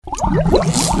You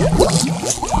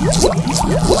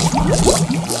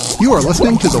are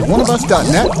listening to the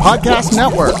oneofus.net podcast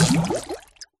network.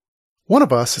 One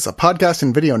of Us is a podcast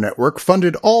and video network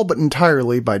funded all but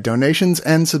entirely by donations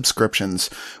and subscriptions.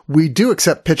 We do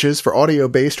accept pitches for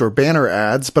audio-based or banner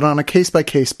ads, but on a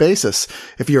case-by-case basis.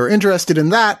 If you are interested in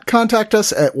that, contact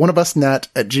us at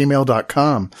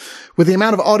oneofusnet@gmail.com. With the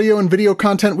amount of audio and video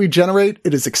content we generate,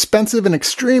 it is expensive and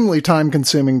extremely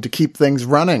time-consuming to keep things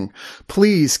running.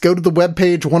 Please go to the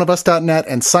webpage oneofus.net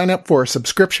and sign up for a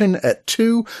subscription at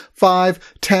 $2, $5,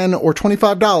 $10, or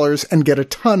 $25 and get a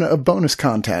ton of bonus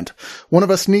content. One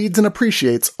of Us needs and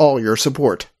appreciates all your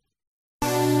support.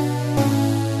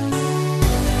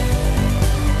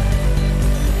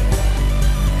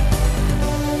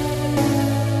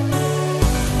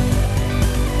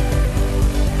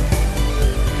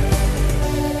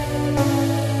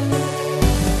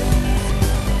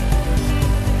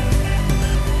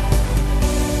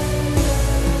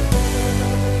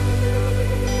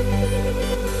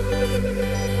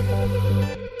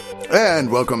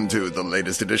 And welcome to the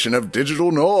latest edition of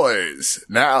Digital Noise,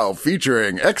 now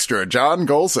featuring extra John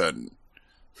Golson.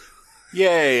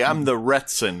 Yay, I'm the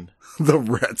Retson. The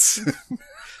Retson.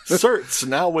 Certs,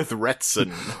 now with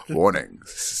Retson. Warning,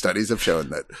 studies have shown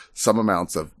that some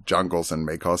amounts of John Golson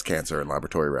may cause cancer in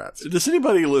laboratory rats. Does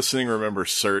anybody listening remember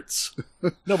Certs?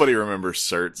 Nobody remembers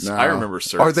Certs. No. I remember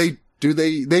Certs. Are they?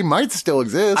 They might still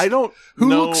exist. I don't Who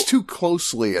know. looks too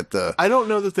closely at the... I don't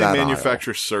know that they that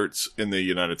manufacture Certs in the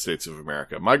United States of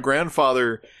America. My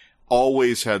grandfather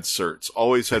always had Certs,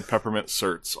 always had peppermint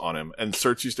Certs on him. And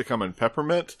Certs used to come in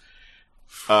peppermint,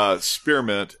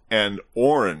 spearmint, and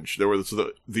orange. There was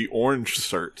the orange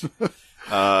Cert.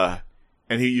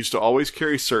 And he used to always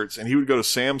carry Certs, and he would go to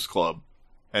Sam's Club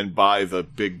and buy the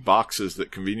big boxes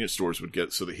that convenience stores would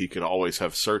get so that he could always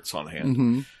have Certs on hand.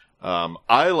 Mm-hmm.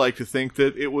 I like to think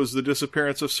that it was the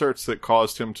disappearance of Certs that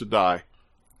caused him to die.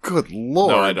 Good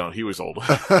Lord. No, I don't. He was old.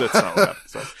 That's not what happened.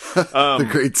 So. The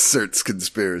great Certs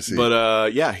conspiracy. But,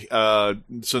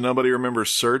 so nobody remembers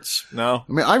Certs now?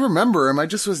 I mean, I remember him. I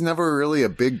just was never really a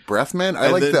big breath man. I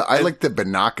like the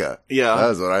Banaka. Yeah. That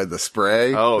was what I had, the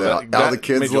spray. Oh, that all the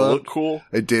kids made you look cool?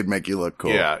 It did make you look cool.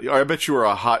 Yeah. I bet you were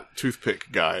a hot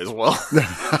toothpick guy as well.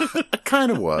 I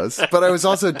kind of was, but I was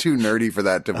also too nerdy for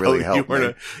that to really help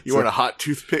me. You weren't a hot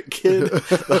toothpick kid?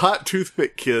 The hot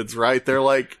toothpick kids, right? They're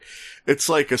like... It's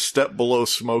like a step below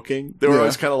smoking. They were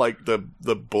always kind of like the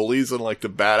bullies and like the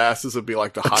badasses would be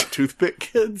like the hot toothpick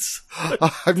kids.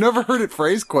 I've never heard it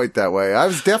phrased quite that way. I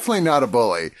was definitely not a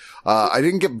bully. I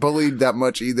didn't get bullied that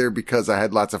much either because I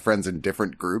had lots of friends in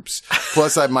different groups.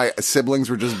 Plus my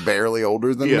siblings were just barely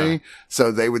older than me.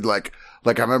 So they would like I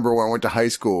remember when I went to high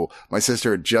school, my sister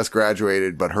had just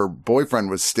graduated, but her boyfriend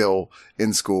was still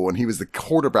in school and he was the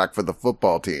quarterback for the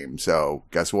football team. So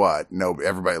guess what? No,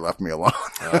 everybody left me alone.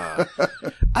 I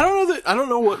don't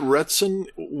know what Retson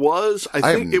was.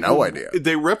 I think have no idea.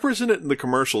 They represent it in the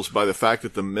commercials by the fact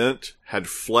that the mint had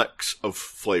flecks of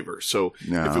flavor. So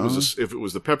if it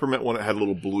was the peppermint one, it had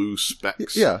little blue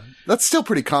specks. Yeah, that's still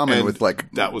pretty common and with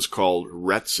like that was called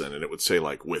Retson, and it would say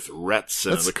like with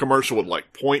Retson, and the commercial would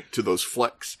like point to those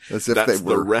flecks. As if that's they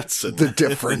were the Retson. The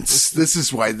difference. This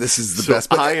is why this is the so best.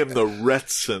 But I am the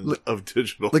Retson of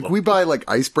digital. Like we buy like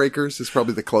icebreakers is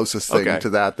probably the closest thing to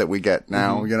that we get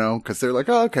now. You know, because they're like,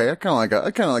 oh, okay, I kind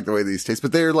of like the way these taste,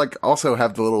 but they're like also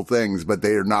have the little things, but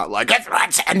they are not like it's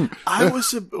Retson.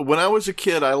 When I was a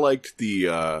kid, I liked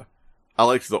the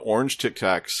orange Tic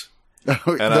Tacs.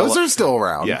 Those are still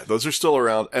around. Yeah, those are still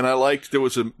around. And I liked, there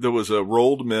was a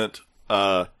rolled mint,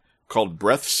 called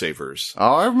Breath Savers.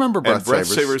 Oh, I remember Breath Savers.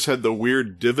 And Breath Savers had the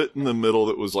weird divot in the middle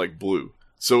that was like blue.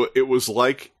 So it was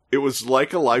like a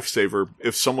lifesaver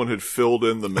if someone had filled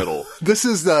in the middle. This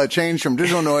is the change from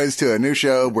Digital Noise to a new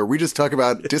show where we just talk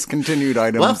about discontinued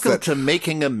items. Welcome to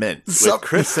Making a Mint with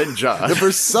Chris and John. That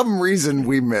for some reason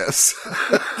we miss.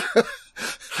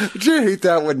 Did you hate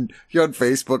that when you're on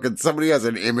Facebook and somebody has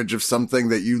an image of something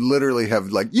that you literally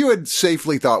have, like, you had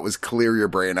safely thought was clear your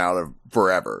brain out of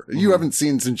forever. Mm-hmm. You haven't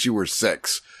seen since you were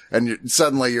 6. And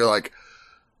suddenly you're like,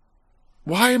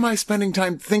 why am I spending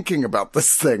time thinking about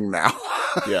this thing now?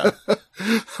 Yeah.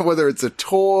 Whether it's a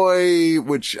toy,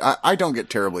 which I don't get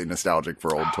terribly nostalgic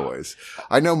for old toys.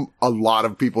 I know a lot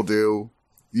of people do.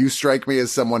 You strike me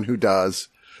as someone who does.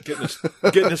 Get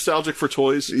nostalgic for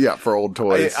toys? Yeah, for old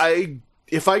toys.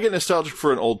 If I get nostalgic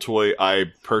for an old toy,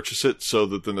 I purchase it so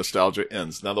that the nostalgia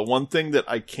ends. Now, the one thing that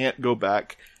I can't go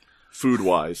back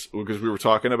food-wise, because we were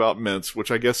talking about mints, which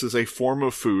I guess is a form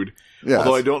of food. Yes.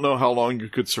 Although I don't know how long you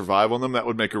could survive on them. That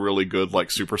would make a really good,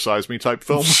 like, Super Size Me type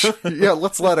film. Yeah,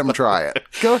 let's let him try it.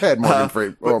 Go ahead, Morgan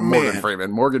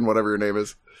Freeman. Morgan, whatever your name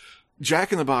is.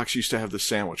 Jack in the Box used to have this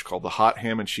sandwich called the hot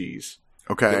ham and cheese.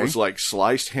 Okay. It was like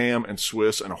sliced ham and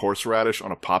Swiss and horseradish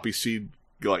on a poppy seed,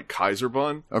 like Kaiser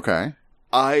bun. Okay.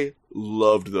 I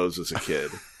loved those as a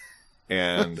kid.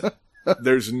 And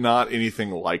there's not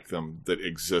anything like them that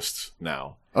exists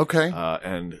now. Okay.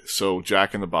 And so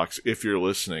Jack in the Box, if you're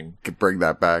listening, Could bring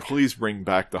that back. please bring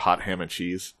back the hot ham and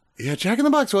cheese. Yeah, Jack in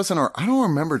the Box wasn't I don't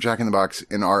remember Jack in the Box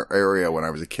in our area when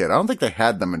I was a kid. I don't think they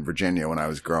had them in Virginia when I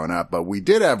was growing up, but we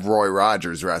did have Roy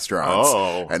Rogers restaurants.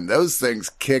 Oh. And those things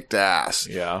kicked ass.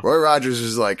 Yeah. Roy Rogers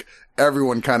is like,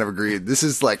 everyone kind of agreed. This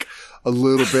is like a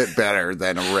little bit better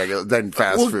than than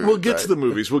fast food. We'll get right? to the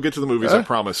movies. We'll get to the movies, I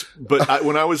promise. But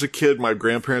when I was a kid, my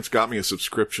grandparents got me a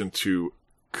subscription to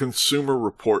Consumer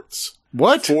Reports.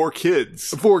 What? For kids.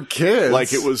 For kids?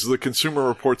 Like it was the Consumer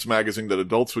Reports magazine that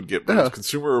adults would get, but it was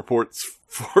Consumer Reports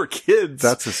for kids.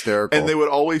 That's hysterical. And they would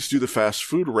always do the fast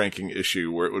food ranking issue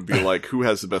where it would be like, who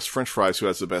has the best French fries, who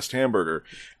has the best hamburger.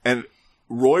 And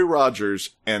Roy Rogers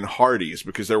and Hardee's,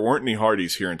 because there weren't any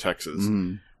Hardee's here in Texas,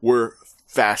 were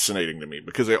fascinating to me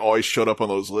because they always showed up on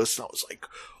those lists. And I was like,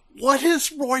 what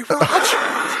is Roy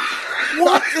Rogers?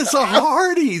 What is a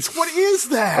Hardee's? What is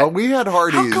that? Oh, we had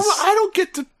Hardee's. How come I don't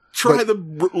get to try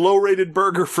the low-rated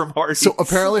burger from Hardee's? So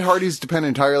apparently Hardee's depend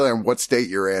entirely on what state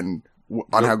you're in,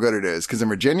 on how good it is. Because in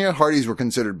Virginia, Hardee's were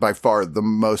considered by far the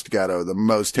most ghetto, the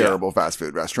most terrible fast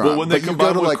food restaurant. Well, when they But you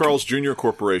combined go to with Carl's Jr.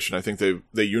 Corporation, I think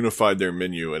they unified their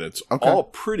menu, and it's Okay. all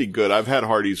pretty good. I've had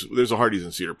Hardee's. There's a Hardee's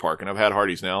in Cedar Park, and I've had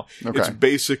Hardee's now. Okay. It's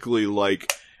basically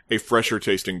like a fresher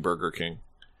tasting Burger King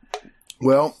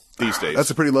Well, these days. that's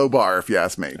a pretty low bar if you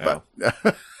ask me. Yeah.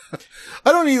 But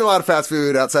I don't eat a lot of fast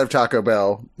food outside of Taco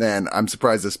Bell, and I'm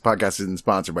surprised this podcast isn't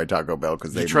sponsored by Taco Bell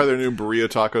because Did they you try their new burrito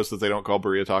tacos that they don't call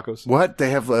burrito tacos? What?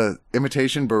 They have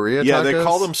imitation burrito Yeah, tacos? they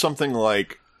call them something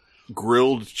like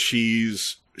grilled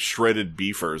cheese shredded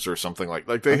beefers or something like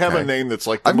they have a Okay. name that's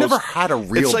like the I've most, never had a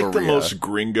real it's like burrito. the most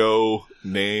gringo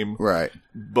name, Right.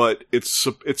 but it's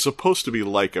supposed to be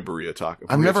like a burrito taco.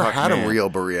 I've Burrito never taco, had man. a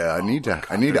real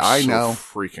burrito. They're I so know.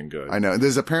 freaking good. I know.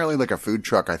 There's apparently like a food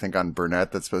truck, I think, on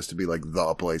Burnett that's supposed to be like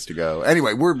the place to go.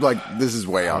 Anyway, we're like, this is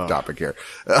way off topic here.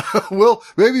 Well,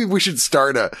 maybe we should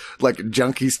start a like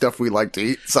junky stuff we like to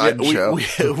eat side show.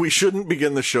 We shouldn't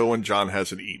begin the show when John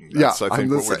hasn't eaten. That's, I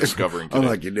think, what we're discovering today. I'm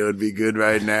like, it'd be good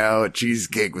right now. A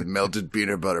cheesecake with melted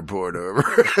peanut butter poured over.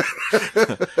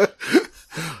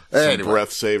 Some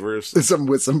breath savers. With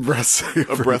some breath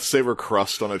savers. A breath saver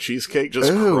crust on a cheesecake, just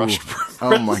Ew. crushed.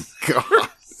 Oh my God.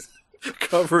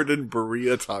 Covered in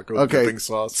burrito taco Okay. dipping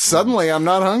sauce. Suddenly I'm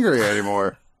not hungry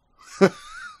anymore.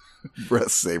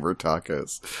 Breath saver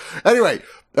tacos. Anyway,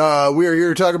 we are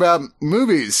here to talk about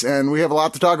movies, and we have a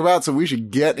lot to talk about, so we should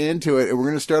get into it. And we're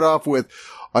going to start off with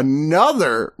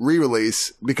another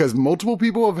re-release because multiple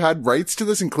people have had rights to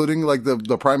this, including like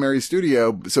the primary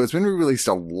studio. So it's been re-released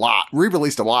a lot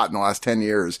in the last 10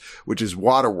 years, which is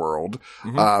Waterworld.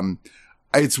 Mm-hmm.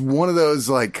 It's one of those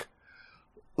like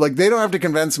they don't have to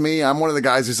convince me. I'm one of the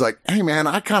guys who's like, hey man,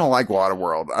 I kind of like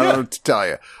Waterworld. I don't know what to tell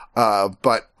you.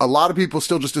 But a lot of people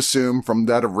still just assume from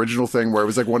that original thing where it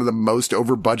was like one of the most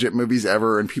over budget movies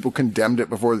ever and people condemned it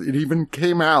before it even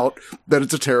came out that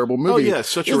it's a terrible movie. Oh yeah,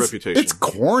 such a reputation. It's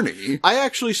corny. I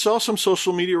actually saw some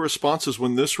social media responses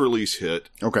when this release hit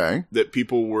Okay. that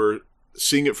people were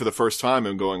seeing it for the first time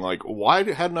and going like, why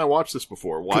hadn't I watched this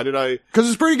before? Why did I? Cause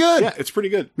it's pretty good. Yeah, it's pretty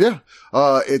good. Yeah.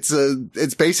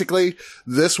 It's basically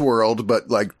this world, but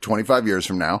like 25 years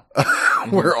from now,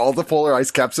 where all the polar ice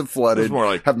caps have flooded, It's more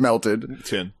like have melted.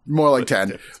 10. More like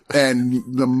 10. And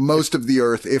the most of the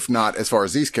earth, if not, as far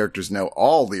as these characters know,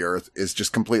 all the earth is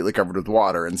just completely covered with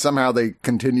water. And somehow they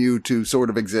continue to sort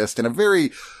of exist in a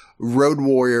very Road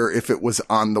Warrior if it was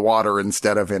on the water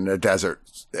instead of in a desert.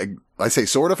 I say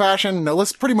sort of fashion. No,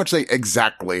 let's pretty much say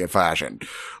exactly a fashion.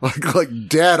 Like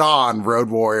dead on Road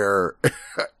Warrior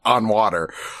on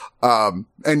water. And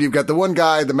you've got the one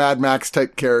guy, the Mad Max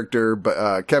type character,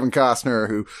 but, Kevin Costner,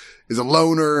 who is a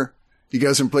loner. He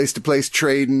goes from place to place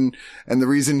trading. And the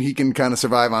reason he can kind of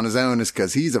survive on his own is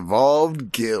because he's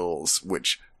evolved gills,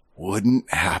 which wouldn't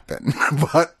happen,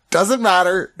 but doesn't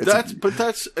matter. You're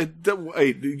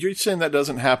saying that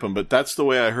doesn't happen, but that's the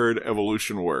way I heard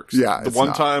evolution works. Yeah, The it's one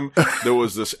not. time there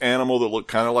was this animal that looked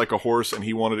kind of like a horse and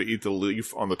he wanted to eat the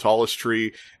leaf on the tallest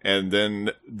tree. And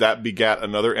then that begat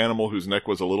another animal whose neck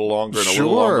was a little longer and a little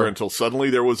Sure. longer until suddenly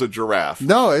there was a giraffe.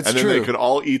 No, it's and then true. they could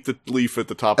all eat the leaf at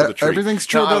the top of the tree. Everything's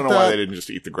true Now, I don't about know why that. they didn't just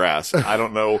eat the grass. I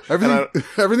don't know.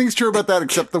 Everything's true about that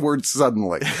except the word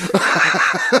suddenly.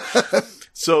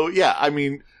 So yeah, I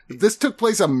mean, if this took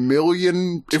place 1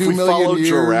 million, 2 if we million follow years,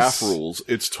 giraffe rules,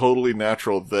 it's totally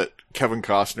natural that Kevin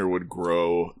Costner would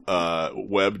grow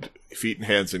webbed feet and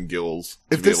hands and gills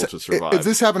to be able to survive. If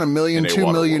this happened 1 million,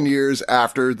 2 million years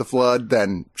after the flood,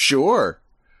 then sure.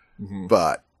 Mm-hmm.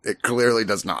 But it clearly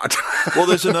does not. Well,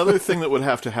 there's another thing that would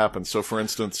have to happen. So, for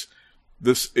instance,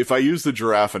 if I use the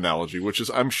giraffe analogy, which is,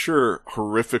 I'm sure,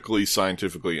 horrifically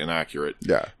scientifically inaccurate.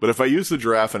 Yeah. But if I use the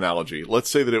giraffe analogy, let's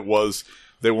say that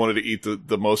they wanted to eat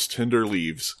the most tender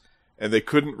leaves, and they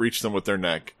couldn't reach them with their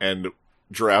neck, and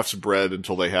giraffes bred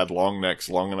until they had long necks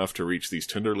long enough to reach these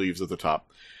tender leaves at the top.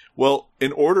 Well,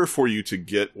 in order for you to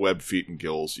get webbed feet and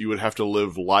gills, you would have to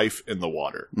live life in the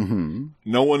water. Mm-hmm.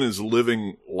 No one is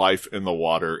living life in the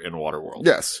water in Waterworld.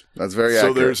 Yes, that's very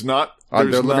accurate. So there's not... they're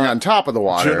living on top of the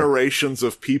water. Generations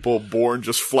of people born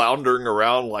just floundering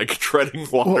around like treading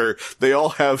water. Well, they all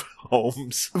have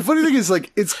homes. The funny thing is,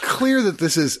 like, it's clear that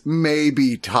this is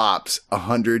maybe tops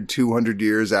 100, 200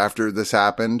 years after this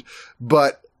happened,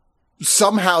 but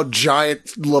somehow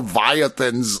giant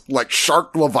leviathans, like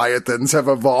shark leviathans, have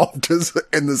evolved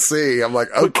in the sea. I'm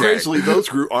like, okay. But crazily, those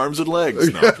grew arms and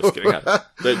legs. No, I'm just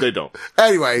kidding. They don't.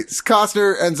 Anyway,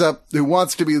 Costner ends up, who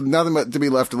wants to be nothing but to be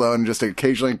left alone, just to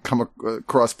occasionally come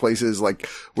across places like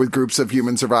with groups of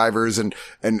human survivors and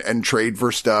trade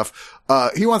for stuff.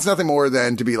 He wants nothing more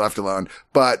than to be left alone,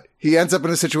 but he ends up in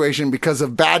a situation because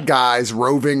of bad guys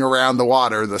roving around the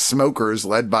water, the smokers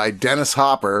led by Dennis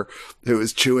Hopper, who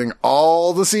is chewing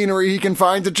all the scenery he can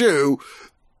find to chew.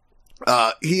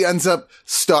 He ends up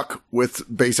stuck with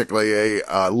basically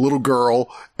a little girl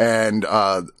and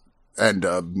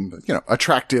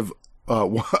attractive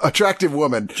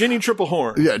woman. Jeanne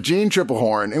Tripplehorn. Yeah, Jeanne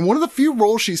Tripplehorn. And one of the few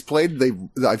roles she's played,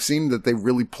 I've seen that they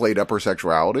really played up her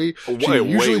sexuality.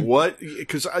 Wait, what?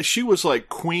 Because she was like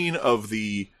queen of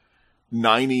the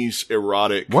 90s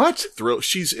erotic thrill.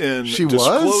 She's in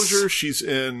Disclosure.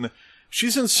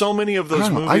 She's in so many of those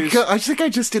movies. I think I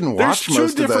just didn't watch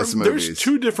most of those movies. There's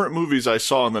 2 different movies I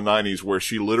saw in the 90s where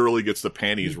she literally gets the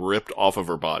panties ripped off of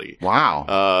her body. Wow.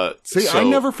 I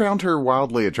never found her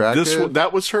wildly attractive.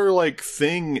 That was her, like,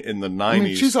 thing in the 90s. I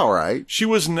mean, she's all right. She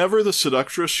was never the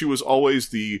seductress. She was always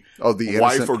the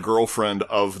wife or girlfriend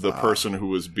of the person who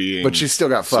was being But she still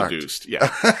got seduced. Fucked.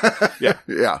 Yeah. Yeah.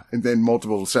 Yeah. And in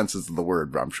multiple senses of the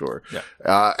word, I'm sure.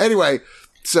 Yeah. Anyway,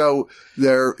 so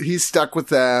he's stuck with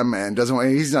them and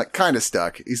he's not kind of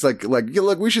stuck. He's like,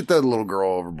 look, we should throw the little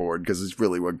girl overboard because it's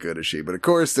really what good is she? But of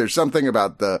course, there's something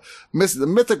about the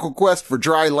mythical quest for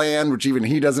dry land, which even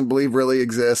he doesn't believe really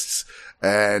exists.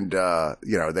 And,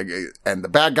 and the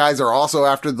bad guys are also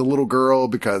after the little girl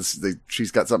because she's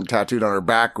got something tattooed on her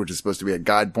back, which is supposed to be a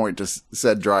guide point to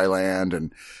said dry land.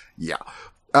 And yeah.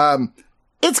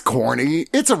 It's corny.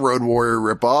 It's a Road Warrior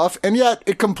ripoff, and yet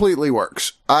it completely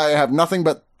works. I have nothing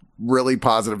but really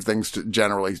positive things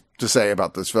generally to say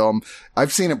about this film.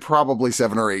 I've seen it probably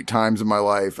 7 or 8 times in my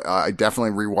life. I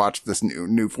definitely rewatched this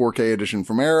new 4K edition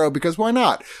from Arrow because why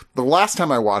not? The last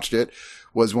time I watched it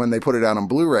was when they put it out on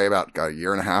Blu-ray about a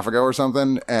year and a half ago or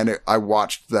something, and I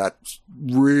watched that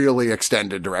really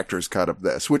extended director's cut of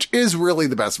this, which is really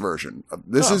the best version.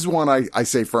 This is one I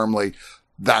say firmly,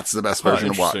 that's the best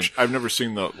version to watch. I've never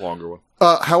seen the longer one.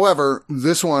 However,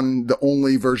 this one, the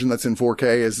only version that's in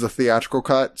 4K is the theatrical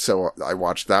cut. So I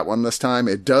watched that one this time.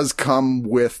 It does come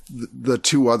with the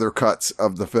 2 other cuts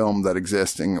of the film that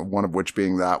exist, and one of which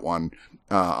being that one,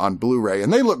 on Blu-ray.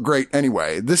 And they look great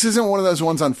anyway. This isn't one of those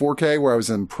ones on 4K where I was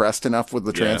impressed enough with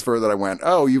the transfer that I went,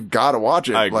 oh, you've got to watch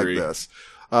it like this.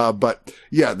 But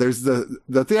yeah, there's the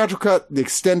theatrical cut, the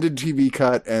extended TV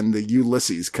cut, and the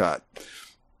Ulysses cut.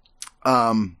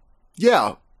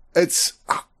 Yeah, it's,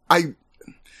 I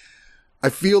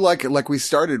feel like we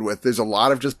started with, there's a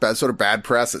lot of just bad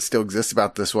press that still exists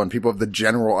about this one. People have the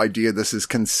general idea this is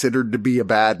considered to be a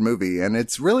bad movie, and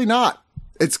it's really not.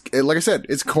 Like I said,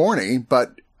 it's corny,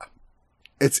 but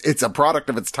it's a product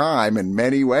of its time in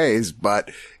many ways, but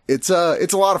it's a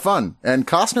lot of fun. And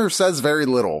Costner says very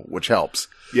little, which helps.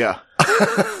 Yeah.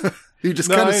 He just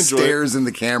kind of stares in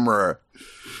the camera.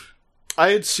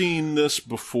 I had seen this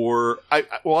before.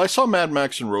 I saw Mad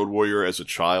Max and Road Warrior as a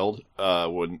child,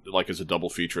 as a double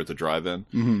feature at the drive-in.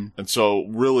 Mm-hmm. And so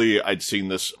really I'd seen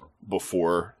this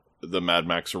before the Mad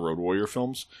Max and Road Warrior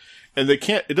films. And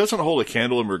it doesn't hold a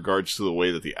candle in regards to the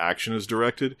way that the action is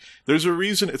directed. There's a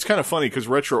reason, it's kind of funny because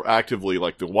retroactively,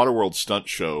 like the Waterworld stunt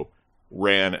show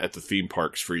ran at the theme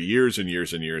parks for years and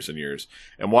years and years and years.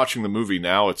 And watching the movie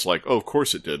now, it's like, oh, of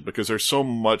course it did, because there's so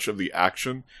much of the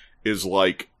action is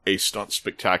like a stunt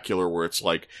spectacular where it's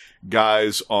like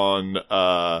guys on,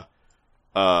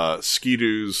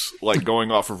 ski-doos, like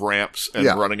going off of ramps and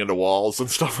Yeah. running into walls and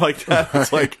stuff like that.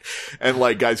 It's like, and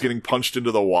like guys getting punched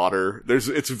into the water.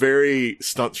 It's very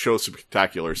stunt show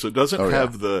spectacular. So it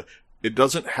doesn't it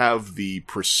doesn't have the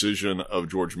precision of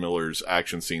George Miller's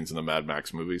action scenes in the Mad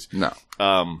Max movies. No.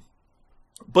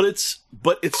 But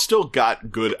it's still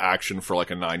got good action for like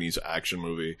a 90s action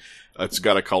movie. It's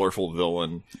got a colorful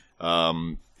villain.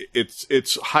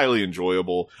 It's highly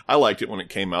enjoyable. I liked it when it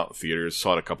came out in theaters.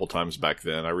 Saw it a couple times back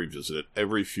then. I revisit it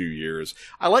every few years.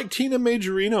 I like Tina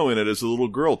Majorino in it as a little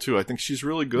girl too. I think she's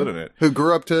really good in it. Who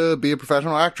grew up to be a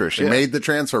professional actress. She made the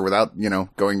transfer without,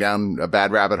 going down a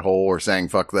bad rabbit hole or saying,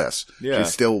 fuck this. Yeah.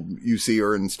 She's still, you see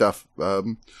her and stuff,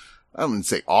 I wouldn't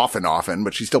say often,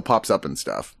 but she still pops up and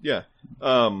stuff. Yeah.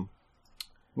 I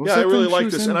really like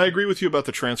this. And I agree with you about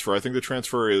the transfer. I think the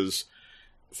transfer is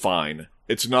fine.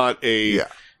 It's not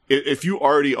if you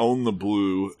already own the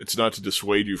Blue, it's not to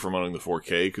dissuade you from owning the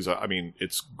 4K, because, I mean,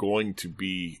 it's going to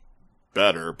be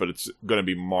better, but it's going to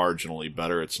be marginally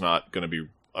better. It's not going to be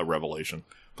a revelation.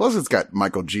 Plus, it's got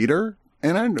Michael Jeter,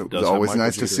 and it was always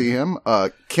nice to see him.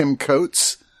 Kim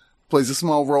Coates plays a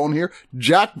small role in here.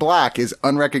 Jack Black is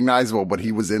unrecognizable, but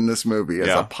he was in this movie as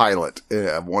a pilot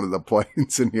of one of the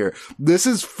planes in here. This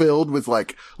is filled with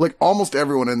like almost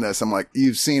everyone in this. I'm like,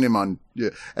 you've seen him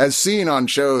as seen on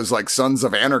shows like Sons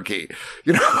of Anarchy.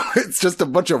 It's just a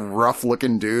bunch of rough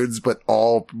looking dudes, but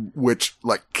all which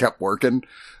like kept working.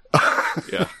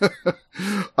 Yeah.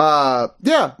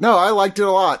 No, I liked it a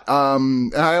lot.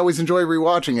 And I always enjoy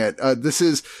rewatching it.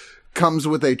 Comes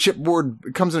in a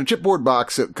chipboard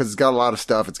box because it's got a lot of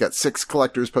stuff. It's got 6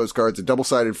 collector's postcards, a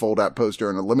double-sided fold-out poster,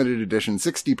 and a limited edition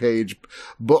 60-page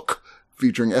book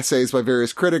featuring essays by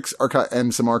various critics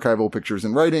and some archival pictures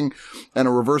and writing, and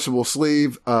a reversible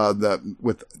sleeve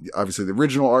with obviously the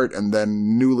original art and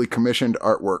then newly commissioned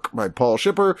artwork by Paul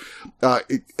Shipper.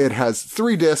 It has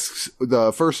 3 discs.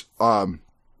 The first one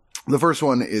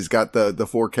is got the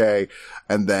 4K,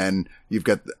 and then you've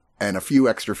got and a few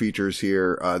extra features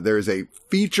here. There's a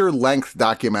feature-length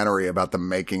documentary about the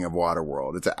making of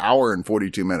Waterworld. It's 1 hour and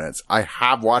 42 minutes. I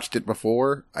have watched it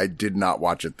before. I did not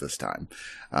watch it this time.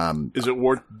 Is it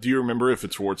do you remember if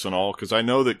it's warts and all? Because I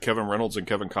know that Kevin Reynolds and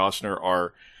Kevin Costner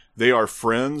are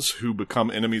friends who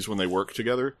become enemies when they work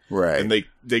together. Right. And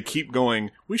they keep going,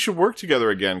 we should work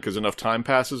together again, because enough time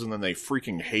passes and then they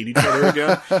freaking hate each other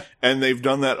again. And they've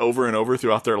done that over and over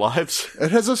throughout their lives.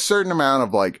 It has a certain amount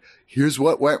of like, here's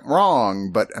what went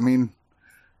wrong. But I mean,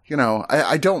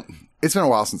 I don't, it's been a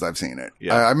while since I've seen it.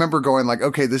 Yeah. I remember going like,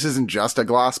 okay, this isn't just a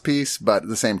gloss piece, but at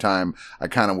the same time, I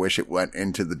kind of wish it went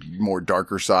into the more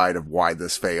darker side of why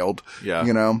this failed.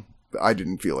 Yeah. I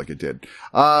didn't feel like it did.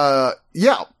 And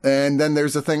then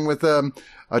there's a thing with,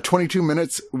 22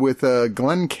 minutes with,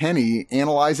 Glenn Kenny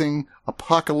analyzing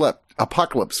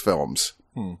apocalypse films,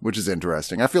 which is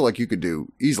interesting. I feel like you could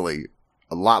do easily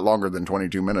a lot longer than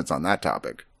 22 minutes on that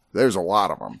topic. There's a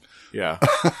lot of them. Yeah.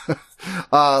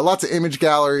 Lots of image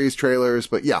galleries, trailers,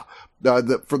 but yeah,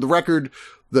 for the record,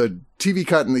 the TV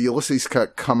cut and the Ulysses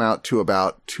cut come out to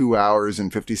about 2 hours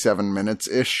and 57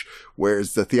 minutes-ish,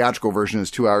 whereas the theatrical version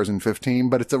is 2 hours and 15,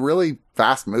 but it's a really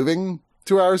fast-moving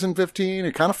 2 hours and 15.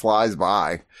 It kind of flies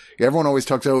by. Everyone always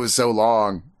talks, it was so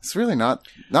long. It's really not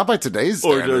by today's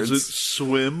standards. Or does it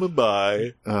swim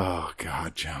by? Oh,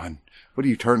 God, John. What are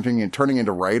you turning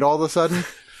into right all of a sudden?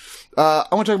 I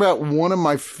want to talk about one of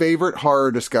my favorite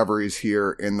horror discoveries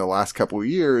here in the last couple of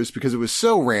years because it was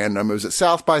so random. It was at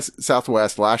South by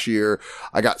Southwest last year.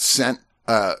 I got sent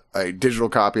a digital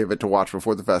copy of it to watch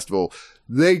before the festival.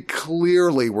 They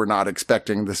clearly were not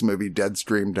expecting this movie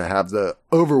Deadstream to have the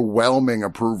overwhelming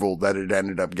approval that it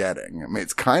ended up getting. I mean,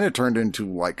 it's kind of turned into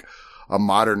like a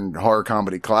modern horror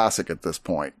comedy classic at this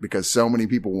point because so many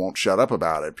people won't shut up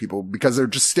about it. Because they're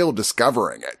just still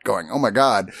discovering it, going, oh my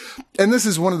God. And this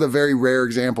is one of the very rare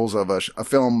examples of a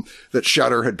film that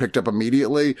Shudder had picked up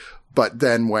immediately, but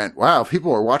then went, wow,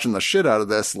 people are watching the shit out of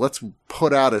this. Let's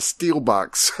put out a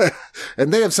steelbox.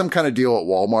 And they have some kind of deal at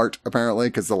Walmart, apparently,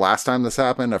 because the last time this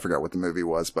happened, I forgot what the movie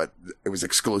was, but it was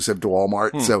exclusive to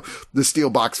Walmart. So the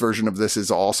steelbox version of this is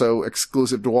also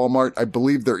exclusive to Walmart. I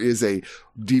believe there is a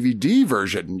DVD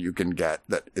version you can get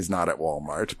that is not at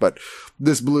Walmart, but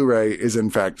this Blu-ray is in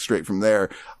fact straight from there.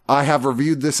 I have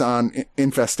reviewed this on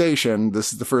Infestation.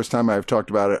 This is the first time I've talked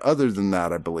about it other than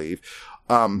that, I believe.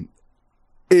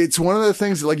 It's one of the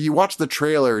things like you watch the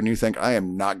trailer and you think, I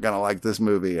am not going to like this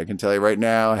movie. I can tell you right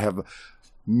now, I have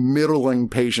middling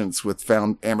patience with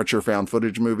amateur found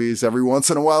footage movies. Every once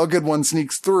in a while, a good one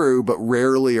sneaks through, but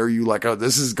rarely are you like, oh,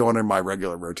 this is going in my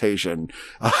regular rotation.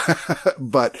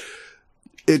 But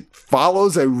it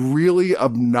follows a really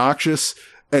obnoxious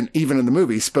and even in the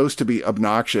movie, supposed to be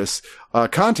obnoxious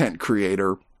content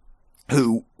creator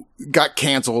who got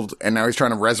canceled, and now he's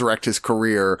trying to resurrect his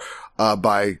career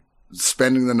by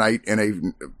spending the night in a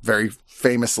very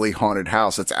famously haunted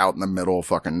house that's out in the middle of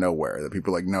fucking nowhere. That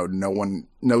people are like,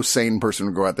 no sane person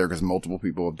would go out there because multiple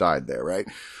people have died there, right?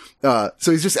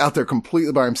 So he's just out there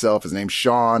completely by himself. His name's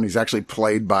Sean. He's actually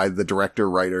played by the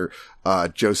writer,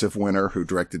 Joseph Winter, who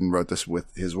directed and wrote this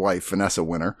with his wife, Vanessa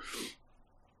Winter.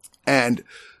 And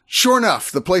sure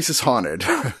enough, the place is haunted,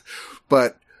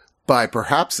 but by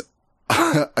perhaps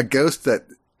a ghost that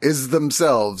is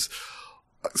themselves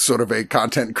sort of a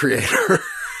content creator.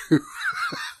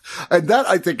 And that,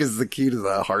 I think, is the key to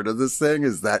the heart of this thing,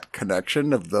 is that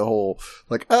connection of the whole,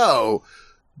 like, oh,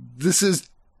 this is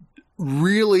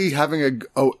really having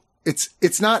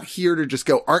it's not here to just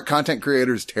go, aren't content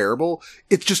creators terrible?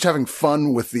 It's just having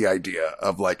fun with the idea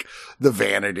of, like, the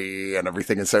vanity and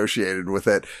everything associated with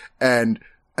it. And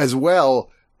as well,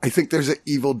 I think there's an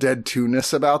Evil Dead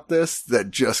 2-ness about this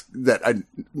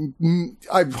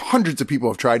I've hundreds of people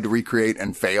have tried to recreate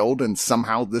and failed, and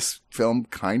somehow this film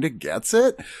kind of gets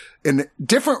it in a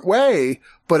different way,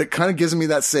 but it kind of gives me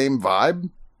that same vibe.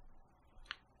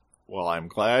 Well, I'm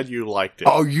glad you liked it.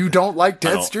 Oh, you don't like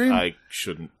Deadstream?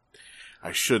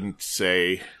 I shouldn't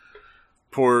say.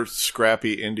 Poor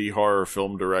scrappy indie horror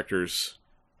film directors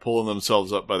pulling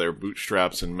themselves up by their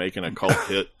bootstraps and making a cult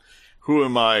hit. Who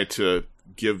am I to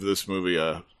give this movie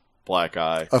a black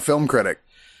eye? A film critic.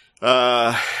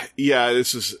 Yeah,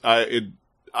 this is,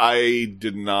 I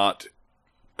did not,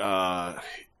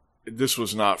 this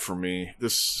was not for me.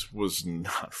 This was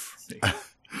not for me.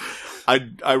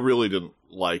 I really didn't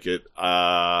like it.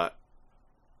 Yeah,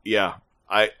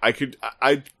 I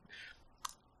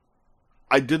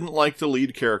didn't like the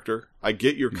lead character. I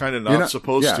get you're kind of not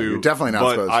supposed to. You're definitely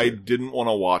not supposed to. I didn't want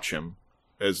to watch him.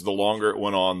 As the longer it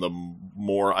went on, the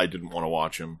more I didn't want to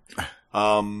watch him.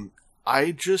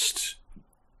 I just,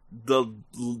 the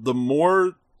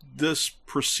more this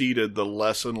proceeded, the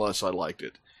less and less I liked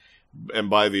it. And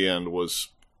by the end was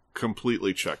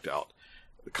completely checked out.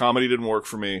 The comedy didn't work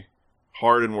for me.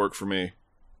 Horror didn't work for me.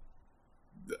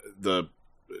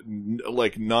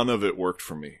 None of it worked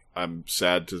for me. I'm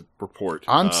sad to report.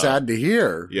 I'm sad to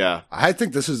hear. Yeah. I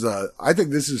think this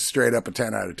is straight up a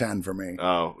 10 out of 10 for me.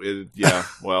 Oh, yeah.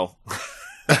 Well,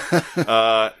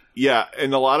 yeah.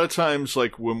 And a lot of times,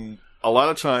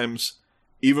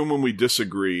 even when we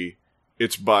disagree,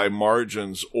 it's by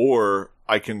margins, or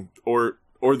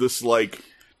this like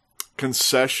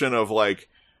concession of like,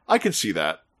 I can see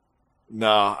that.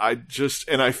 Nah,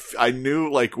 I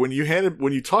knew, like, when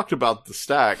you talked about the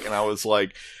stack, and I was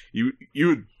like, you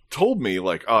had told me,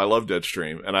 like, oh, I love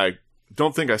Deadstream, and I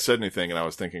don't think I said anything, and I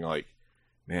was thinking, like,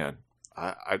 man,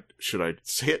 should I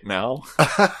say it now?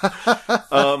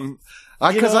 Because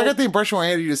I got the impression when I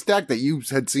handed you the stack that you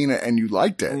had seen it and you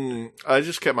liked it. I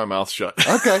just kept my mouth shut.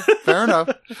 Okay, fair enough.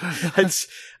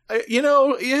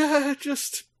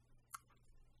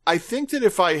 I think that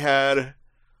if I had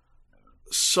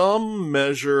some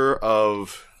measure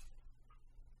of,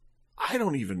 I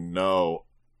don't even know.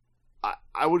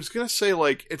 I was going to say,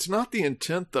 like, it's not the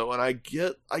intent though. And I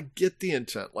get the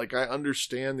intent. Like, I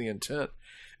understand the intent.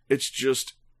 It's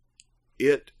just,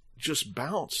 it just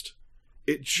bounced.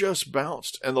 It just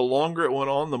bounced. And the longer it went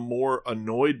on, the more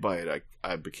annoyed by it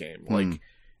I became. Like,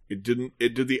 it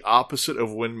did the opposite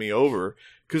of win me over.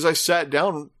 'Cause I sat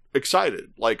down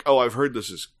excited. Like, oh, I've heard this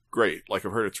is great. Like,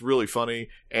 I've heard it's really funny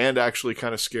and actually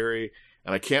kind of scary,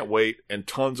 and I can't wait, and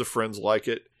tons of friends like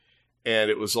it. And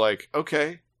it was like,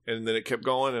 okay. And then it kept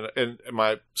going, and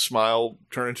my smile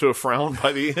turned into a frown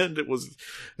by the end. It's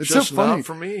just so funny, not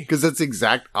for me. Because that's the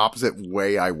exact opposite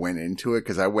way I went into it,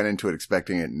 because I went into it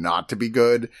expecting it not to be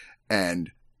good,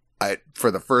 and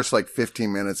for the first, like,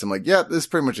 15 minutes, I'm like, yeah, this is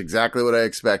pretty much exactly what I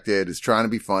expected. It's trying to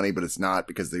be funny, but it's not,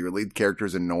 because the lead character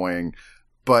is annoying.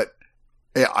 But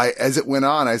as it went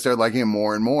on, I started liking it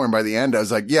more and more. And by the end, I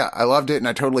was like, yeah, I loved it. And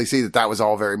I totally see that was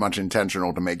all very much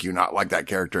intentional to make you not like that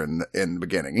character in the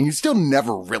beginning. And you still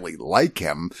never really like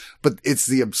him, but it's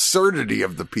the absurdity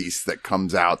of the piece that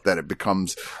comes out, that it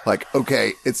becomes like,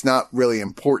 okay, it's not really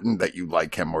important that you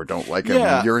like him or don't like him.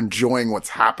 Yeah. You're enjoying what's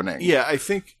happening. Yeah. I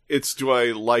think it's, do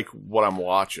I like what I'm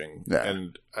watching? Yeah.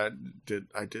 And I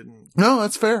didn't. No,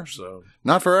 that's fair. So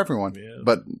not for everyone, yeah.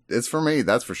 but it's for me.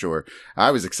 That's for sure.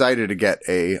 I was excited to get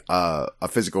a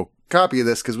physical copy of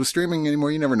this because with streaming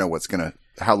anymore, you never know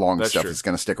how long That's stuff true. is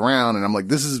going to stick around. And I'm like,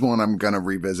 this is one I'm going to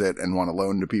revisit and want to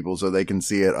loan to people so they can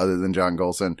see it other than John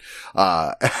Golson.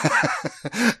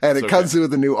 And it comes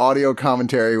with a new audio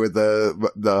commentary with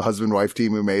the husband-wife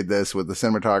team who made this, with the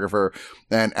cinematographer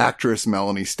and actress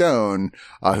Melanie Stone,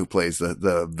 who plays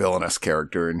the villainous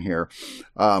character in here.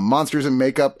 Monsters and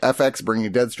Makeup FX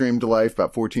bringing Deadstream to life,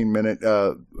 about 14-minute,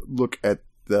 look at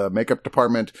the makeup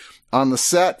department on the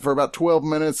set for about 12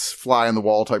 minutes, fly on the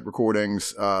wall type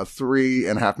recordings,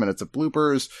 3.5 minutes of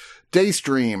bloopers,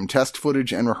 Daystream test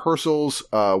footage and rehearsals,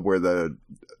 where the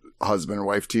husband and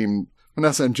wife team,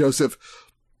 Vanessa and Joseph,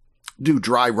 do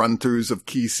dry run-throughs of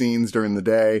key scenes during the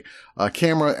day,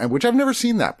 camera, and which I've never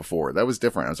seen that before. That was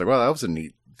different. I was like, well, that was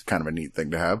kind of a neat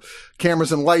thing to have.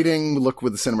 Cameras and lighting, look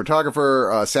with the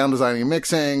cinematographer, sound designing and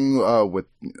mixing, with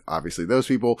obviously those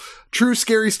people. True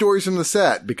scary stories from the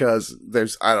set, because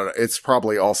I don't know, it's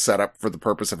probably all set up for the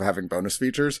purpose of having bonus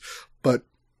features, but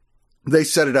they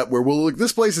set it up where, well, look,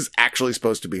 this place is actually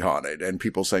supposed to be haunted, and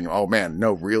people saying, oh man,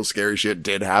 no, real scary shit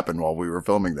did happen while we were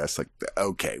filming this. Like,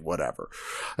 okay, whatever.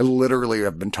 I literally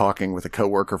have been talking with a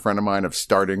coworker friend of mine of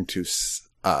starting to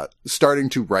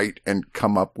write and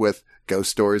come up with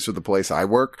ghost stories for the place I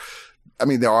work. I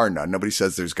mean, there are none. Nobody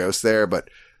says there's ghosts there, but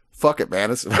fuck it, man.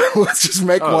 Let's just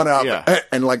make one up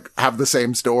and like have the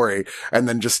same story and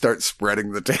then just start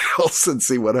spreading the tales and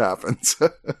see what happens.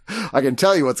 I can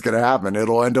tell you what's going to happen.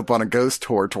 It'll end up on a ghost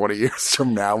tour 20 years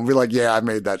from now and be like, yeah, I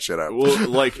made that shit up. Well,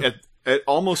 like at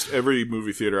almost every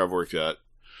movie theater I've worked at,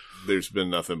 there's been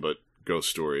nothing but ghost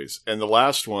stories. And the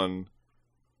last one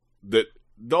the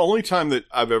only time that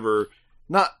I've ever,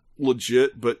 not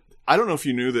legit, but I don't know if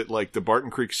you knew that, like, the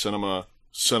Barton Creek Cinema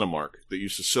Cinemark that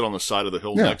used to sit on the side of the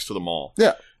hill next to the mall.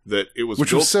 Yeah. That it was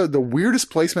Which was so the weirdest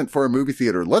placement for a movie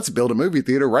theater. Let's build a movie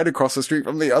theater right across the street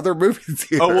from the other movie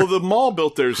theater. Oh, well, the mall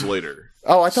built theirs later.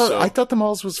 Oh, I thought the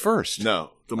malls was first.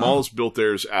 No, the malls built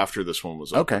theirs after this one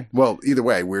was open. Okay. Well, either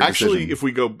way, weird Actually,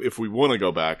 decision. if we want to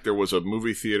go back, there was a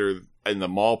movie theater in the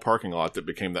mall parking lot that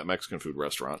became that Mexican food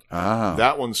restaurant. Ah.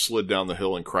 That one slid down the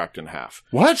hill and cracked in half.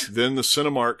 What? Then the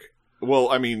Cinemark, well,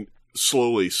 I mean,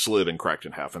 slowly slid and cracked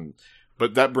in half.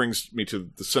 But that brings me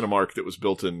to the Cinemark that was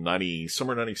built in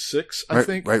 96, I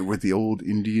think. Right, where the old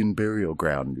Indian burial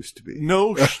ground used to be.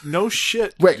 No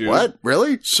shit. Wait, dude. what?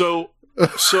 Really? So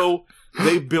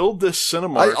they build this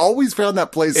Cinemark. I always found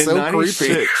that place so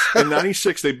creepy. In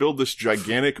 96, they build this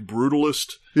gigantic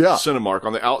brutalist Cinemark.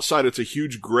 On the outside, it's a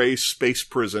huge gray space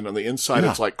prison. On the inside,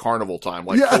 it's like carnival time,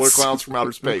 like Killer Clowns from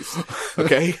Outer Space.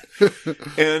 Okay?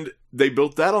 And they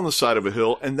built that on the side of a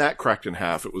hill, and that cracked in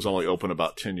half. It was only open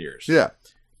about 10 years. Yeah.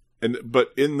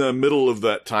 But in the middle of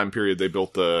that time period, they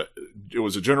built it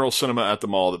was a general cinema at the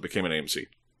mall that became an AMC.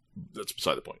 That's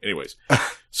beside the point. Anyways.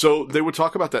 So they would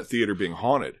talk about that theater being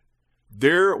haunted.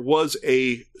 There was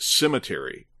a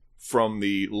cemetery from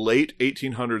the late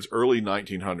 1800s, early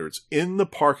 1900s in the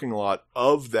parking lot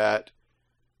of that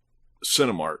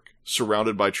Cinemark,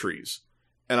 surrounded by trees.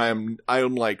 And I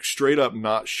am like straight up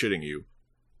not shitting you.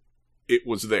 It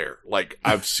was there. Like,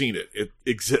 I've seen it. It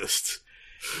exists.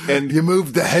 And you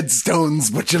moved the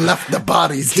headstones, but you left the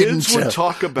bodies, didn't you? Kids would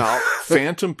talk about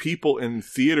phantom people in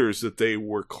theaters that they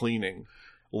were cleaning.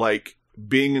 Like,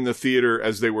 being in the theater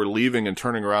as they were leaving and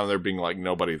turning around and there being like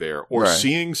nobody there. Or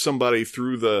seeing somebody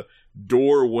through the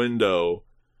door window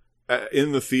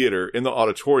in the theater, in the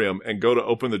auditorium, and go to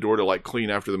open the door to like clean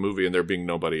after the movie and there being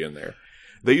nobody in there.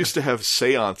 They used to have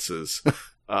seances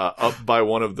up by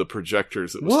one of the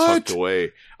projectors that was tucked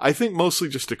away. I think mostly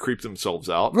just to creep themselves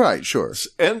out. Right, sure.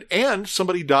 And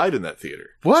somebody died in that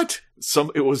theater. What?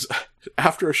 It was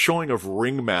after a showing of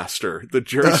Ringmaster, the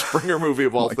Jerry Springer movie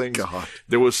of all things. God.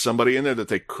 There was somebody in there that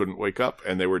they couldn't wake up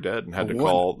and they were dead and had to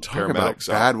call paramedics.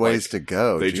 Bad ways to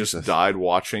go. They just died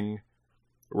watching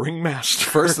Ringmaster.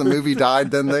 First the movie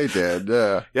died, then they did.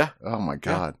 Yeah. Oh my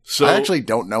God. Yeah. So, I actually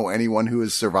don't know anyone who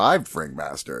has survived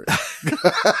Ringmaster.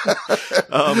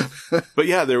 But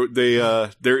yeah,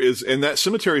 there is, and that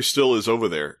cemetery still is over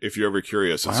there. If you're ever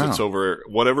curious, it's over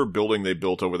whatever building they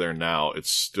built over there now.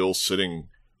 It's still sitting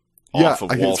off of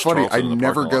Walsh. It's funny. Charlton I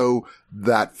never go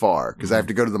that far because I have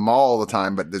to go to the mall all the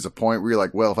time. But there's a point where you're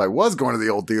like, well, if I was going to the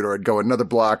old theater, I'd go another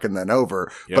block and then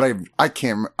over. Yep. But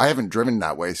I haven't driven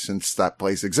that way since that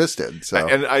place existed. So,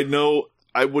 and I know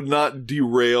I would not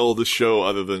derail the show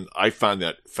other than I find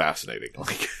that fascinating.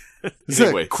 Like, it's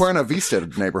a Cuerna Vista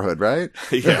neighborhood, right?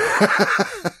 Yeah.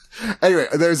 Anyway,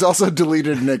 there's also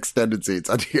deleted and extended seats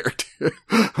on here too.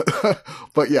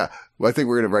 But yeah, I think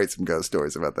we're going to write some ghost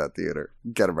stories about that theater.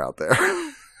 Get them out there.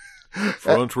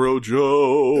 Front row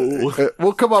Joe.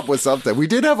 We'll come up with something. We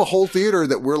did have a whole theater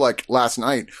that we're like last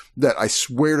night that I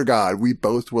swear to God, we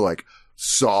both were like,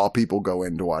 saw people go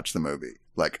in to watch the movie.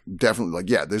 Like, definitely, like,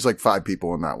 yeah, there's like 5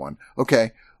 people in that one.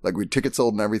 Okay. Like, we had tickets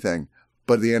sold and everything.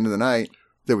 But at the end of the night,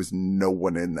 there was no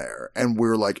one in there. And we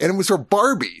were like, and it was for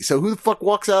Barbie. So who the fuck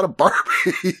walks out of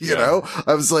Barbie? you know?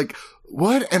 I was like,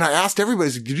 what? And I asked everybody, I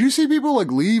was like, did you see people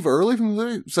like leave early from the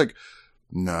movie? It's like,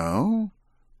 no.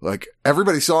 Like,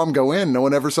 everybody saw him go in. No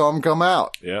one ever saw him come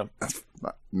out. Yeah.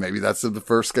 Maybe that's the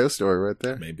first ghost story right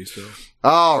there. Maybe so.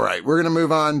 All right. We're going to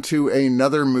move on to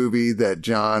another movie that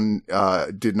John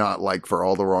did not like for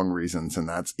all the wrong reasons, and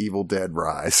that's Evil Dead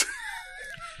Rise.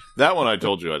 That one I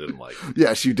told you I didn't like.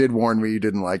 Yes, you did warn me you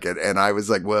didn't like it, and I was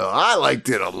like, well, I liked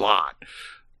it a lot.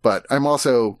 But I'm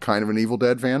also kind of an Evil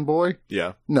Dead fanboy.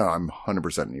 Yeah. No, I'm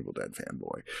 100% an Evil Dead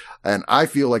fanboy. And I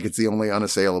feel like it's the only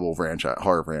unassailable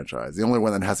horror franchise. The only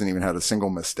one that hasn't even had a single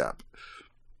misstep.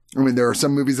 I mean, there are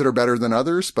some movies that are better than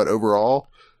others, but overall,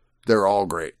 they're all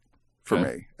great for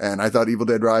me. And I thought Evil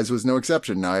Dead Rise was no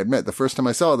exception. Now, I admit, the first time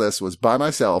I saw this was by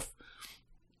myself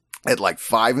at like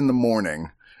 5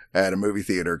 a.m. at a movie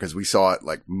theater, because we saw it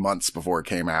like months before it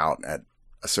came out at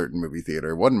a certain movie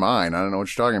theater. It wasn't mine. I don't know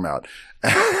what you're talking about.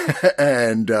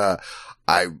 And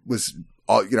I was,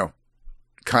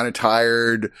 kind of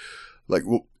tired, like,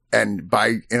 and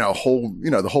the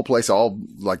whole place, all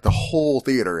like the whole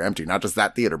theater empty, not just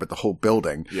that theater, but the whole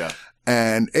building. Yeah.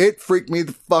 And it freaked me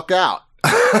the fuck out.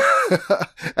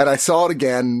 And I saw it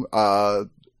again,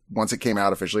 once it came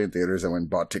out officially in theaters. I went and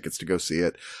bought tickets to go see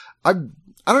it. I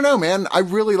don't know, man. I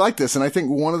really like this. And I think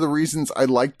one of the reasons I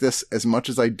like this as much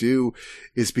as I do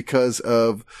is because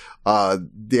of,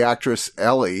 the actress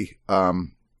Ellie,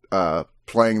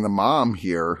 playing the mom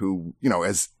here, who,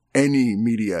 as any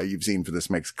media you've seen for this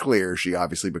makes clear, she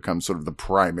obviously becomes sort of the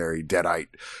primary Deadite.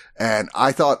 And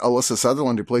I thought Alyssa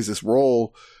Sutherland, who plays this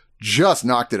role, just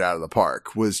knocked it out of the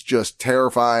park, was just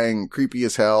terrifying, creepy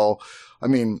as hell. I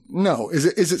mean, no, is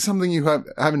it something you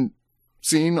haven't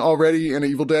seen already in an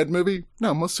Evil Dead movie?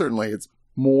 No, most certainly it's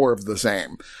more of the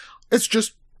same. It's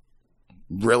just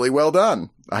really well done.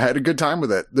 I had a good time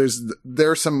with it.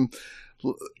 There's some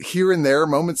here and there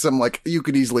moments I'm like, you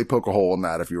could easily poke a hole in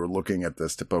that if you were looking at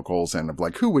this to poke holes in, of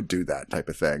like, who would do that type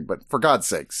of thing? But for God's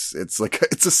sakes, it's like,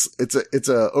 it's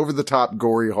a over the top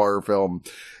gory horror film.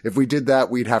 If we did that,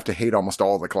 we'd have to hate almost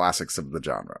all the classics of the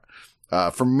genre.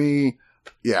 For me,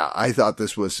 yeah, I thought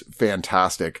this was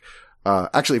fantastic.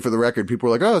 Actually, for the record, people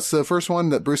were like, oh, it's the first one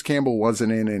that Bruce Campbell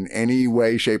wasn't in any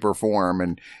way, shape, or form.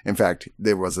 And in fact,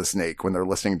 there was a snake when they're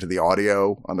listening to the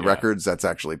audio on the records. That's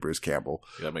actually Bruce Campbell.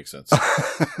 Yeah, that makes sense.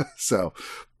 So,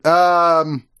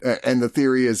 and the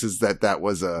theory is that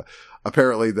was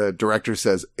apparently the director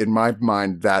says, in my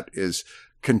mind, that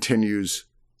continues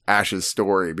Ash's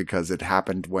story because it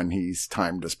happened when he's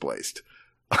time displaced.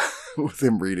 With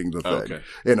him reading the thing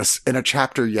in a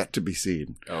chapter yet to be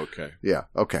seen. Okay. Yeah.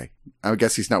 Okay. I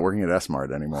guess he's not working at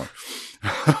S-Mart anymore.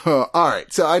 All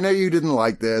right. So I know you didn't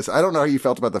like this. I don't know how you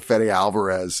felt about the Fede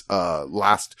Alvarez,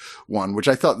 last one, which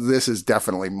I thought this is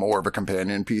definitely more of a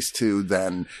companion piece to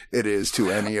than it is to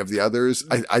any of the others.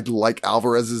 I'd like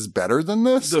Alvarez's better than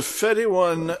this. The Fede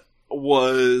one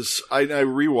was, I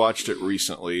rewatched it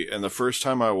recently, and the first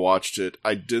time I watched it,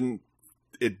 I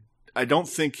don't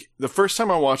think the first time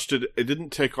I watched it, it didn't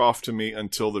take off to me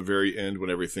until the very end when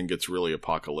everything gets really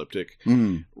apocalyptic.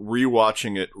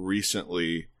 Rewatching it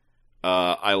recently,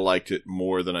 I liked it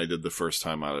more than I did the first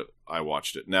time I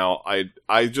watched it. Now,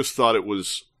 I just thought it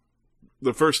was,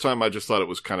 the first time I just thought it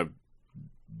was kind of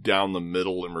down the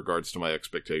middle in regards to my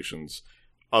expectations,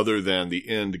 other than the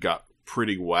end got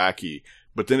pretty wacky,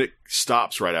 but then it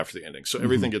stops right after the ending. So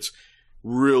everything gets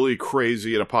really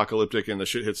crazy and apocalyptic, and the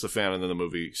shit hits the fan, and then the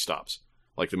movie stops.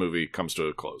 Like, the movie comes to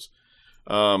a close.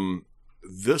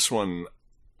 This one,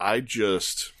 I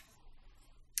just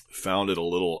found it a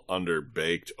little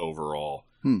underbaked overall.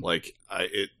 Like,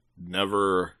 it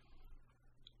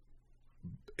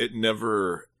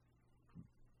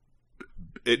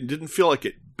didn't feel like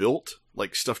it built.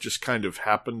 Like, stuff just kind of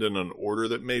happened in an order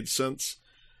that made sense.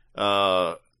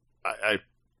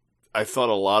 I thought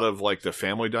a lot of, like, the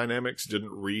family dynamics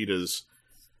didn't read as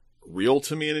real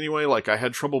to me in any way. Like, I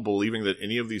had trouble believing that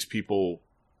any of these people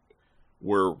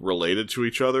were related to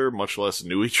each other, much less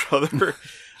knew each other.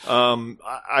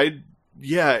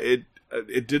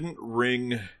 It didn't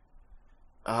ring,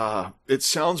 it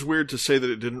sounds weird to say that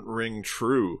it didn't ring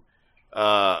true,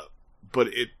 but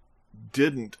it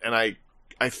didn't. And I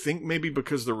think maybe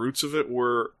because the roots of it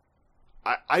were,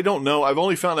 I don't know. I've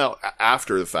only found out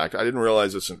after the fact. I didn't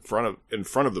realize this in front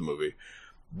of the movie.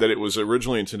 that it was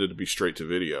originally intended to be straight to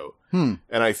video. Hmm.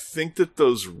 And I think that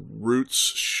those roots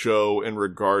show in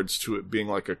regards to it being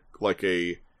like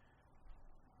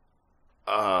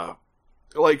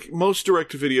most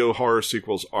direct-to-video horror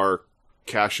sequels are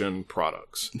cash-in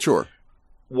products. Sure.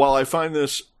 While I find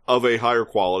this of a higher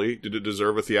quality, did it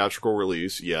deserve a theatrical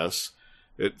release? Yes.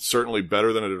 It's certainly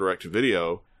better than a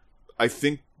direct-to-video. I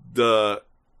think the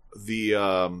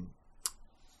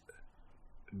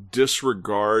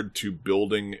disregard to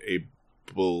building a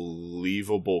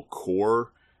believable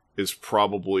core is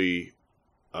probably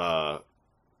the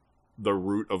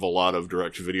root of a lot of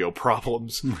direct-to-video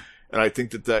problems. And I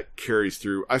think that carries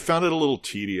through. I found it a little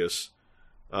tedious.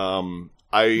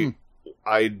 I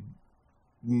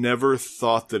never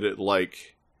thought that it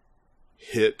like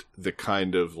hit the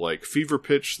kind of like fever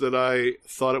pitch that I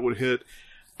thought it would hit.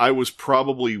 I was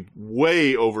probably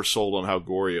way oversold on how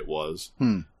gory it was.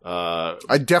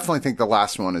 I definitely think the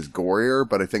last one is gorier,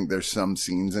 but I think there's some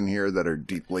scenes in here that are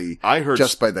deeply, I heard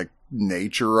just by the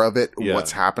nature of it, Yeah.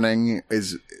 what's happening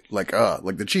is like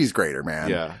the cheese grater, man.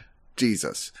 Yeah.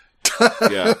 Jesus.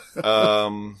 Yeah.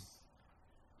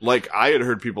 Like I had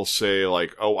heard people say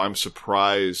like, oh, I'm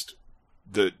surprised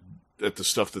that at the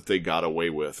stuff that they got away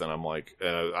with. And I'm like,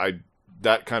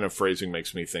 that kind of phrasing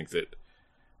makes me think that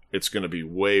it's going to be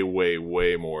way, way,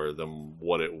 way more than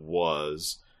what it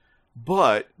was.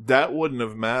 But that wouldn't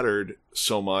have mattered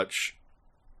so much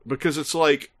because it's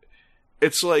like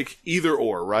either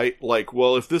or, right? Like,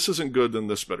 well, if this isn't good, then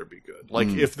this better be good. Like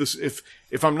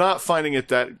if I'm not finding it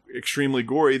that extremely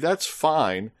gory, that's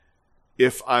fine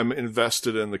if I'm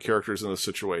invested in the characters in the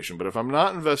situation. But if I'm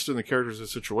not invested in the characters in the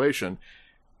situation,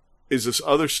 is this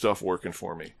other stuff working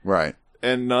for me? Right.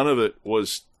 And none of it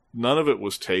was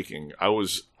taking. I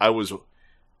was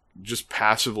just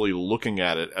passively looking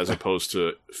at it as opposed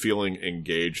to feeling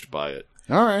engaged by it.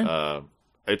 All right.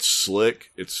 It's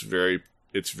slick. It's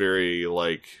very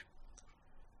like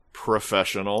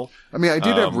professional. I mean, I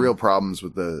did have real problems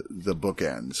with the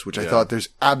bookends, which I thought there's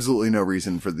absolutely no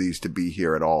reason for these to be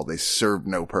here at all. They serve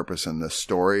no purpose in this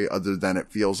story other than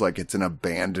it feels like it's an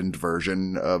abandoned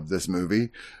version of this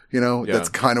movie. You know, that's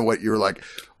kind of what you're like,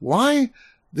 why?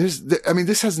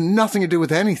 This has nothing to do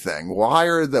with anything. Why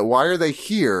are they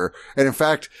here? And in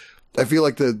fact, I feel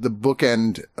like the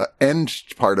bookend end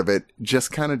part of it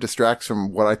just kind of distracts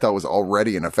from what I thought was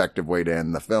already an effective way to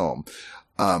end the film.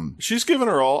 She's given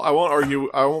her all. I won't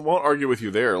argue with you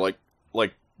there. Like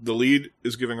the lead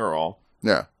is giving her all.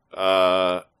 Yeah.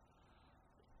 And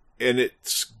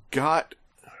it's got,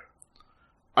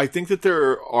 I think that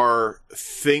there are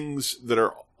things that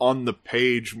are on the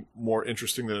page more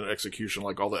interesting than an execution,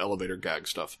 like all the elevator gag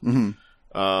stuff.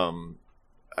 Mm-hmm.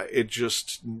 It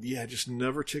just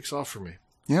never ticks off for me.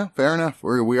 Yeah, fair enough.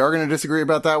 We are going to disagree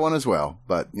about that one as well.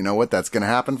 But you know what? That's going to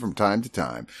happen from time to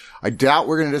time. I doubt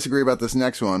we're going to disagree about this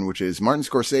next one, which is Martin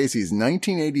Scorsese's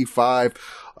 1985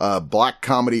 black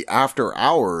comedy After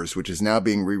Hours, which is now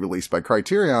being re-released by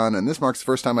Criterion. And this marks the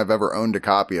first time I've ever owned a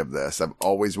copy of this. I've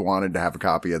always wanted to have a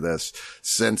copy of this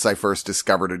since I first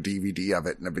discovered a DVD of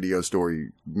it in a video store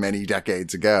many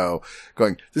decades ago,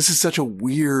 going, this is such a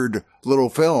weird little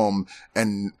film,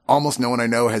 and almost no one I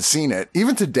know has seen it.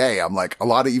 Even today, I'm like, a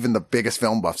lot of even the biggest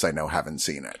film buffs I know haven't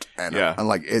seen it. And I'm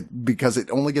like, because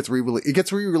it only gets re-released. It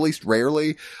gets re-released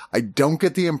rarely. I don't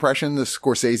get the impression that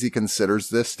Scorsese considers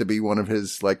this to be one of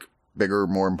his, like, bigger,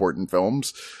 more important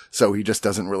films. So he just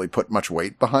doesn't really put much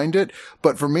weight behind it.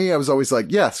 But for me, I was always like,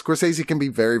 yeah, Scorsese can be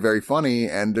very, very funny.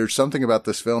 And there's something about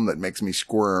this film that makes me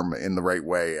squirm in the right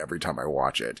way every time I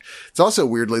watch it. It's also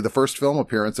weirdly the first film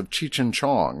appearance of Cheech and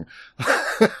Chong.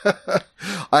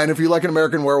 And if you like An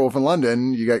American Werewolf in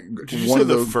London, you got Did you say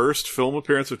the first film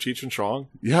appearance of Cheech and Chong?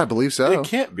 Yeah, I believe so. It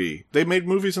can't be. They made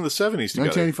movies in the 70s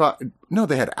together. 1985. No,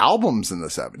 they had albums in the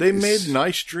 70s. They made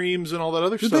Nice Dreams and all that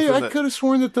other stuff. I could have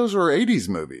sworn that those were 80s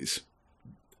movies.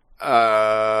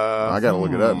 I gotta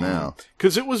look it up now.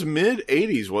 Because it was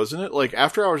mid-80s, wasn't it? Like,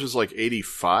 After Hours is like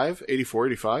 85, 84,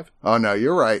 85? Oh, no,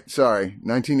 you're right. Sorry.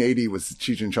 1980 was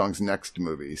Cheech and Chong's next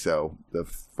movie. So,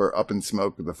 for Up in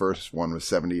Smoke, the first one was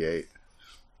 78.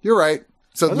 You're right.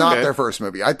 So, That's not okay. their first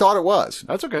movie. I thought it was.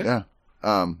 That's okay. Yeah.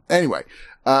 Anyway.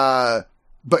 But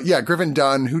yeah, Griffin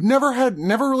Dunne, who never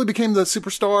really became the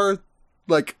superstar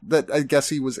like that I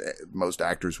guess most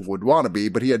actors would want to be,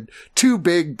 but he had two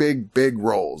big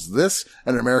roles. This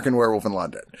and An American Werewolf in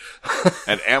London.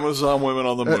 And Amazon Women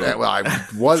on the Moon. Well,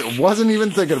 I wasn't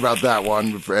even thinking about that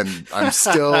one, and I'm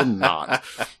still not.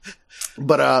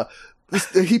 But,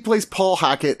 he plays Paul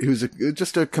Hackett, who's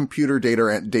just a computer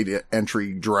data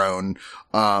entry drone.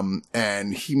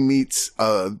 And he meets,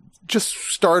 just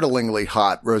startlingly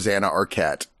hot Rosanna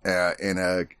Arquette, in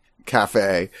a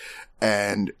cafe.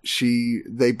 And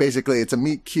they basically, it's a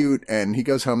meet cute, and he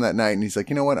goes home that night and he's like,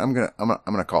 you know what? I'm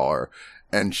gonna call her.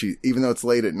 And even though it's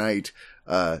late at night,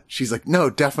 she's like, no,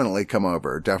 definitely come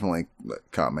over. Definitely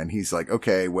come. And he's like,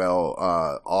 okay, well,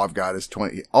 all I've got is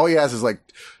all he has is like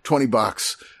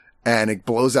 $20, and it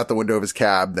blows out the window of his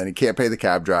cab. Then he can't pay the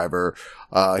cab driver.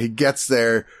 He gets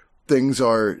there. Things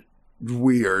are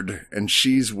weird, and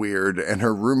she's weird, and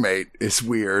her roommate is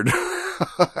weird.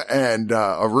 And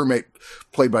a roommate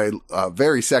played by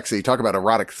very sexy, talk about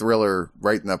erotic thriller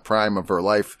right in the prime of her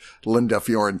life, Linda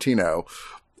Fiorentino.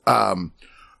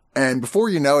 And before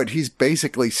you know it, he's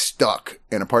basically stuck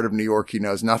in a part of New York he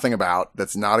knows nothing about.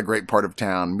 That's not a great part of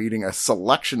town, meeting a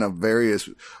selection of various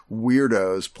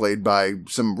weirdos played by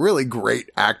some really great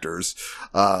actors.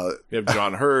 You have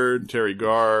John Hurd, Terry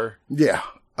Garr. Yeah.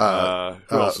 Who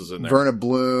else is in there? Verna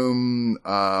Bloom,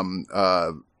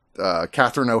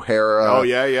 Catherine O'Hara. Oh,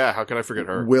 yeah. How can I forget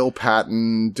her? Will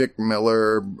Patton, Dick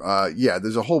Miller.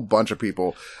 There's a whole bunch of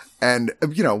people. And,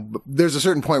 there's a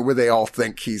certain point where they all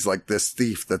think he's like this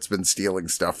thief that's been stealing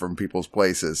stuff from people's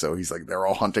places. So he's like, they're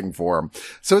all hunting for him.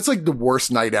 So it's like the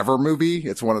worst night ever movie.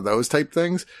 It's one of those type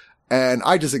things. And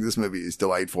I just think this movie is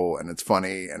delightful, and it's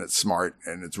funny, and it's smart,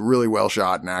 and it's really well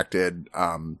shot and acted.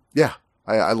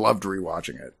 I loved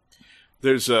rewatching it.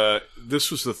 This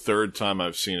was the third time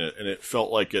I've seen it, and it felt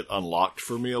like it unlocked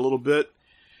for me a little bit.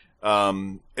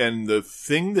 And the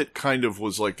thing that kind of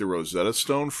was like the Rosetta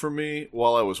Stone for me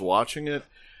while I was watching it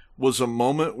was a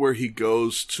moment where he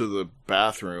goes to the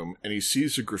bathroom and he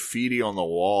sees a graffiti on the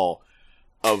wall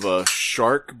of a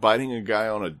shark biting a guy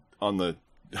on the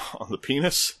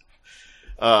penis,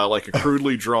 like a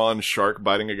crudely drawn shark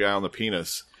biting a guy on the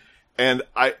penis. And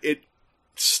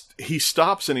he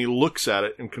stops and he looks at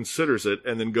it and considers it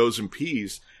and then goes and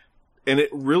pees. And it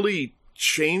really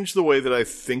changed the way that I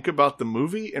think about the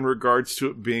movie in regards to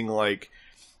it being like,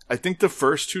 I think the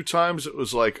first two times it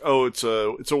was like, oh, it's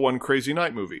a One Crazy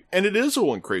Night movie. And it is a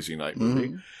One Crazy Night movie.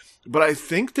 Mm-hmm. But I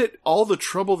think that all the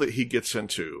trouble that he gets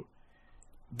into,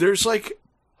 there's like,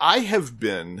 I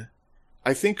think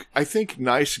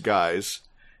nice guys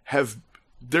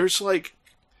there's like,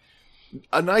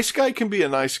 a nice guy can be a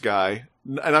nice guy.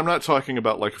 And I'm not talking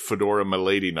about like Fedora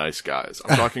Milady nice guys.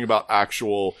 I'm talking about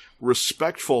actual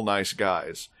respectful nice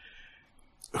guys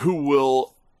who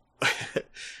will,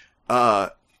 I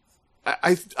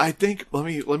think, let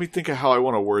me think of how I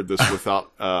want to word this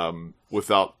without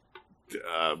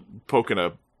poking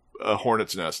a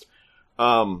hornet's nest.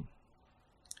 I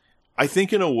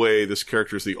think in a way this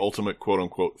character is the ultimate quote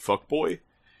unquote fuckboy.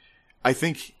 I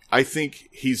think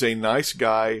he's a nice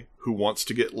guy who wants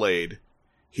to get laid.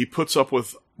 He puts up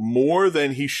with more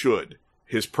than he should.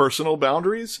 His personal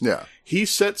boundaries. Yeah. He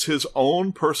sets his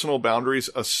own personal boundaries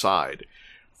aside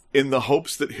in the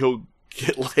hopes that he'll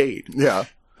get laid. Yeah.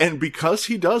 And because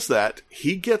he does that,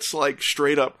 he gets like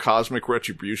straight up cosmic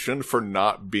retribution for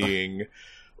not being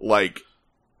like,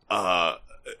 not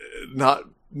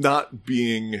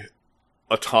being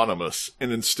autonomous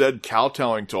and instead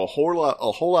kowtowing to a whole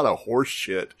lot of horse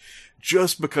shit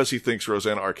just because he thinks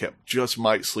Rosanna Arquette just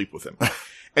might sleep with him.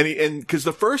 And because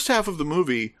the first half of the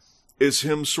movie is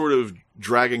him sort of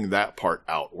dragging that part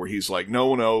out where he's like,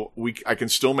 no, I can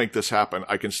still make this happen.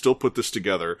 I can still put this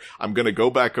together. I'm going to go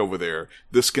back over there.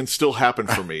 This can still happen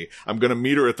for me. I'm going to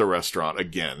meet her at the restaurant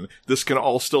again. This can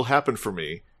all still happen for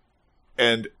me.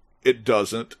 And it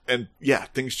doesn't. And yeah,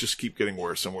 things just keep getting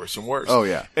worse and worse and worse. Oh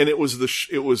yeah. And it was the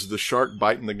shark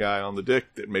biting the guy on the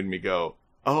dick that made me go,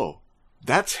 oh,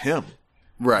 that's him.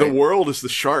 Right. The world is the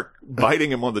shark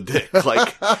biting him on the dick.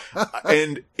 Like,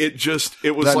 and it was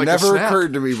that like never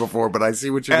occurred to me before, but I see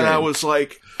what you're saying. And I was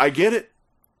like, I get it.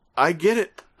 I've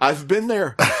been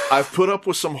there. I've put up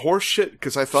with some horse shit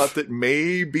because I thought that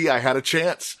maybe I had a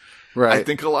chance. Right. I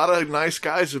think a lot of nice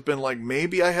guys have been like,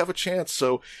 maybe I have a chance.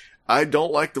 So I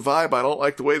don't like the vibe. I don't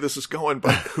like the way this is going,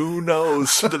 but who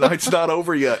knows? The night's not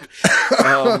over yet.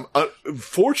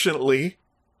 Fortunately,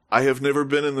 I have never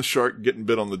been in the shark getting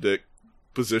bit on the dick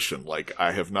position. Like,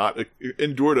 I have not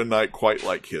endured a night quite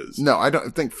like his. No, I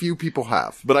don't think few people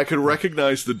have. But I could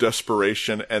recognize the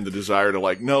desperation and the desire to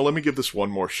like, no, let me give this one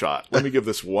more shot. Let me give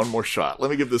this one more shot.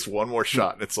 Let me give this one more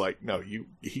shot. And it's like, no,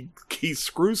 he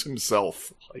screws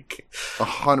himself. Like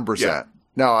 100%. Yeah.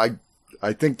 No,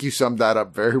 I think you summed that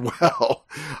up very well.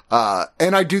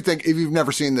 And I do think if you've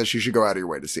never seen this, you should go out of your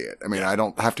way to see it. I mean, I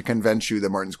don't have to convince you that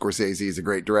Martin Scorsese is a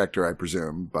great director, I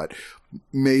presume, but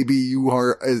maybe you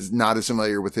are not as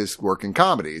familiar with his work in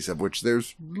comedies, of which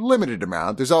there's limited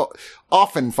amount. There's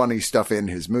often funny stuff in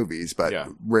his movies, but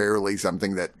rarely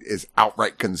something that is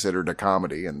outright considered a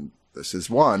comedy. And this is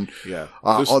one. Yeah.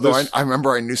 I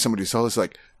remember I knew somebody who saw this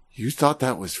like, you thought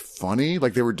that was funny?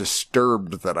 Like, they were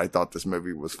disturbed that I thought this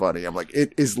movie was funny. I'm like,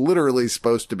 it is literally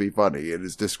supposed to be funny. It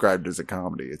is described as a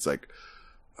comedy. It's like,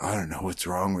 I don't know what's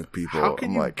wrong with people. How can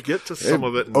I'm you like, get to some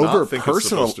of it and not think it's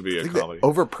supposed to be a comedy?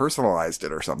 Over personalized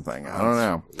it or something. I don't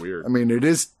know. Weird. I mean, it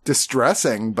is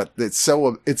distressing, but it's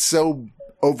so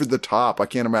over the top. I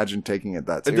can't imagine taking it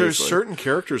that seriously. And there's certain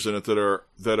characters in it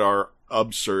that are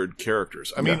absurd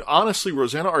characters. I mean, honestly,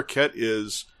 Rosanna Arquette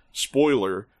is,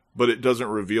 spoiler, but it doesn't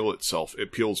reveal itself.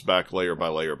 It peels back layer by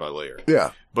layer by layer.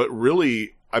 Yeah. But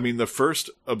really, I mean, the first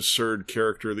absurd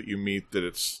character that you meet that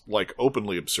it's like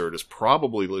openly absurd is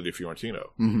probably Lydia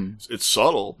Fiorentino. Mm-hmm. It's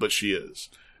subtle, but she is.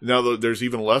 Now, there's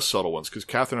even less subtle ones because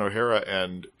Catherine O'Hara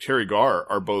and Terry Garr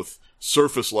are both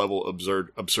surface level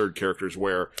absurd characters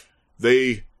where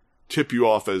they tip you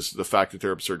off as the fact that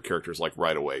they're absurd characters like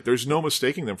right away. There's no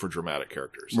mistaking them for dramatic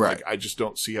characters. Right. Like, I just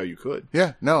don't see how you could.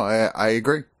 Yeah. No, I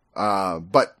agree.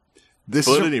 But this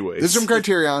is from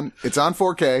Criterion. It's on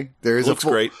 4K. There is looks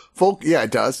great. Yeah,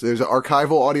 it does. There's an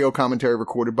archival audio commentary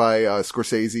recorded by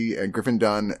Scorsese and Griffin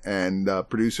Dunn and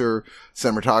producer,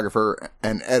 cinematographer,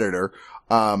 and editor.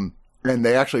 And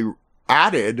they actually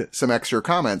added some extra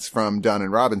comments from Dunn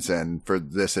and Robinson for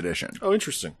this edition. Oh,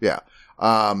 interesting. Yeah.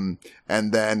 And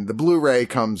then the Blu-ray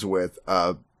comes with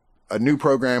a new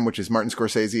program, which is Martin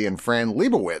Scorsese and Fran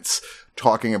Lebowitz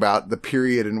talking about the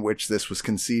period in which this was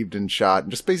conceived and shot,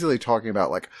 and just basically talking about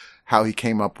like how he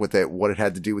came up with it, what it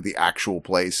had to do with the actual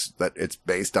place that it's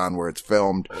based on, where it's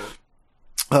filmed.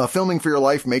 Filming for Your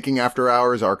Life, Making After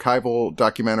Hours, archival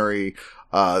documentary.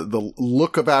 The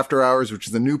Look of After Hours, which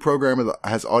is the new program that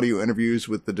has audio interviews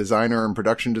with the designer and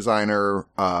production designer.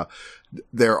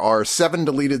 There are 7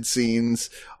 deleted scenes,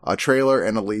 a trailer,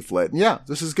 and a leaflet. And yeah,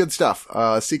 this is good stuff.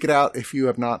 Seek it out if you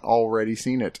have not already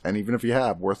seen it. And even if you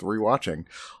have, worth rewatching.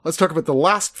 Let's talk about the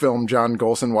last film John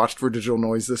Golson watched for Digital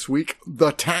Noise this week,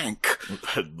 The Tank.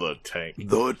 The Tank.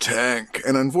 The Tank.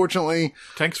 And unfortunately...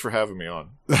 Thanks for having me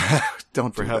on.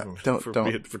 Don't for do having that. for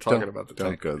talking about The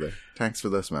Tank. Don't go there. Thanks for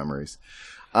those memories.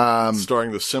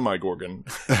 Starring the Semi-Gorgon.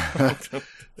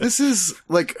 This is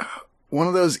like... one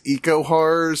of those eco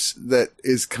horrors that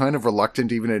is kind of reluctant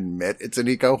to even admit it's an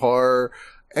eco horror.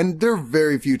 And there are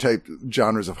very few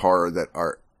genres of horror that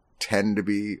tend to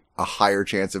be a higher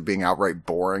chance of being outright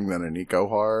boring than an eco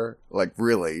horror. Like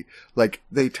really, like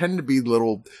they tend to be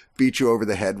little beat you over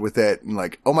the head with it. And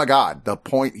like, oh my God,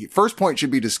 first point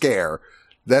should be to scare.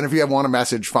 Then if you want a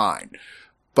message, fine.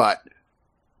 But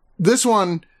this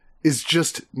one is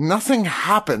just nothing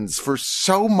happens for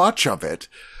so much of it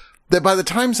that by the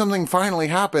time something finally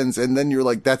happens and then you're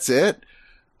like, that's it.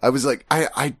 I was like,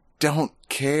 I don't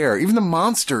care. Even the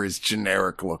monster is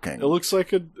generic looking. It looks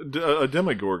like a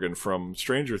Demogorgon from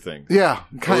Stranger Things. Yeah.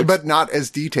 But not as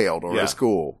detailed or as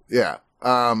cool. Yeah.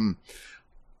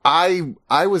 I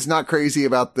was not crazy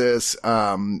about this.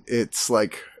 It's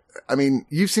like, I mean,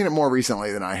 you've seen it more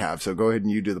recently than I have, so go ahead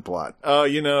and you do the plot.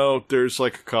 There's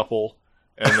like a couple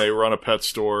and they run a pet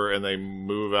store and they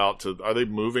are they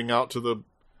moving out to the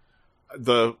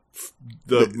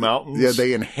mountains? Yeah,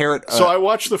 they inherit so I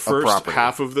watched the first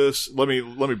half of this. Let me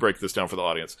break this down for the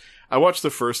audience. I watched the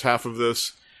first half of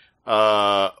this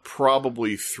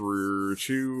probably through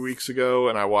 2 weeks ago,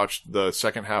 and I watched the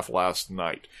second half last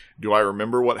night. Do I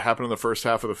remember what happened in the first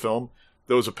half of the film?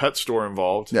 There was a pet store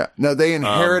involved. Yeah. No, they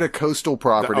inherit a coastal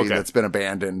property that's been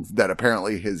abandoned that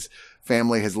apparently his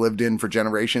family has lived in for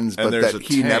generations, but that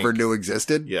he never knew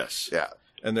existed. Yes. Yeah.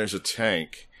 And there's a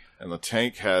tank. And the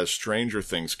tank has Stranger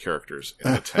Things characters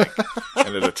in the tank.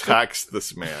 And it attacks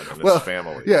this man and his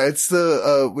family. Yeah, it's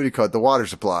the, what do you call it? The water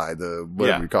supply,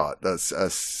 whatever you call it. A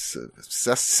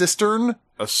cistern?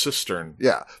 A cistern.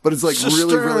 Yeah. But it's like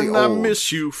really, really old. I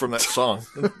Miss You from that song.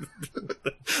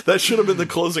 That should have been the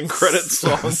closing credits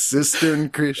song. Cistern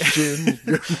Christian.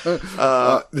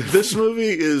 This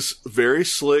movie is very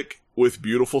slick with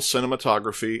beautiful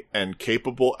cinematography and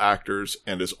capable actors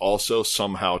and is also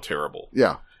somehow terrible.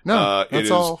 Yeah. No,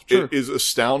 that's all true. It is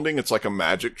astounding. It's like a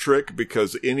magic trick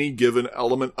because any given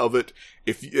element of it,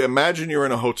 if you imagine you're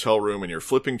in a hotel room and you're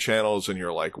flipping channels and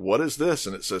you're like, what is this?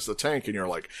 And it says The Tank and you're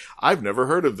like, I've never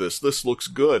heard of this. This looks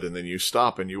good. And then you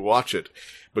stop and you watch it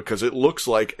because it looks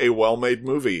like a well-made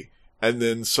movie. And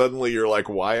then suddenly you're like,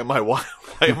 why am I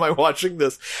watching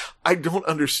this? I don't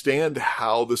understand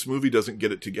how this movie doesn't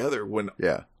get it together when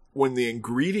the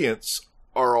ingredients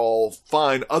are all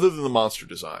fine other than the monster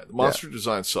design. The monster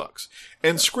design sucks.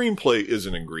 And screenplay is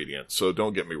an ingredient, so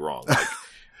don't get me wrong. Like,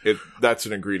 that's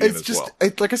an ingredient It's as just,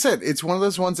 well. like I said, it's one of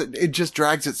those ones that it just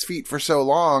drags its feet for so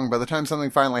long. By the time something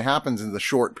finally happens in the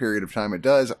short period of time it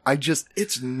does,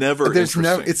 It's never there's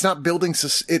interesting. it's not building,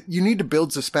 you need to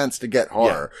build suspense to get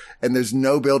horror. And there's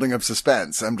no building of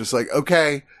suspense. I'm just like,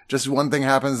 okay, just one thing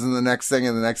happens and the next thing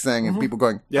and the next thing and people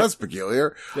going, that's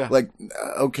peculiar. Yeah. Like,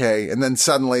 okay. And then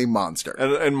suddenly monster.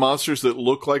 And monsters that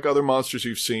look like other monsters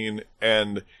you've seen,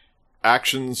 and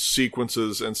action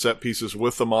sequences and set pieces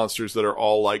with the monsters that are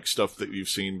all like stuff that you've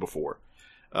seen before.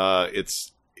 But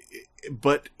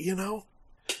you know,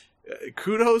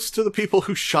 kudos to the people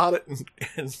who shot it.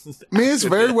 I mean, it's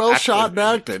very well shot and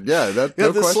acted. Yeah,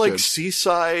 no this question. like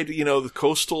seaside, you know, the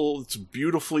coastal. It's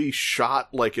beautifully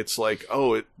shot. Like it's like,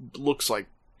 oh, it looks like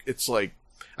it's like,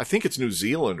 I think it's New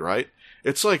Zealand, right?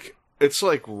 It's like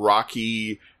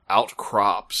rocky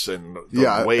outcrops and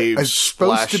the waves it's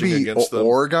supposed to splashing be against them.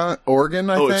 Oregon,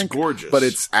 I think. It's gorgeous, but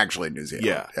it's actually New Zealand.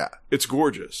 Yeah, it's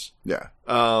gorgeous. Yeah.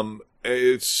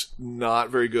 It's not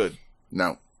very good.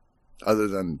 No, other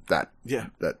than that. Yeah,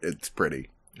 that it's pretty.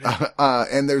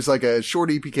 And there's like a short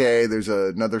EPK. There's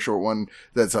another short one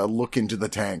that's a look into the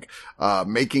tank,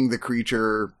 making the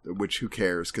creature, which who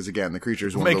cares? Because again, the creature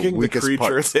is one of the weakest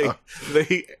parts.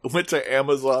 They went to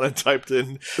Amazon and typed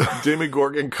in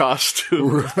Demogorgon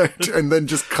costume, right? And then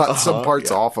just cut some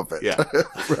parts off of it. Yeah,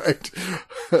 right.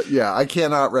 Yeah, I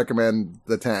cannot recommend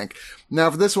the tank. Now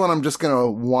for this one, I'm just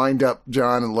gonna wind up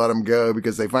John and let him go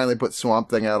because they finally put Swamp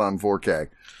Thing out on 4K.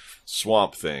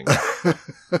 Swamp Thing.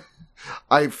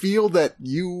 I feel that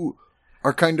you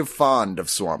are kind of fond of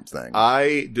Swamp Thing.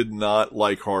 I did not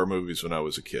like horror movies when I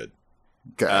was a kid.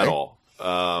 Okay. At all.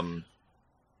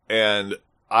 And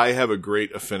I have a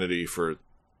great affinity for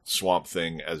Swamp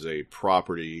Thing as a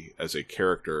property, as a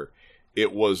character.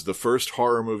 It was the first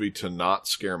horror movie to not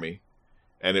scare me,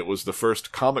 and it was the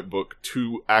first comic book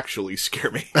to actually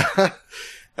scare me.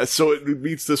 And so it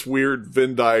meets this weird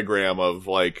Venn diagram of,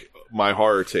 like, my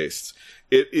horror tastes.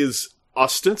 It is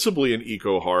ostensibly an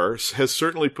eco-horror, has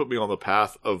certainly put me on the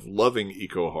path of loving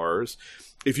eco-horrors.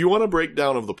 If you want a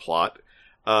breakdown of the plot,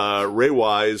 Ray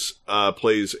Wise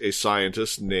plays a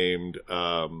scientist named,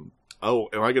 am I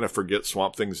going to forget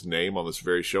Swamp Thing's name on this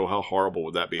very show? How horrible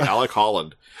would that be? Alec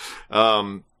Holland.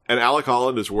 And Alec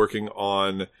Holland is working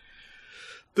on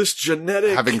this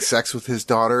genetic... Having sex with his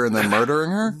daughter and then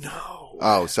murdering her? No.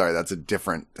 Oh, sorry, that's a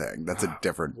different thing. That's a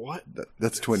different... What?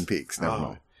 That's Twin Peaks, never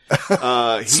mind.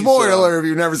 Spoiler if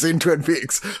you've never seen Twin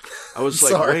Peaks. I was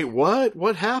like, wait, what?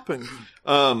 What happened?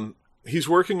 He's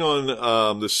working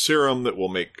on the serum that will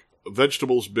make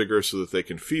vegetables bigger so that they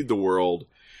can feed the world.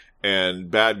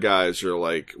 And bad guys are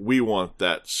like, we want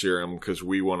that serum because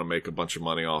we want to make a bunch of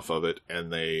money off of it.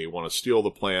 And they want to steal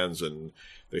the plans, and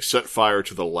they set fire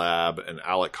to the lab. And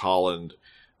Alec Holland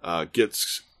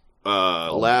gets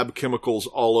lab chemicals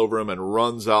all over him and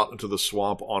runs out into the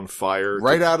swamp on fire.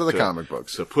 Right out of the comic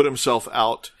books. To put himself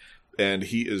out, and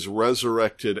he is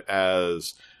resurrected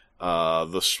as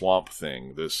the Swamp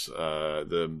Thing. This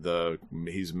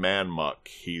he's Man Muck.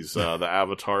 He's the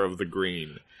Avatar of the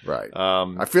Green. Right.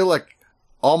 I feel like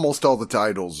almost all the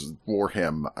titles for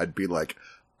him, I'd be like,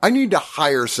 I need to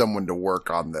hire someone to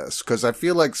work on this because I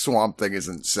feel like Swamp Thing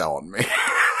isn't selling me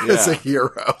as a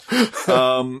hero.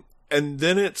 And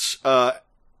then it's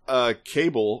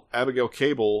Cable, Abigail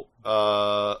Cable,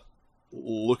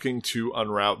 looking to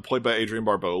unravel, played by Adrienne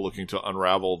Barbeau, looking to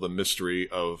unravel the mystery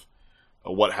of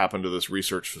what happened to this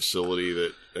research facility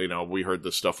that, you know, we heard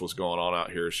this stuff was going on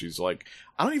out here. She's like,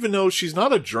 I don't even know, she's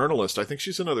not a journalist. I think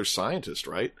she's another scientist,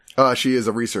 right? She is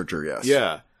a researcher, yes.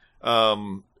 Yeah.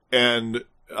 And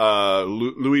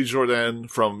Louis Jourdan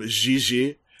from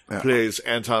Gigi plays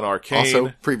Anton Arcane.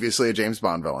 Also previously a James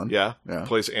Bond villain. Yeah.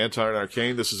 Plays Anton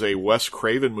Arcane. This is a Wes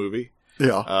Craven movie.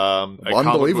 Yeah. A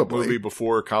comic book movie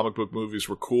before comic book movies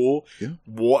were cool. Yeah.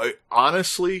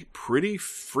 Honestly, pretty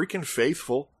freaking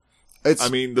faithful.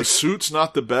 The suit's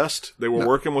not the best. They were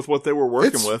working with what they were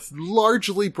working with.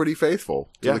 Largely pretty faithful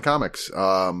to the comics.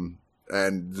 And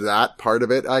that part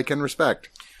of it I can respect.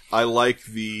 I like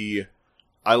the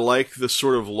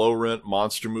sort of low rent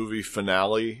monster movie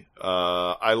finale.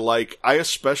 I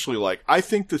especially like, I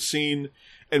think the scene,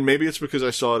 and maybe it's because I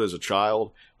saw it as a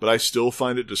child, but I still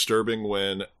find it disturbing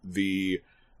when the,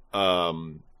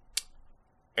 Anton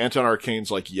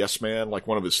Arcane's like yes man, like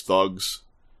one of his thugs,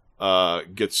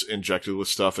 gets injected with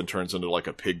stuff and turns into like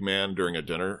a pig man during a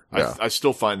dinner. Yeah. I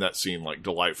still find that scene like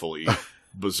delightfully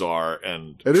bizarre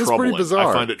and it troubling. Is pretty bizarre.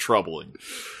 I find it troubling.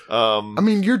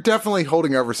 You're definitely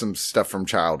holding over some stuff from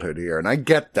childhood here, and I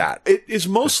get that. It is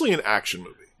mostly an action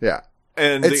movie. Yeah.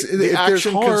 And the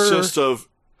action consists of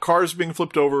cars being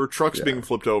flipped over, trucks being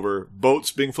flipped over,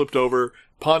 boats being flipped over,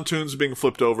 pontoons being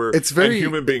flipped over, and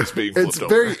human beings being flipped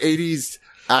over. It's very 80s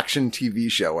action TV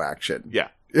show action. Yeah.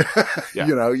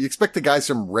 You know, you expect the guys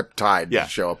from Riptide to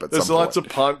show up at some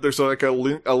point. There's like a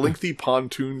lengthy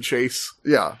pontoon chase.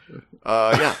 Yeah.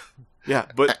 Yeah.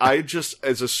 But I just,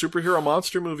 as a superhero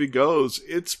monster movie goes,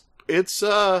 it's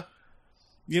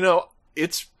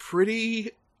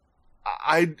pretty,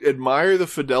 I admire the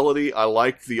fidelity. I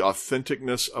like the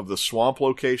authenticness of the swamp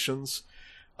locations.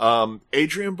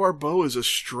 Adrienne Barbeau is a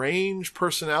strange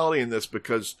personality in this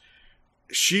because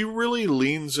she really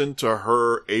leans into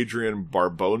her Adrienne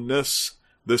Barbeau-ness.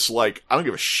 This, like, I don't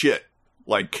give a shit.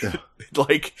 Like,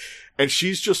 and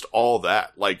she's just all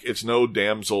that. Like, it's no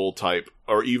damsel type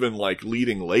or even, like,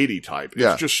 leading lady type.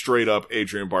 It's just straight up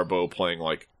Adrienne Barbeau playing,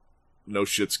 like, no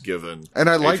shit's given. And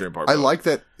I like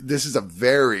that this is a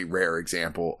very rare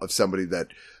example of somebody that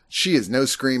she is no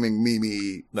screaming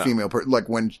Mimi female person. Like,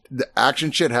 when the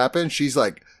action shit happens, she's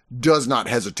like, does not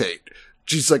hesitate.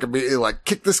 She's like, immediately like,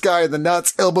 kick this guy in the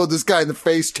nuts, elbow this guy in the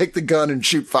face, take the gun and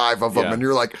shoot 5 of them. And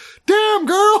you're like, damn,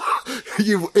 girl,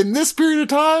 in this period of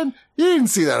time, you didn't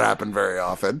see that happen very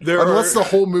often. Unless the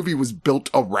whole movie was built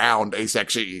around a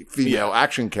sexy female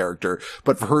action character.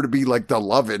 But for her to be like the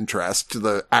love interest to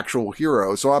the actual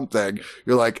hero Swamp Thing,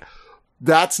 you're like,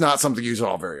 that's not something you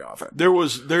saw very often.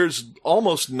 There's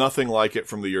almost nothing like it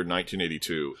from the year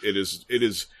 1982. It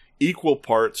is equal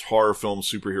parts horror film,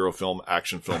 superhero film,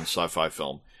 action film, sci-fi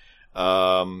film.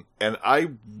 And I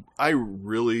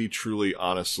really, truly,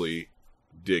 honestly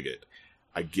dig it.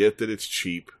 I get that it's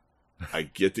cheap. I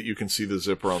get that you can see the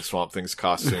zipper on Swamp Thing's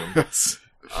costume.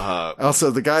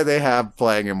 Also, the guy they have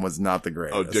playing him was not the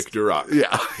greatest. Oh, Dick Durock.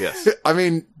 Yeah. Yes. I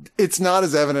mean, it's not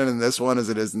as evident in this one as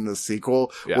it is in the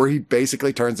sequel, where he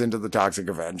basically turns into the Toxic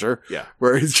Avenger. Yeah.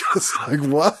 Where he's just like,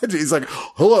 what? He's like,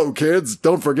 hello, kids.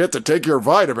 Don't forget to take your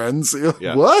vitamins.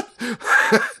 Yeah. What?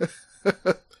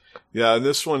 Yeah, in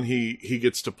this one, he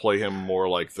gets to play him more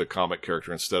like the comic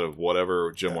character instead of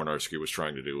whatever Jim Wynorski was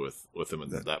trying to do with him in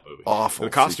that movie. Awful. The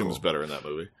costume was better in that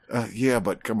movie. Yeah,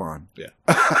 but come on. Yeah.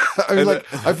 I mean,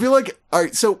 I feel like, all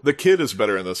right, so. The kid is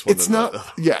better in this one.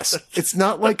 Yes. It's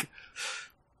not like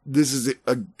this is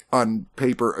on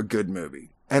paper a good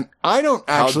movie. And I don't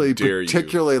actually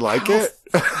particularly like it.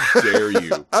 How dare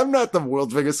you? I'm not the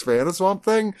world's biggest fan of Swamp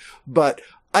Thing, but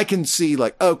I can see,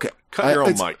 like, okay. Cut your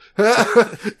own mic.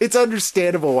 It's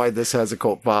understandable why this has a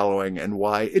cult following and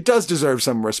why it does deserve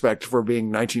some respect for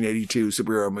being 1982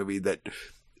 superhero movie that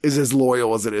is as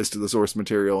loyal as it is to the source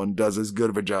material and does as good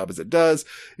of a job as it does.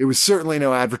 It was certainly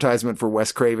no advertisement for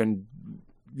Wes Craven,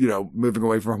 moving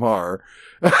away from horror,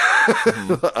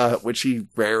 which he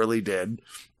rarely did.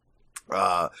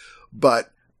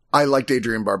 But I liked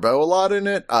Adrienne Barbeau a lot in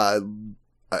it.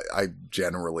 I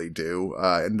generally do.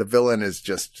 And the villain is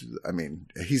just, I mean,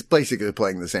 he's basically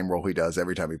playing the same role he does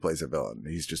every time he plays a villain.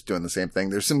 He's just doing the same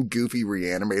thing. There's some goofy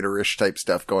Reanimator-ish type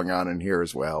stuff going on in here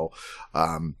as well.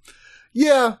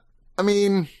 Yeah, I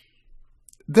mean,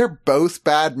 they're both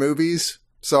bad movies.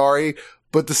 Sorry.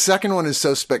 But the second one is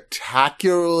so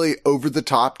spectacularly over the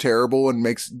top terrible and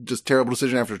makes just terrible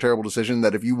decision after terrible decision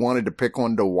that if you wanted to pick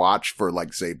one to watch for,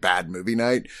 like, say, bad movie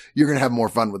night, you're going to have more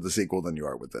fun with the sequel than you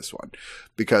are with this one.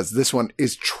 Because this one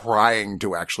is trying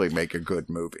to actually make a good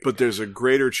movie. But there's a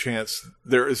greater chance,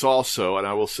 there is also, and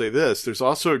I will say this, there's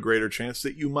also a greater chance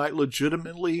that you might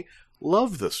legitimately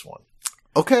love this one.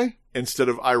 Okay. Instead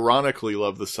of ironically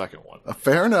love the second one.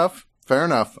 Fair enough. Fair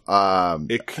enough.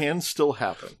 It can still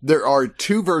happen. There are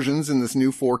 2 versions in this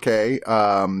new 4K,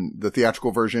 the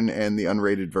theatrical version and the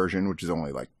unrated version, which is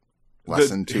only like less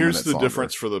than 2 minutes Here's the longer.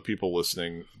 Difference for the people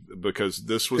listening, because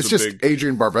this was it's just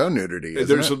Adrienne Barbeau nudity,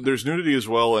 There's nudity as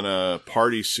well in a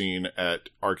party scene at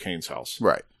Arcane's house.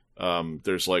 Right.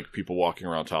 There's like people walking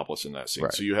around topless in that scene.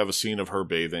 Right. So you have a scene of her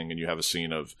bathing and you have a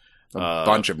scene of a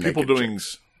bunch of people naked doing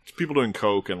chicks. People doing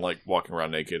coke and like walking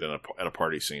around naked at a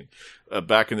party scene.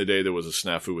 Back in the day, there was a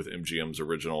snafu with MGM's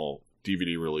original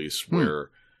DVD release where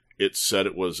it said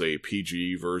it was a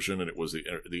PG version and it was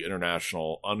the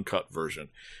international uncut version,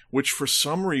 which for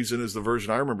some reason is the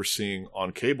version I remember seeing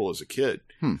on cable as a kid.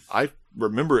 I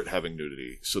remember it having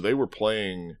nudity, so they were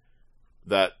playing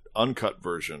that uncut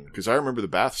version because I remember the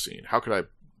bath scene. How could I?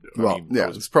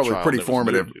 It's probably pretty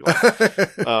formative.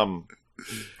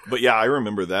 But yeah, I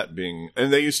remember that being,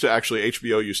 and they used to actually,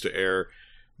 HBO used to air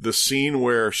the scene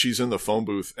where she's in the phone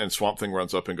booth and Swamp Thing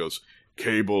runs up and goes,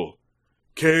 cable,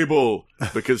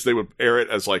 because they would air it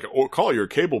as like, call your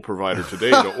cable provider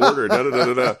today to order,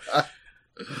 da-da-da-da-da.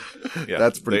 Yeah,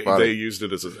 that's pretty funny. They used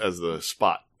it as the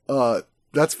spot.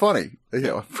 That's funny.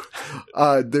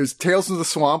 There's Tales from the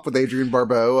Swamp with Adrienne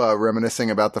Barbeau,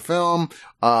 reminiscing about the film.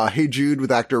 Hey Jude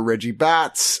with actor Reggie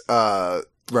Batts,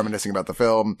 reminiscing about the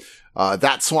film.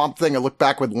 That Swamp Thing, I look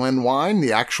back with Len Wein,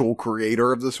 the actual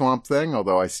creator of the Swamp Thing,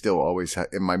 although I still always,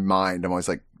 in my mind, I'm always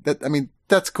like,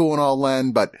 that's cool and all,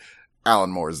 Len, but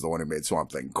Alan Moore is the one who made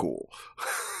Swamp Thing cool.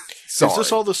 Is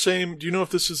this all the same? Do you know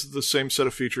if this is the same set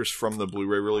of features from the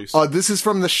Blu-ray release? This is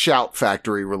from the Shout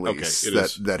Factory release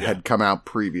that had come out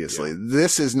previously. Yeah.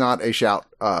 This is not a Shout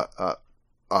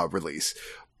release,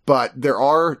 but there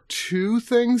are two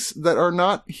things that are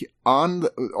not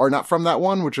from that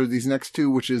one, which are these next two,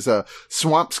 which is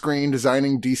Swamp Screen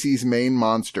designing DC's main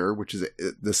monster, which is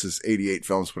this is 88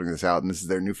 Films putting this out, and this is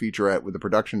their new featurette with the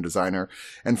production designer.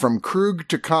 And From Krug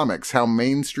to Comics, how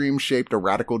mainstream shaped a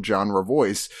radical genre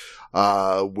voice.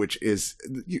 Which is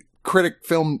critic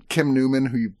film Kim Newman,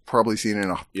 who you've probably seen in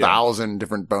 1,000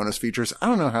 different bonus features. I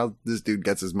don't know how this dude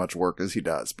gets as much work as he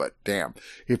does, but damn,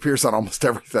 he appears on almost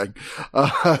everything,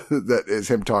 that is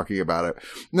him talking about it.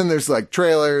 And then there's like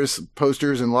trailers,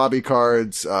 posters and lobby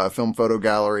cards, film photo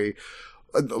gallery,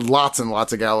 lots and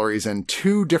lots of galleries, and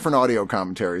 2 different audio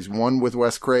commentaries, one with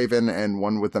Wes Craven and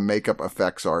one with a makeup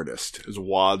effects artist. There's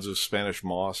wads of Spanish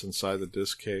moss inside the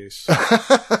disc case.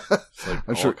 It's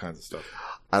like all kinds of stuff.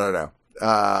 I don't know.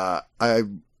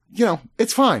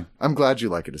 It's fine. I'm glad you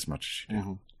like it as much as you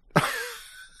do.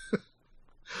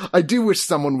 Mm-hmm. I do wish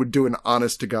someone would do an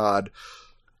honest to God,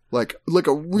 like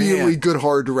a really good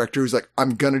horror director who's like,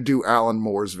 I'm gonna do Alan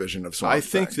Moore's vision of Swamp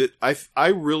Thing. I think that I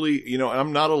really,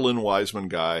 I'm not a Lynn Wiseman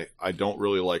guy. I don't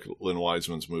really like Lynn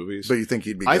Wiseman's movies. But you think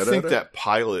he'd be good at it? I think that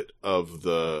pilot of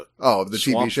the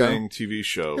TV show? TV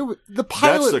show, the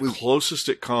pilot that's the closest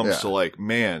it comes to like,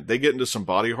 man, they get into some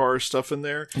body horror stuff in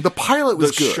there. The pilot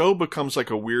was good. The show becomes like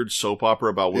a weird soap opera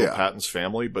about Will Patton's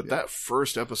family, but that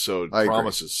first episode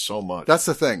promises so much. That's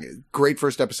the thing. Great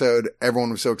first episode.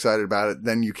 Everyone was so excited about it.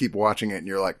 Then you keep watching it and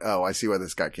you're like, oh, I see why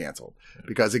this got canceled,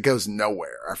 because it goes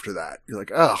nowhere after that. You're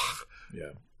like, ugh.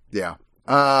 Yeah.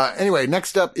 Anyway,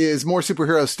 next up is more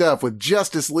superhero stuff with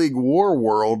Justice League War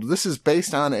World. This is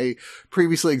based on a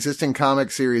previously existing comic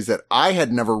series that I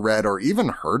had never read or even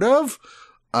heard of.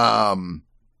 I'm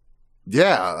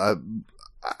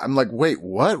like, wait,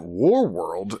 what? War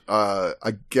World?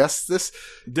 I guess this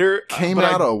came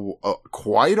out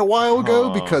quite a while ago,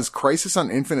 because Crisis on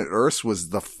Infinite Earths was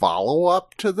the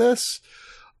follow-up to this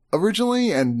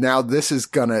originally, and now this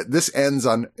ends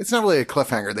on, it's not really a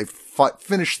cliffhanger. They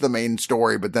finished the main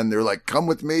story, but then they're like, come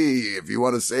with me if you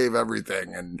want to save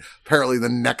everything. And apparently the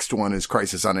next one is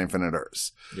Crisis on Infinite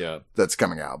Earths. Yeah. That's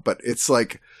coming out. But it's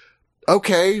like,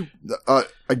 okay,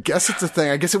 I guess it's a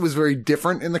thing. I guess it was very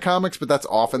different in the comics, but that's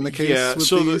often the case. Yeah, with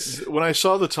so these. When I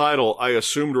saw the title, I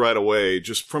assumed right away,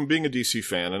 just from being a DC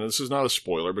fan, and this is not a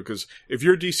spoiler, because if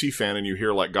you're a DC fan and you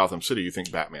hear like Gotham City, you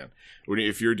think Batman.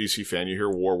 If you're a DC fan, you hear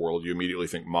War World, you immediately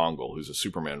think Mongol, who's a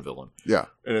Superman villain. Yeah.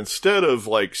 And instead of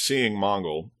like seeing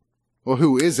Mongol, well,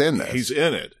 who is in this? He's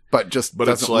in it, but doesn't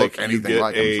it's like look anything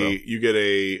like him. So. You get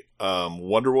a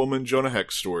Wonder Woman Jonah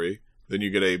Hex story, then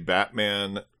you get a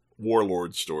Batman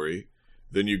Warlord story,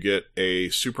 then you get a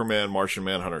Superman Martian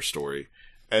Manhunter story,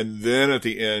 and then at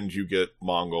the end you get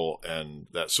Mongol and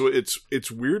that. So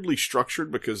it's weirdly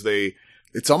structured, because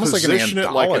it's almost like an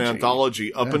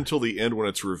anthology up until the end, when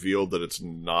it's revealed that it's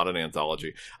not an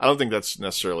anthology. I don't think that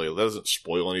doesn't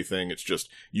spoil anything. It's just,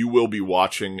 you will be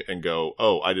watching and go,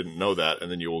 oh, I didn't know that. And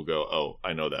then you will go, oh,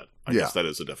 I know that. I guess that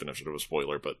is the definition of a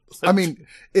spoiler, but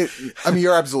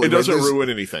you're absolutely it doesn't ruin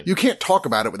anything. You can't talk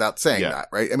about it without saying that,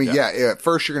 right? At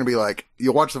first you're going to be like,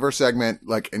 you'll watch the first segment,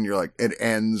 like, and you're like, it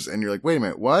ends, and you're like, wait a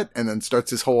minute, what? And then starts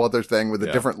this whole other thing with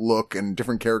a different look and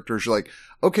different characters. You're like,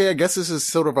 okay, I guess this is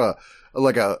sort of a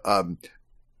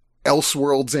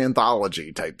Elseworlds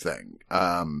anthology type thing.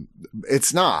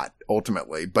 It's not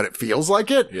ultimately, but it feels like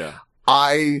it. Yeah.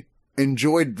 I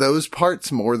enjoyed those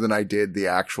parts more than I did the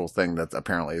actual thing that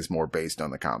apparently is more based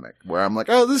on the comic, where I'm like,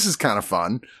 oh, this is kind of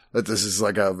fun that this is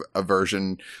like a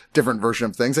different version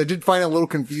of things. I did find it a little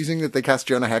confusing that they cast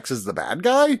Jonah Hex as the bad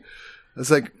guy. It's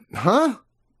like, huh?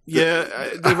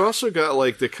 Yeah. They've also got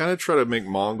like, they kind of try to make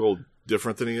Mongol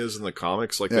different than he is in the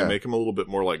comics. Like, they make him a little bit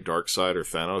more like Darkseid or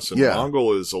Thanos, and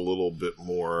Mongol is a little bit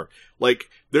more like,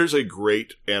 there's a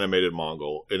great animated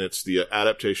Mongol, and it's the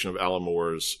adaptation of Alan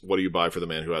Moore's What Do You Buy for the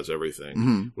Man Who Has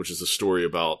Everything, which is a story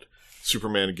about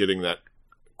Superman getting that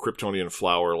Kryptonian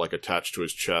flower like attached to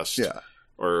his chest. Yeah.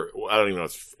 Or I don't even know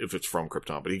if it's from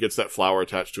Krypton, but he gets that flower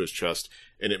attached to his chest,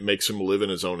 and it makes him live in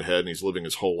his own head, and he's living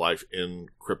his whole life in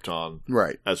Krypton,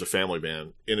 right, as a family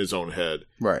man in his own head,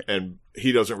 right. And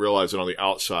he doesn't realize that on the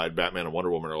outside, Batman and Wonder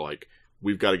Woman are like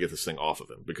we've got to get this thing off of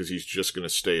him because he's just going to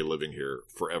stay living here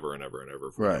forever and ever and ever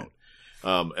if we Right.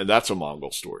 don't. And that's a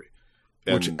Mongol story.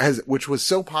 And Which was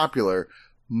so popular.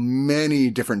 Many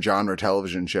different genre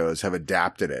television shows have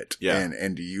adapted it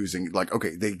and using like,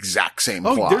 okay, the exact same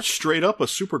plot. there's straight up a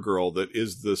Supergirl that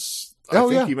is this, I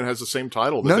think even has the same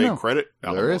title that they credit.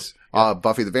 There is.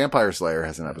 Buffy the Vampire Slayer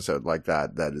has an episode like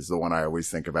that. That is the one I always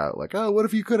think about. Like, oh, what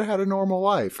if you could have had a normal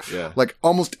life? Yeah. Like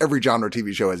almost every genre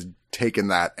TV show has taken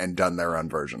that and done their own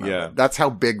version of it. That's how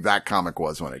big that comic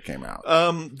was when it came out.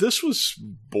 This was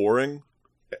boring.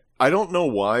 I don't know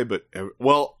why, but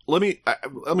well, let me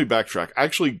backtrack.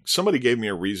 Actually, somebody gave me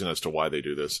a reason as to why they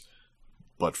do this,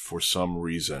 but for some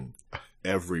reason,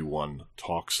 everyone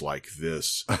talks like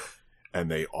this,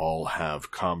 and they all have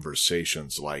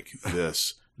conversations like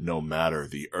this, no matter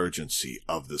the urgency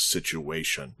of the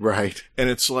situation. Right. And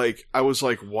it's like, I was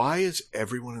like, why is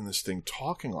everyone in this thing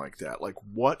talking like that? Like,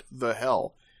 what the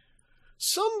hell?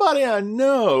 Somebody I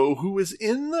know who is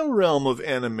in the realm of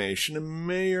animation and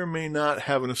may or may not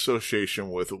have an association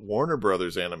with Warner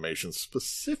Brothers Animation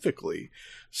specifically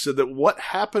said that what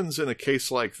happens in a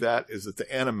case like that is that the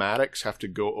animatics have to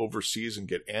go overseas and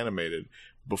get animated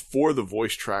before the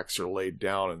voice tracks are laid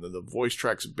down, and then the voice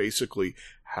tracks basically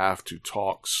have to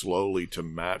talk slowly to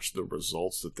match the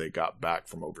results that they got back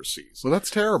from overseas. Well, that's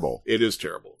terrible. It is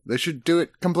terrible. They should do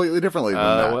it completely differently than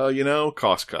that. Well,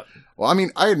 cost cut. Well, I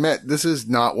mean, I admit this is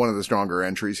not one of the stronger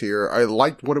entries here. I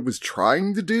liked what it was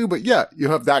trying to do, but yeah, you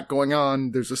have that going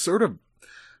on. There's a sort of,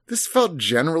 this felt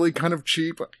generally kind of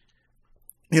cheap.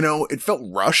 It felt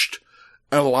rushed.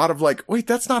 And a lot of like, wait,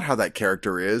 that's not how that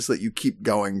character is, that you keep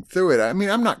going through it. I mean,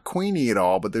 I'm not Queenie at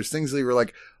all, but there's things that you were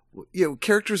like,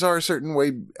 characters are a certain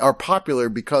way, are popular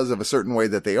because of a certain way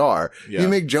that they are. Yeah. You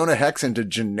make Jonah Hex into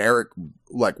generic,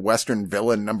 like, Western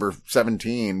villain number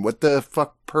 17. What the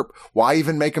fuck? Why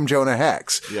even make him Jonah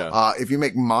Hex? Yeah. If you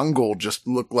make Mongol just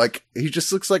look like, he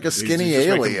just looks like a skinny He's just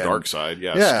alien. Darkseid.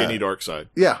 Yeah. Skinny Darkseid.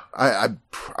 Yeah. I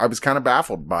was kind of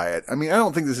baffled by it. I mean, I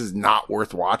don't think this is not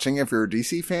worth watching if you're a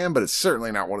DC fan, but it's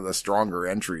certainly not one of the stronger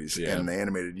entries in the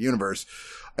animated universe.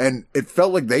 And it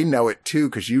felt like they know it too,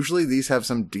 because usually these have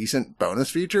some decent bonus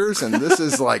features, and this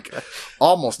is like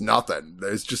almost nothing.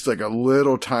 There's just like a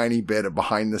little tiny bit of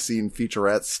behind the scene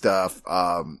featurette stuff.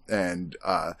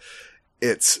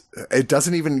 It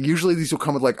doesn't even, usually these will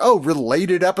come with like,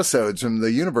 related episodes from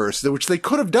the universe, which they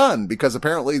could have done, because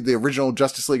apparently the original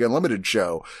Justice League Unlimited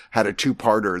show had a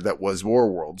 2-parter that was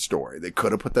Warworld story. They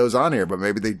could have put those on here, but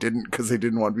maybe they didn't, because they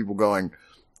didn't want people going,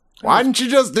 why didn't you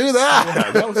just do that?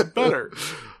 Yeah, that was better.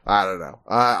 I don't know.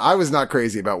 I was not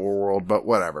crazy about Warworld, but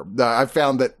whatever. I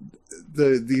found that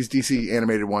these DC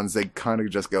animated ones, they kind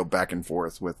of just go back and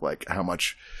forth with like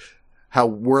how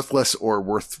worthless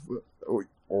or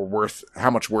how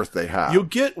much worth they have.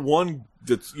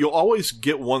 You'll always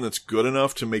get one that's good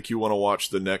enough to make you want to watch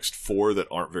the next 4 that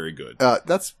aren't very good.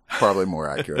 That's probably more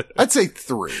accurate. I'd say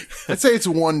 3. I'd say it's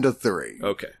 1 to 3.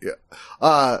 Okay.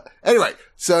 Yeah. Anyway,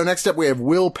 so next up we have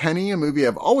Will Penny, a movie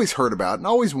I've always heard about and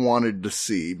always wanted to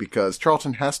see because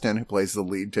Charlton Heston, who plays the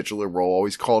lead titular role,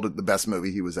 always called it the best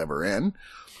movie he was ever in.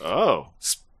 Oh.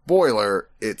 Spoiler,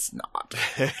 it's not.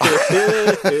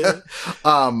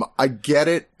 I get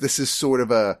it. This is sort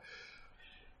of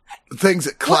things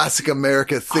that classic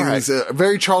America things,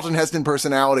 very Charlton Heston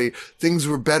personality. Things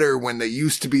were better when they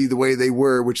used to be the way they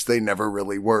were, which they never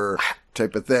really were,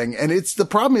 type of thing. And the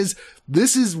problem is,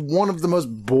 this is one of the most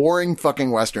boring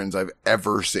fucking Westerns I've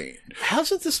ever seen.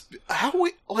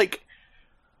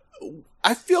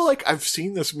 I feel like I've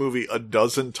seen this movie a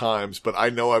dozen times, but I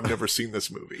know I've never seen this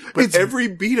movie. But every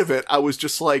beat of it, I was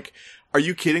just like, are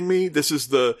you kidding me? This is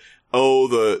the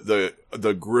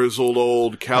grizzled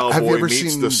old cowboy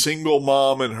meets the single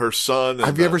mom and her son.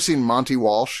 Have you ever seen Monty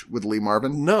Walsh with Lee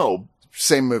Marvin? No.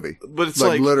 Same movie. But it's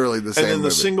like literally the same movie. And then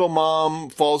the single mom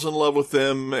falls in love with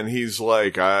him, and he's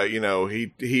like,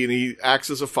 he acts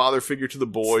as a father figure to the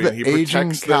boy, and he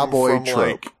protects them from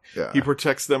trope. He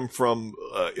protects them from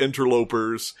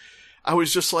interlopers. I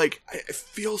was just like, it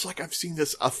feels like I've seen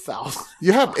this 1,000.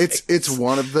 You have. It's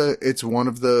one of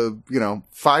the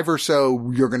 5 or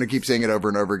so, you're going to keep seeing it over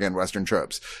and over again, Western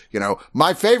tropes.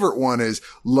 My favorite one is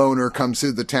loner comes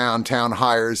through the town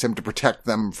hires him to protect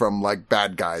them from like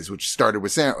bad guys, which started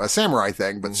with a samurai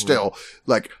thing, but still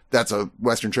like that's a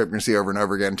Western trope you're going to see over and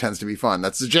over again. Tends to be fun.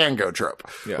 That's the Django trope,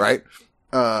 right?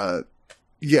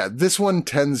 Yeah, this one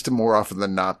tends to more often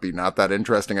than not be not that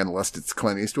interesting unless it's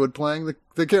Clint Eastwood playing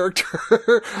the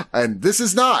character. And this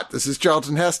is not. This is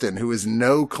Charlton Heston, who is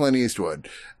no Clint Eastwood.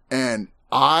 And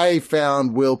I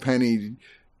found Will Penny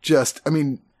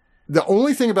the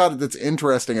only thing about it that's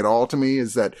interesting at all to me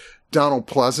is that Donald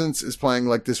Pleasance is playing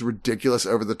like this ridiculous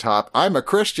over the top, I'm a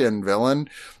Christian villain,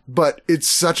 but it's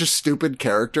such a stupid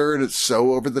character and it's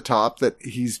so over the top that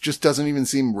he's just doesn't even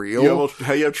seem real.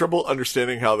 You have trouble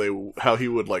understanding how he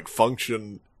would like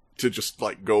function to just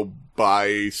like go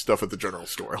buy stuff at the general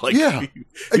store. Like, yeah, you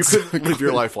exactly. couldn't live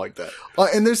your life like that.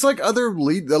 And there's like other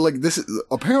lead, like this is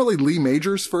apparently Lee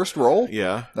Major's first role.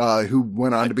 Yeah. Who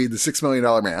went on to be the $6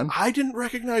 Million Man. I didn't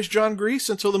recognize John Grease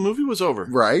until the movie was over.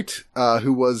 Right.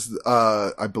 Who was,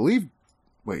 I believe,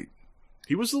 wait.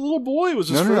 He was the little boy. It was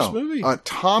his first movie.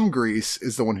 Tom Grease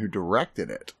is the one who directed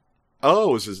it.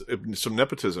 Oh, it was some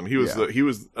nepotism. He was he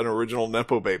was an original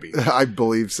Nepo baby. I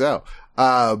believe so.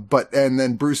 And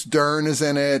then Bruce Dern is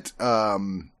in it.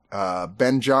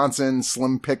 Ben Johnson,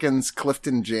 Slim Pickens,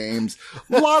 Clifton James,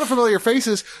 a lot of familiar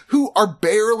faces who are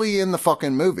barely in the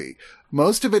fucking movie.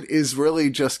 Most of it is really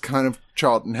just kind of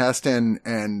Charlton Heston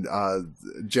and,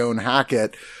 Joan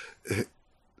Hackett.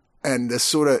 And this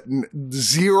sort of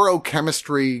zero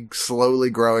chemistry,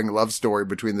 slowly growing love story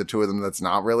between the two of them. That's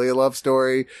not really a love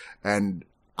story. And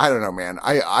I don't know, man.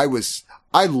 I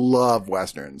love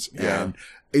Westerns. Yeah. And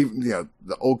even,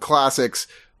 the old classics.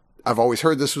 I've always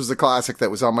heard this was the classic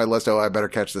that was on my list. Oh, I better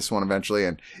catch this one eventually.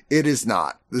 And it is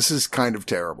not. This is kind of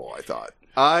terrible, I thought.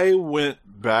 I went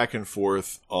back and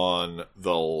forth on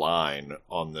the line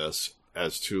on this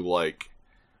as to like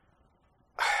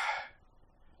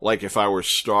if I were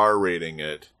star rating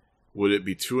it, would it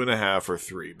be 2.5 or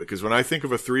 3? Because when I think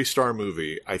of a 3-star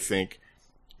movie, I think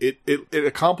it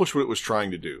accomplished what it was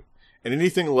trying to do. And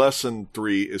anything less than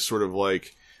 3 is sort of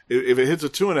like, if it hits a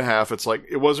 2.5, it's like,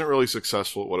 it wasn't really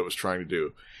successful at what it was trying to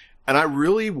do. And I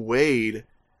really weighed,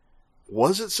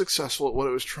 was it successful at what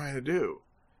it was trying to do?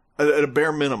 At a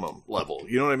bare minimum level.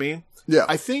 You know what I mean? Yeah.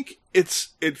 I think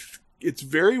it's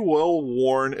very well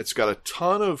worn. It's got a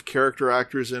ton of character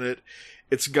actors in it.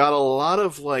 It's got a lot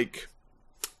of like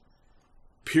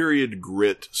period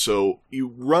grit. So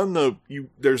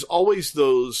there's always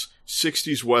those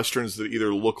 60s Westerns that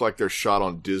either look like they're shot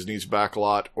on Disney's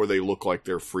backlot or they look like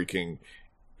they're freaking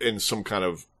in some kind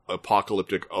of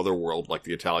apocalyptic otherworld like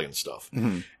the Italian stuff.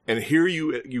 Mm-hmm. And here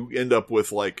you end up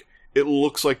with like, it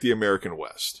looks like the American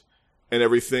West and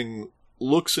everything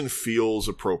looks and feels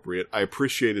appropriate. I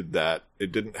appreciated that.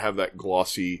 It didn't have that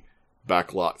glossy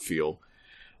backlot feel.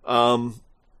 And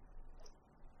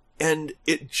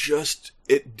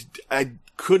I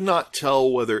could not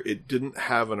tell whether it didn't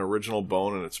have an original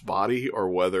bone in its body or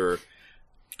whether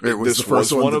it was the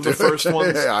first one of the first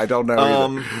ones. Yeah, I don't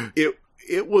know either.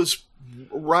 It was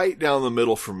right down the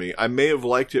middle for me. I may have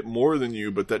liked it more than you,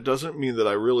 but that doesn't mean that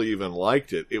I really even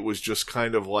liked it. It was just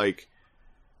kind of like,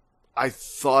 I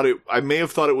may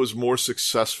have thought it was more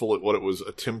successful at what it was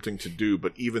attempting to do,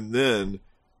 but even then,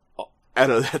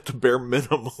 at the bare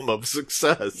minimum of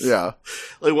success. Yeah.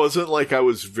 It wasn't like I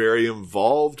was very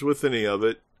involved with any of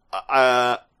it.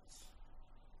 I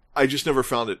just never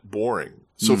found it boring.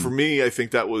 So for me, I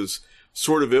think that was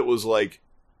sort of, it was like,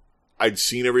 I'd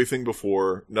seen everything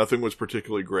before. Nothing was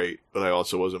particularly great, but I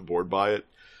also wasn't bored by it.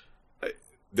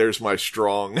 There's my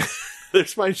strong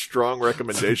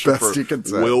recommendation for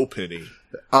Will Penny.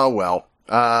 Oh, well.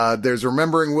 There's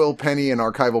Remembering Will Penny, an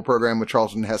archival program with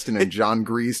Charlton Heston and John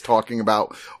Grease talking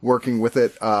about working with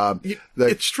it.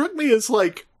 It struck me as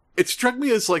like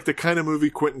the kind of movie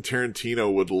Quentin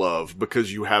Tarantino would love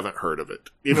because you haven't heard of it.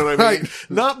 You know what I mean? Right.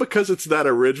 Not because it's that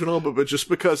original, but just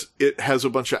because it has a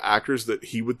bunch of actors that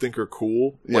he would think are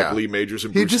cool, like Lee Majors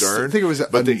and Bruce Dern.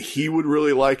 That he would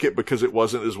really like it because it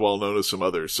wasn't as well known as some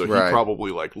others. So he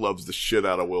probably like loves the shit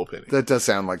out of Will Penny. That does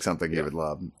sound like something he would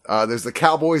love. There's the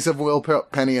Cowboys of Will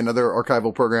Penny, another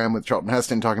archival program with Charlton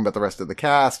Heston talking about the rest of the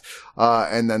cast.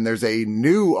 And then there's a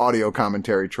new audio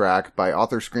commentary track by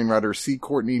author-screenwriter C.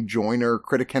 Courtney Joyner,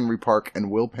 critic Henry Park, and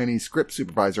Will Penny script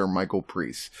supervisor Michael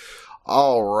Priest.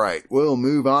 All right, we'll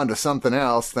move on to something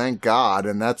else, thank God,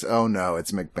 and that's, oh no,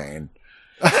 it's McBain.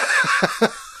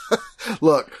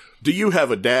 Look. Do you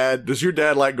have a dad? Does your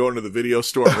dad like going to the video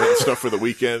store and renting stuff for the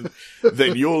weekend?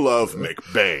 Then you'll love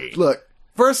McBain. Look.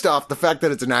 First off, the fact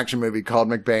that it's an action movie called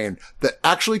McBain that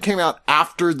actually came out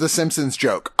after The Simpsons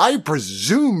joke. I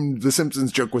presumed The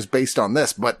Simpsons joke was based on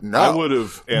this, but no. I would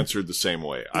have answered the same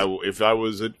way. If I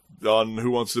was on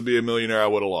Who Wants to Be a Millionaire, I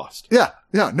would have lost. Yeah.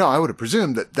 No, I would have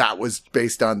presumed that was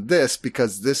based on this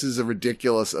because this is a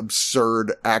ridiculous,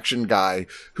 absurd action guy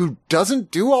who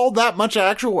doesn't do all that much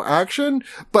actual action,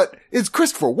 but it's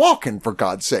Christopher Walken, for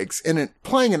God's sakes, and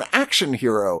playing an action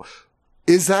hero.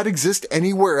 Does that exist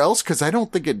anywhere else? Because I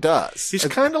don't think it does. He's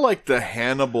kind of like the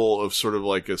Hannibal of sort of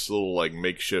like this little like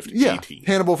makeshift A-team.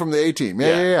 Hannibal from the A-Team.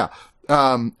 Yeah.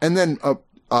 And then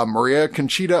Maria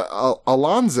Conchita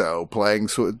Alonso playing,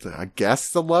 I guess,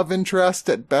 the love interest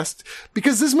at best,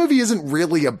 because this movie isn't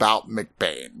really about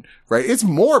McBain, right? It's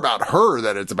more about her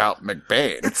than it's about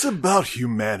McBain. It's about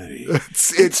humanity.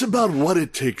 It's about what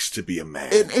it takes to be a man.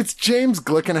 It's James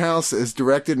Glickenhaus has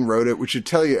directed and wrote it, which should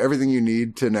tell you everything you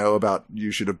need to know about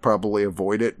You Should Have Probably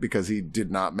Avoid It, because he did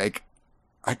not make,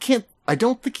 I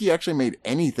don't think he actually made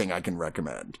anything I can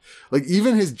recommend. Like,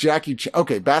 even his Jackie Chan,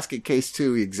 okay, Basket Case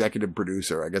 2, he executive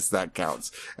producer, I guess that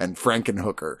counts, and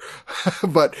Frankenhooker.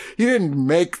 But he didn't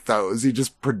make those, he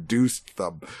just produced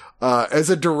them. As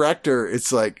a director,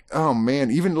 it's like, oh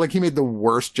man, even like he made the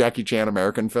worst Jackie Chan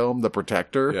American film, The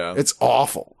Protector. Yeah. It's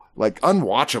awful. Like,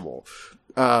 unwatchable.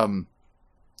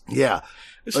 Yeah.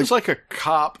 This is like a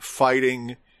cop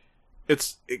fighting,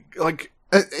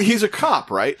 he's a cop,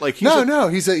 right? Like he's no,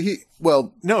 he's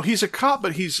a cop,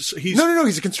 but he's no,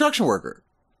 he's a construction worker.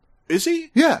 Is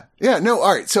he? Yeah, no,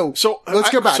 all right. So let's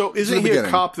go back. So isn't he a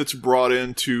cop that's brought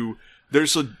into?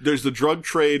 There's the drug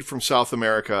trade from South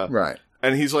America, right?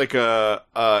 And he's like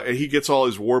and he gets all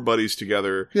his war buddies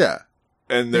together. Yeah.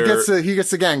 And he gets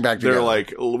the gang back together. They're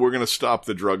like, we're going to stop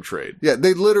the drug trade. Yeah,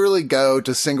 they literally go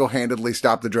to single-handedly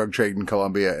stop the drug trade in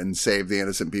Colombia and save the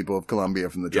innocent people of Colombia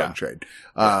from the drug trade.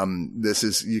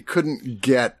 You couldn't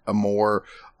get a more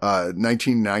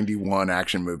 1991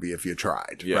 action movie if you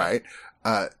tried, right?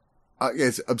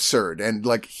 It's absurd. And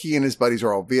like, he and his buddies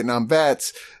are all Vietnam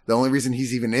vets. The only reason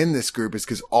he's even in this group is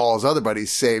because all his other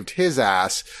buddies saved his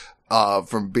ass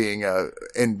from being a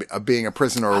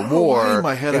prisoner of war in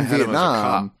my head in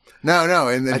Vietnam. No,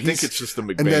 and then I think it's just the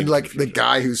McBain. And then like confusion. the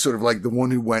guy who's sort of like the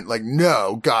one who went like,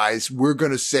 no, guys, we're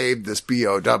gonna save this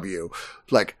BOW.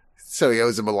 Like, so he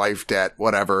owes him a life debt,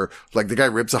 whatever. Like, the guy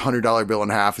rips $100 bill in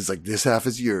half. Is like, this half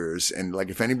is yours. And like,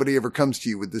 if anybody ever comes to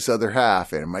you with this other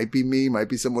half, and it might be me, might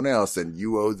be someone else, then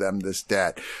you owe them this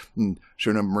debt. And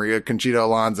sure enough, Maria Conchita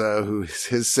Alonso, who's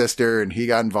his sister, and he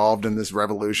got involved in this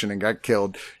revolution and got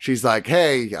killed. She's like,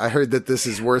 hey, I heard that this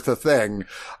is worth a thing.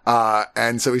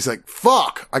 And so he's like,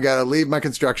 fuck, I gotta leave my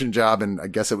construction job. And I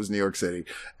guess it was New York City,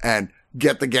 and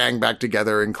get the gang back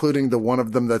together, including the one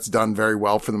of them that's done very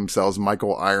well for themselves,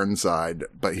 Michael Ironside.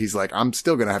 But he's like, I'm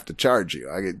still going to have to charge you.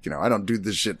 I don't do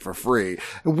this shit for free.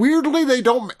 Weirdly, they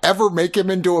don't ever make him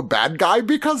into a bad guy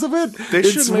because of it.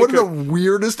 It's one of the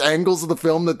weirdest angles of the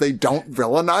film that they don't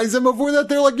villainize him over that.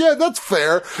 They're like, yeah, that's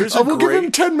fair. We'll give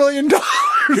him $10 million.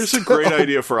 Here's a great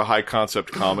idea for a high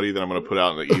concept comedy that I'm going to put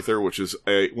out in the ether, which is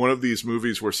one of these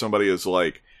movies where somebody is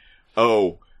like,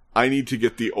 oh, I need to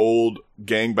get the old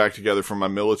gang back together from my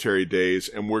military days,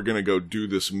 and we're going to go do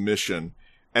this mission,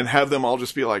 and have them all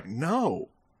just be like, no,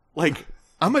 like,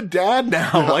 I'm a dad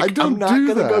now. Like, I'm not going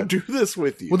to go do this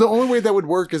with you. Well, the only way that would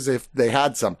work is if they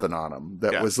had something on them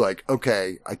that was like,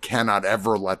 okay, I cannot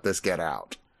ever let this get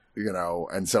out,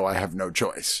 and so I have no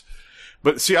choice.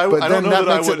 But see, I don't know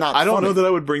that I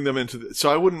would bring them into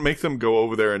so I wouldn't make them go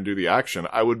over there and do the action.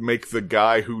 I would make the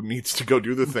guy who needs to go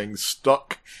do the thing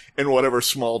stuck in whatever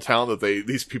small town that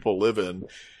these people live in,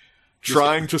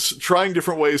 trying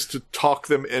different ways to talk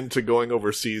them into going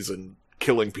overseas and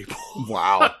killing people.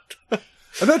 Wow.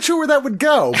 I'm not sure where that would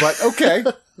go, but okay.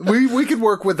 we could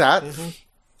work with that.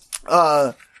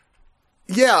 Mm-hmm.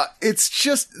 Yeah, it's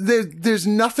just, there's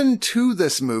nothing to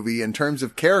this movie in terms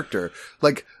of character.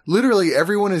 Like, literally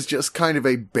everyone is just kind of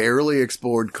a barely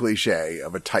explored cliche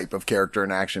of a type of character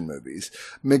in action movies.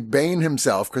 McBain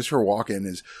himself, Christopher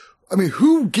Walken,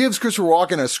 who gives Christopher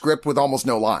Walken a script with almost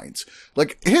no lines?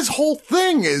 Like, his whole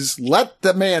thing is let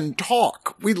the man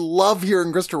talk. We love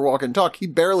hearing Christopher Walken talk. He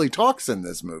barely talks in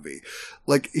this movie.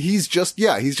 Like, he's just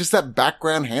that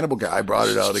background Hannibal guy. I brought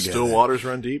it out again. Still waters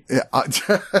run deep. Yeah.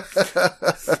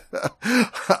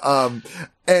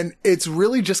 And it's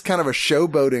really just kind of a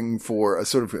showboating for a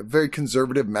sort of very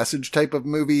conservative message type of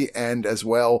movie, and as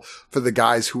well for the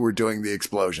guys who were doing the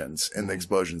explosions in the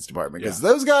explosions department. Because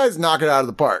those guys knock it out of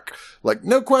the park. Like,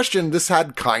 no question, this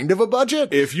had kind of a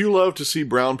budget. If you love to see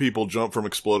brown people jump from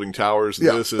exploding towers,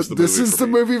 this is the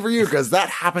movie for you, because that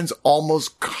happens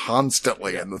almost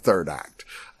constantly in the third act.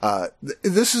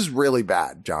 This is really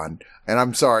bad, John, and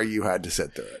I'm sorry you had to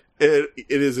sit through it. It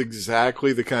is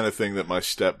exactly the kind of thing that my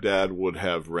stepdad would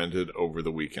have rented over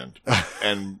the weekend,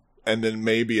 and then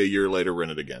maybe a year later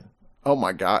rent it again. Oh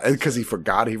my God. Because he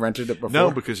forgot he rented it before? No,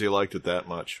 because he liked it that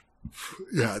much.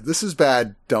 Yeah, this is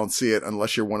bad. Don't see it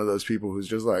unless you're one of those people who's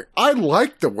just like, I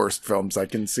like the worst films I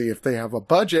can see if they have a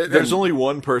budget. There's only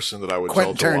one person that I would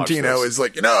Quentin tell to watch Tarantino this. is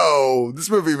like, this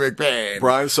movie McBain.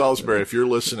 Brian Salisbury, if you're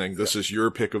listening, this is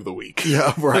your pick of the week.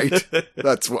 Yeah, right.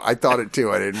 That's what I thought it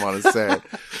too. I didn't want to say it.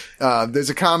 There's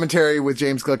a commentary with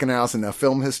James Glickenhaus and a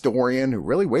film historian who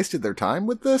really wasted their time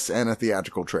with this, and a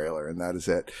theatrical trailer, and that is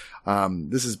it.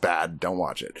 This is bad. Don't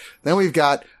watch it. Then we've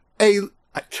got a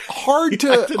hard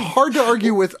to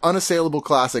argue with unassailable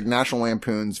classic National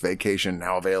Lampoon's Vacation,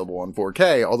 now available on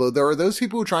 4K. Although there are those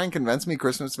people who try and convince me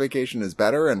Christmas Vacation is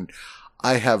better, and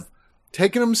I have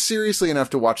taken them seriously enough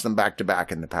to watch them back to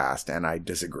back in the past, and I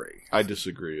disagree. I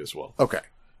disagree as well. Okay.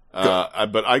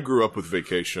 But I grew up with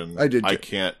Vacation. I did too. I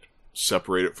can't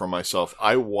separate it from myself.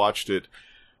 I watched it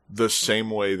the same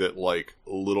way that like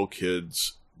little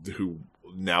kids who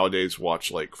nowadays watch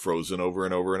like Frozen over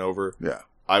and over and over. Yeah.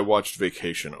 I watched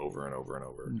Vacation over and over and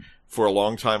over. For a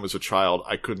long time as a child,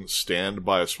 I couldn't stand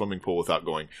by a swimming pool without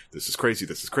going, this is crazy,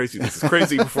 this is crazy, this is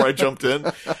crazy before I jumped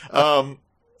in.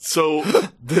 So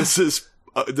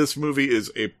this movie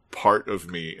is a part of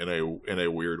me in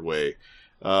a weird way.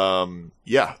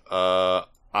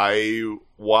 I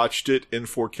watched it in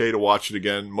 4K to watch it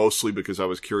again, mostly because I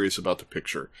was curious about the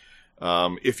picture.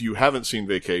 If you haven't seen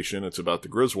Vacation, it's about the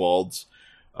Griswolds.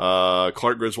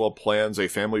 Clark Griswold plans a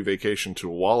family vacation to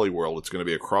Wally World. It's going to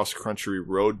be a cross-country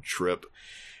road trip.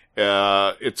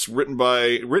 It's written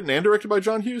and directed by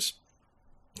John Hughes.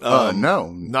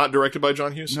 No. Not directed by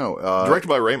John Hughes? No. Directed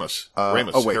by Ramis.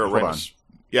 Harold Ramis.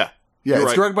 Yeah. Yeah, it's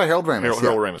right. directed by Harold Ramis.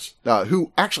 Harold Ramis.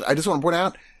 Who, actually, I just want to point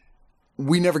out,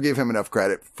 we never gave him enough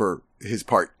credit for his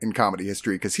part in comedy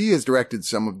history, because he has directed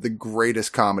some of the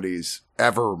greatest comedies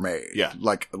ever made. Yeah.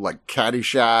 Like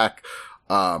Caddyshack,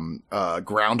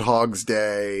 Groundhog's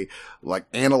Day, like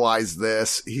Analyze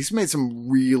This. He's made some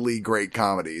really great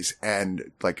comedies,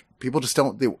 and like people just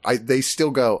they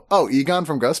still go, oh, Egon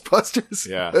from Ghostbusters?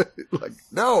 Yeah. Like,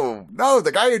 no,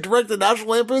 the guy who directed National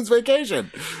Lampoon's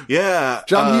Vacation. Yeah.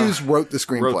 John Hughes wrote the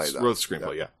screenplay, wrote the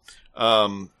screenplay, yeah.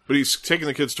 But he's taking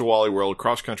the kids to Wally World,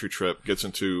 cross-country trip, gets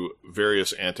into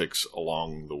various antics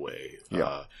along the way.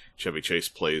 Yeah. Chevy Chase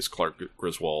plays Clark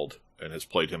Griswold and has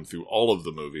played him through all of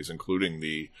the movies, including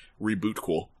the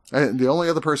reboot-quel. And the only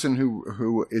other person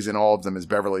who is in all of them is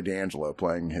Beverly D'Angelo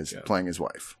playing his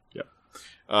wife. Yeah.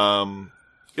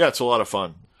 It's a lot of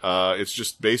fun. It's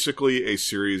just basically a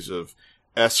series of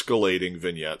escalating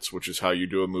vignettes, which is how you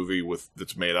do a movie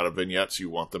that's made out of vignettes. You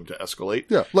want them to escalate.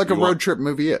 Yeah, like a road trip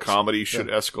movie is. Comedy should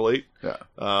escalate. Yeah.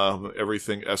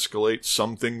 Everything escalates.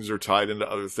 Some things are tied into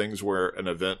other things where an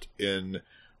event in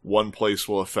one place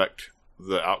will affect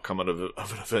the outcome of an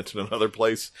event in another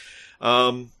place.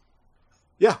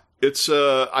 It's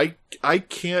I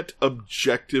can't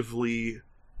objectively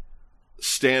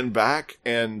stand back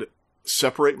and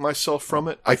separate myself from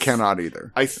it. I cannot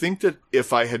either. I think that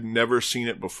if I had never seen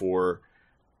it before,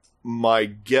 my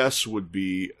guess would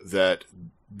be that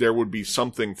there would be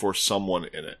something for someone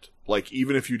in it. Like,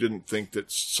 even if you didn't think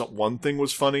that one thing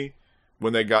was funny,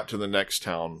 when they got to the next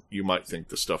town, you might think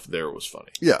the stuff there was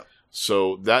funny. Yeah.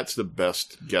 So that's the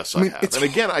best guess I have. And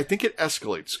again, I think it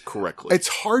escalates correctly. It's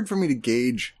hard for me to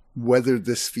gauge whether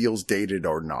this feels dated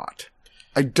or not.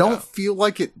 I don't feel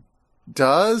like it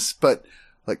does, but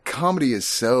like comedy is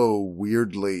so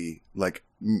weirdly like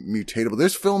mutatable.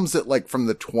 There's films that like from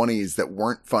the 20s that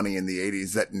weren't funny in the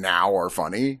 80s that now are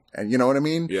funny. And you know what I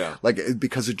mean? Yeah. Like,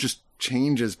 because it just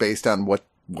changes based on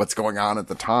what's going on at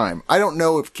the time. I don't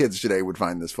know if kids today would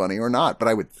find this funny or not, but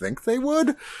I would think they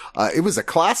would. It was a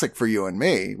classic for you and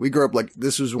me. We grew up like,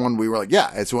 this was one we were like,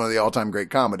 yeah, it's one of the all-time great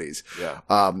comedies. Yeah.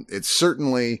 It's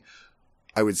certainly,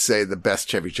 I would say, the best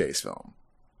Chevy Chase film.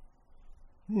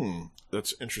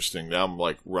 That's interesting. Now I'm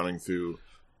like running through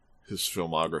his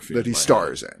filmography that he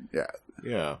stars in. Yeah.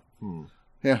 Yeah.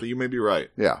 Yeah. But you may be right.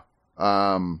 Yeah.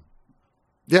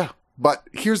 Yeah. But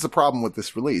here's the problem with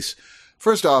this release.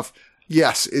 First off,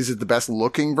 yes, is it the best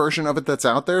looking version of it that's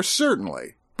out there?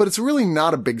 Certainly. But it's really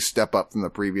not a big step up from the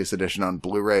previous edition on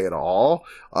Blu-ray at all.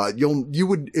 You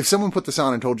would, if someone put this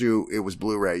on and told you it was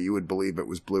Blu-ray, you would believe it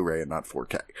was Blu-ray and not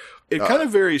 4K. It kind of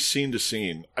varies scene to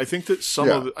scene. I think that some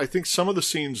of the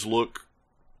scenes look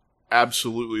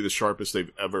absolutely the sharpest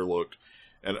they've ever looked,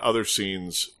 and other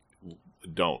scenes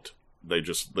don't. They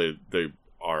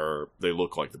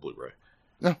look like the Blu-ray.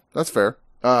 Yeah, that's fair.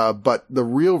 But the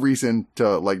real reason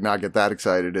to like not get that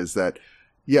excited is that,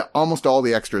 almost all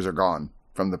the extras are gone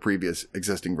from the previous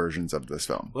existing versions of this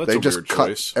film. Well, they just weird cut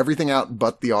choice. Everything out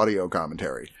but the audio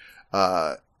commentary,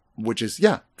 which is,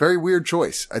 very weird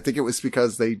choice. I think it was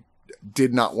because they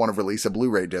did not want to release a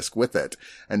Blu-ray disc with it.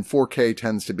 And 4K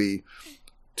tends to be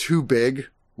too big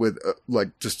with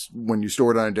just when you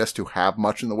store it on a disc to have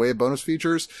much in the way of bonus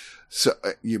features. So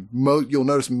you'll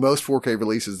notice most 4K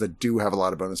releases that do have a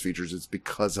lot of bonus features, it's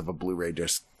because of a Blu-ray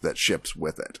disc that ships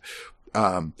with it.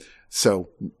 So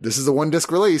this is a one disc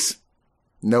release.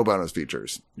 No bonus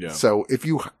features. Yeah. So if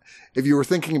you were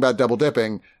thinking about double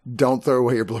dipping, don't throw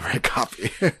away your Blu-ray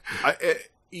copy.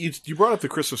 You brought up the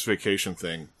Christmas Vacation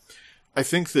thing. I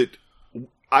think that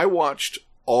I watched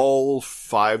all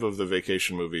 5 of the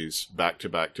Vacation movies back to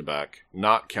back to back,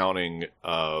 not counting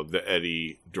the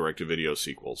Eddie direct-to-video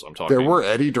sequels. I'm talking. There were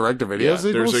Eddie direct-to-video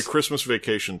sequels? There's a Christmas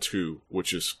Vacation 2,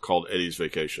 which is called Eddie's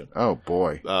Vacation. Oh,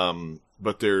 boy.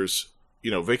 But there's,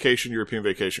 Vacation, European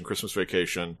Vacation, Christmas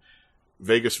Vacation,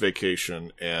 Vegas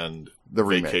Vacation, and the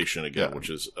Vacation again, which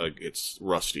is it's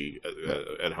Rusty.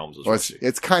 Ed Helms is Rusty.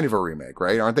 It's kind of a remake,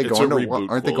 right? Aren't they going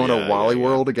to Wally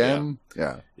World again?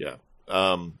 Yeah.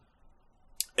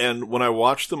 And when I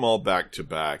watch them all back to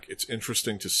back, it's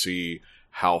interesting to see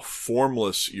how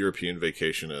formless European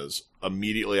Vacation is.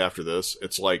 Immediately after this,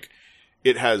 it's like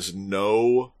it has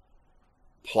no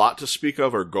plot to speak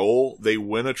of or goal. They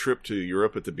win a trip to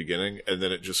Europe at the beginning, and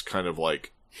then it just kind of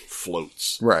like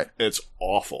floats. Right. And it's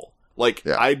awful. Like,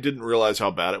 I didn't realize how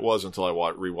bad it was until I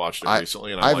rewatched it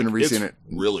recently. And I haven't reseen it.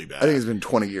 Really bad. I think it's been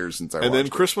 20 years since I watched it. And then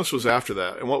Christmas was after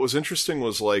that. And what was interesting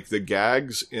was like the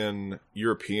gags in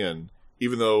European,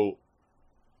 even though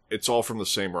it's all from the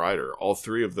same writer, all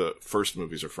 3 of the first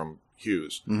movies are from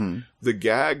Hughes. Mm-hmm. The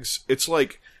gags, it's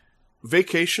like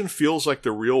Vacation feels like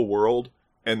the real world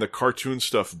and the cartoon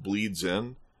stuff bleeds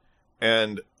in.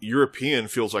 And European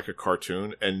feels like a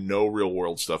cartoon and no real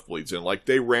world stuff bleeds in. Like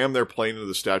they ram their plane into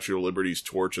the Statue of Liberty's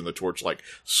torch and the torch like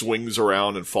swings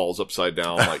around and falls upside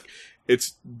down. Like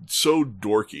it's so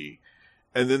dorky.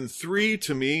 And then 3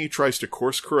 to me tries to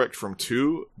course correct from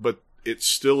 2, but it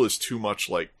still is too much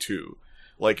like 2.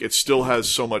 Like it still has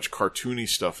so much cartoony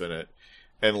stuff in it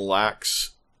and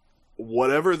lacks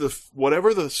whatever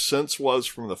the sense was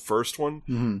from the first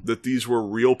one, that these were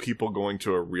real people going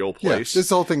to a real place. Yeah,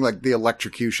 this whole thing, like the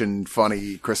electrocution,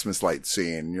 funny Christmas light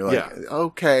scene. You're like,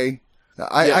 okay.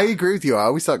 I agree with you. I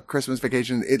always thought Christmas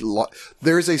Vacation,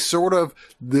 there's a sort of,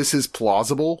 this is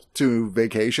plausible to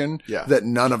Vacation that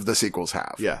none of the sequels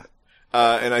have. Yeah.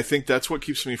 And I think that's what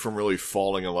keeps me from really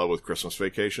falling in love with Christmas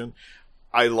Vacation.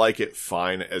 I like it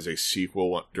fine as a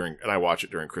sequel and I watch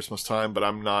it during Christmas time, but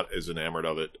I'm not as enamored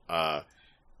of it. I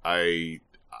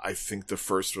think the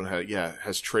first one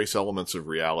has trace elements of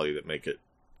reality that make it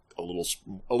a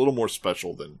little more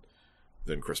special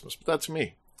than Christmas. But that's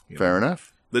me. Fair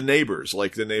enough. The neighbors are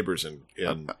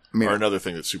another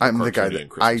thing that's super cartoony in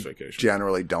Christmas Vacation. I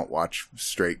generally don't watch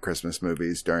straight Christmas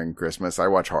movies during Christmas. I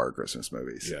watch horror Christmas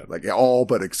movies. Yeah. Like all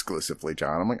but exclusively,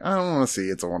 John. I'm like, I don't want to see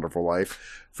It's a Wonderful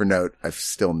Life. For note, I've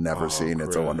still never seen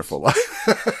It's a Wonderful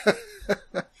Life.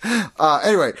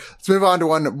 Anyway, let's move on to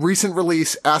one recent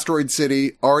release, Asteroid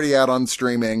City, already out on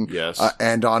streaming. Yes.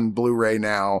 And on Blu-ray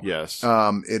now. Yes.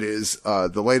 It is,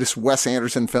 the latest Wes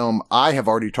Anderson film. I have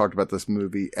already talked about this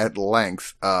movie at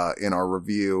length, in our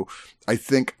review. I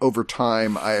think over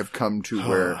time I have come to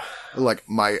where, like,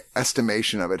 my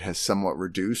estimation of it has somewhat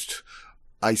reduced.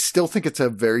 I still think it's a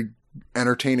very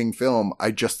entertaining film.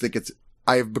 I just think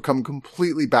I have become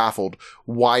completely baffled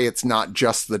why it's not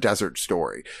just the desert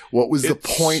story. What was the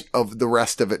point of the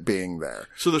rest of it being there?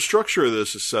 So the structure of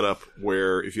this is set up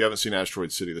where, if you haven't seen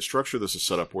Asteroid City, the structure of this is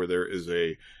set up where there is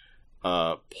a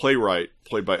playwright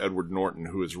played by Edward Norton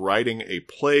who is writing a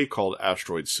play called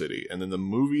Asteroid City. And then the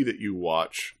movie that you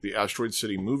watch, the Asteroid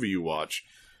City movie you watch,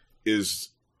 is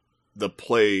the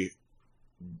play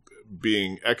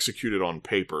being executed on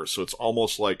paper. So it's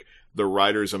almost like the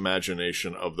writer's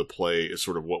imagination of the play is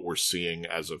sort of what we're seeing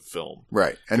as a film.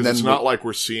 Right. And then it's not like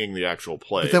we're seeing the actual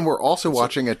play. But then we're also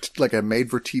watching a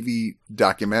made-for-TV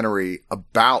documentary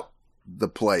about the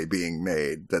play being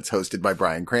made that's hosted by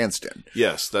Bryan Cranston.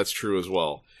 Yes, that's true as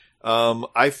well.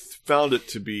 I found it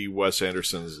to be Wes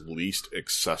Anderson's least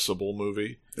accessible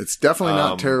movie. It's definitely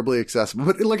not terribly accessible.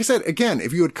 But like I said, again,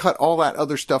 if you had cut all that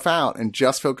other stuff out and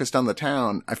just focused on the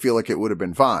town, I feel like it would have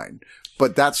been fine.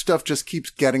 But that stuff just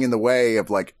keeps getting in the way of,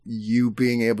 like, you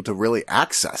being able to really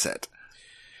access it.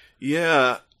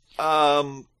 Yeah.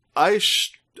 I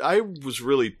was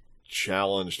really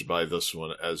challenged by this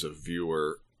one as a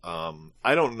viewer.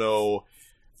 I don't know.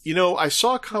 I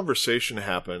saw a conversation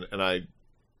happen, and I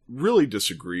really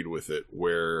disagreed with it,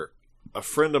 where a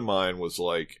friend of mine was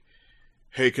like,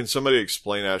 hey, can somebody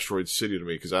explain Asteroid City to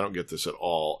me? Because I don't get this at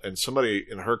all. And somebody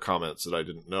in her comments that I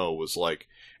didn't know was like,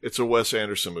 it's a Wes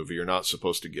Anderson movie. You're not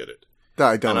supposed to get it.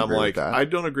 I don't agree with that. I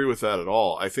don't agree with that at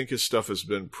all. I think his stuff has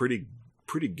been pretty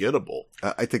gettable.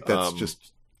 I think that's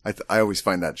just... I always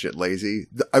find that shit lazy.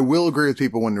 I will agree with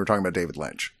people when we're talking about David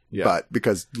Lynch. Yeah. But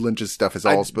because Lynch's stuff is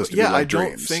all supposed to be like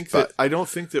dreams. I don't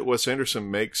think that Wes Anderson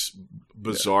makes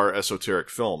bizarre esoteric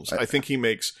films. I think he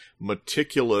makes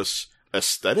meticulous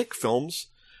aesthetic films,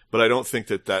 But I don't think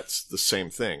that that's the same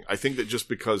thing. I think that just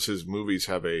because his movies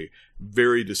have a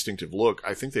very distinctive look,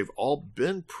 I think they've all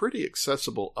been pretty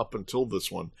accessible up until this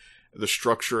one. The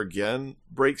structure, again,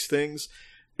 breaks things.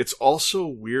 It's also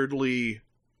weirdly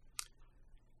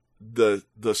because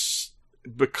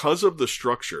of the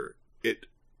structure, it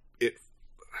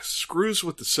screws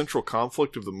with the central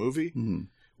conflict of the movie,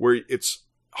 where it's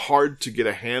hard to get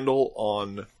a handle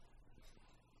on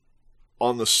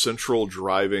the central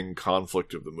driving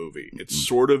conflict of the movie. It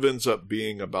sort of ends up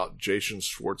being about Jason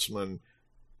Schwartzman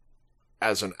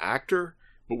as an actor,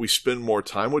 but we spend more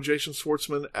time with Jason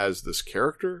Schwartzman as this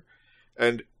character,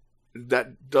 and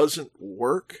that doesn't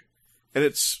work. And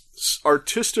it's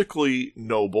artistically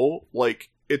noble, like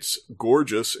it's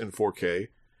gorgeous in 4K.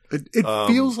 It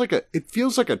feels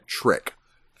like a trick.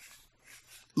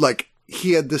 Like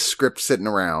he had this script sitting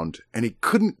around and he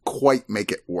couldn't quite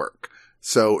make it work.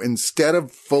 So instead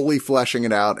of fully fleshing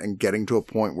it out and getting to a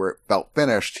point where it felt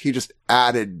finished, he just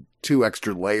added 2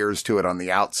 extra layers to it on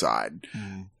the outside.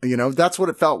 You know, that's what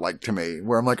it felt like to me,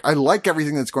 where I'm like, I like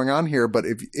everything that's going on here, but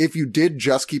if you did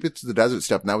just keep it to the desert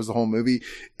stuff and that was the whole movie,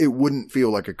 it wouldn't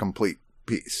feel like a complete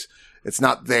piece. It's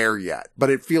not there yet,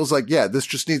 but it feels like, yeah, this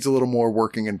just needs a little more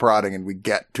working and prodding and we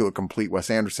get to a complete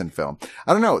Wes Anderson film.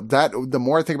 I don't know, that the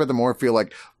more I think about it, the more I feel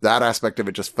like that aspect of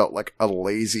it just felt like a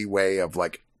lazy way of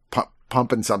like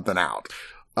pumping something out.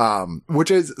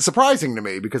 Which is surprising to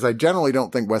me because I generally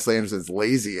don't think Wes Anderson's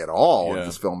lazy at all in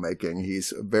his filmmaking.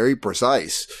 He's very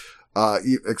precise.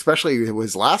 Especially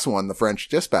his last one, The French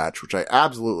Dispatch, which I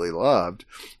absolutely loved,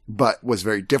 but was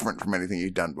very different from anything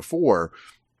he'd done before.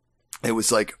 It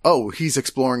was like, oh, he's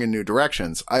exploring in new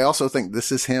directions. I also think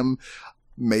this is him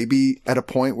maybe at a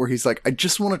point where he's like, I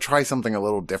just want to try something a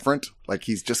little different. Like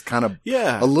he's just kind of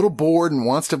a little bored and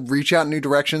wants to reach out in new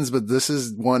directions, but this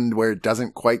is one where it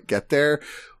doesn't quite get there.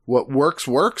 What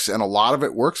works, and a lot of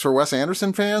it works for Wes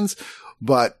Anderson fans,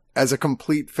 but as a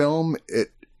complete film,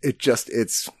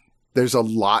 there's a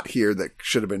lot here that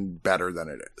should have been better than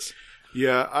it is.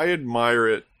 Yeah, I admire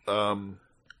it. And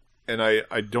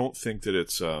I don't think that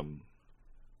it's,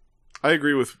 I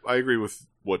agree with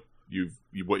what you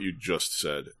just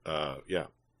said. Yeah,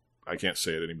 I can't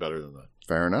say it any better than that.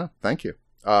 Fair enough. Thank you.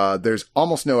 There's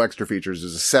almost no extra features.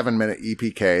 There's a 7-minute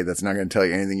EPK that's not going to tell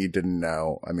you anything you didn't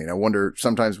know. I mean, I wonder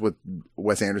sometimes with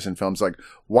Wes Anderson films, like,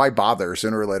 why bother?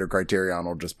 Sooner or later, Criterion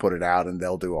will just put it out and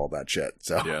they'll do all that shit.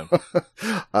 So,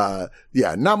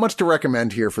 yeah, not much to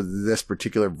recommend here for this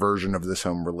particular version of this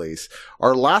home release.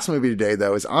 Our last movie today,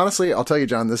 though, is honestly, I'll tell you,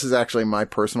 John, this is actually my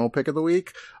personal pick of the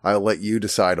week. I'll let you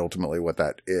decide ultimately what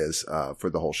that is, for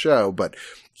the whole show, but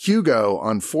Hugo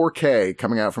on 4K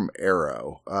coming out from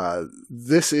Arrow.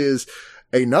 This is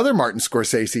another Martin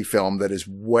Scorsese film that is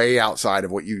way outside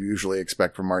of what you usually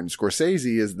expect from Martin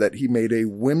Scorsese, is that he made a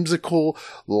whimsical,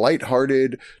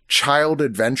 lighthearted child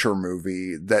adventure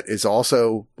movie that is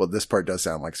also, well, this part does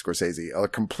sound like Scorsese, a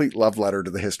complete love letter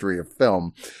to the history of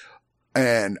film.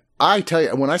 And I tell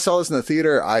you, when I saw this in the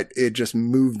theater, it just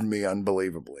moved me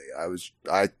unbelievably.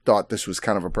 I thought this was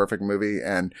kind of a perfect movie.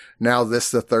 And now this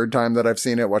is the 3rd time that I've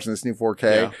seen it, watching this new 4K.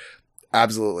 Yeah.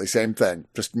 Absolutely. Same thing.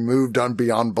 Just moved on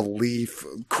beyond belief,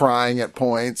 crying at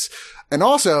points. And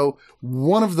also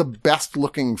one of the best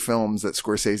looking films that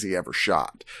Scorsese ever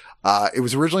shot. It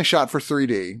was originally shot for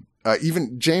 3D.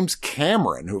 Even James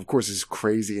Cameron, who of course is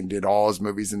crazy and did all his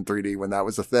movies in 3D when that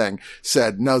was a thing,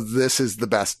 said, no, this is the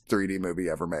best 3D movie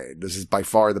ever made. This is by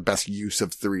far the best use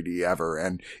of 3D ever.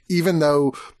 And even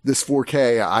though this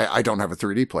 4K, I don't have a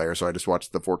 3D player, so I just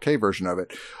watched the 4K version of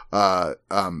it.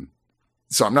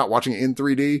 So I'm not watching it in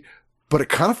 3D, but it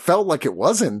kind of felt like it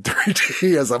was in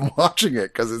 3D as I'm watching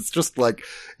it. Cause it's just like,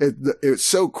 it's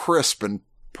so crisp and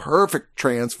perfect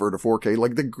transfer to 4K,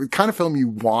 like the kind of film you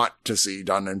want to see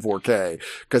done in 4K,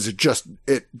 because it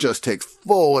just takes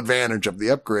full advantage of the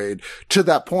upgrade. To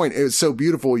that point, it was so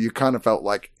beautiful, you kind of felt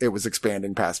like it was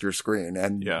expanding past your screen,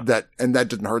 and that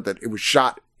didn't hurt that it was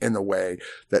shot in the way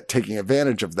that taking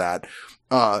advantage of that.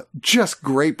 Just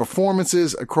great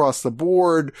performances across the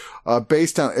board,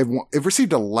 based on, it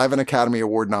received 11 Academy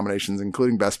Award nominations,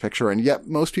 including Best Picture, and yet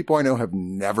most people I know have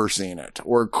never seen it,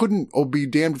 or be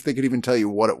damned if they could even tell you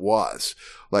what it was.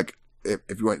 Like,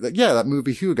 if you went, like, yeah, that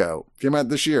movie Hugo came out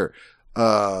this year.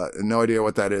 No idea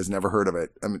what that is, never heard of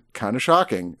it. I mean, kind of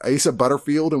shocking. Asa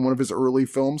Butterfield in one of his early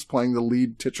films playing the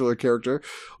lead titular character,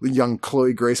 the young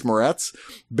Chloe Grace Moretz,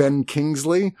 Ben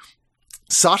Kingsley,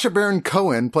 Sacha Baron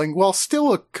Cohen playing, well,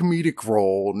 still a comedic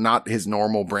role, not his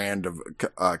normal brand of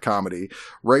comedy.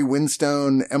 Ray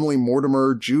Winstone, Emily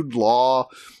Mortimer, Jude Law,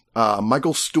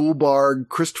 Michael Stuhlbarg,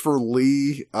 Christopher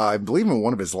Lee, I believe in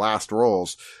one of his last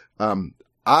roles.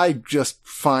 I just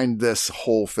find this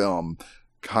whole film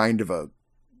kind of a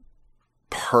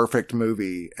perfect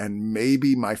movie and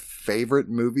maybe my favorite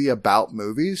movie about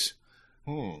movies.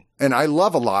 And I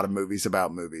love a lot of movies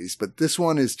about movies, but this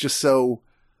one is just so,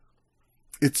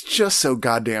 it's just so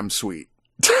goddamn sweet.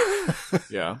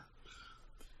 Yeah.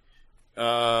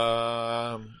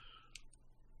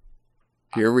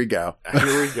 Here we go.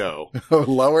 Here we go.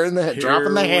 Lowering the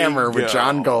dropping the hammer with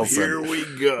John Golson. Here we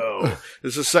go.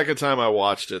 This is the second time I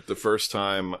watched it. The first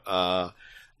time, I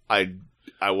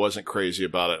wasn't crazy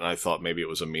about it, and I thought maybe it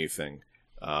was a me thing.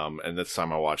 And this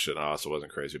time I watched it, and I also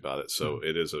wasn't crazy about it. So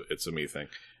it's a me thing.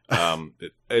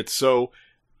 It's so.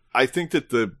 I think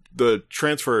that the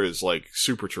transfer is like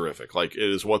super terrific. Like it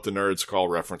is what the nerds call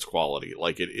reference quality.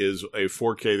 Like it is a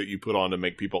 4K that you put on to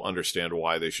make people understand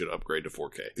why they should upgrade to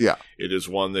 4K. Yeah. It is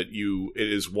one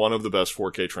of the best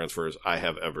 4K transfers I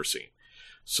have ever seen.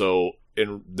 So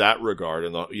in that regard,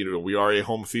 and we are a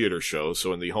home theater show.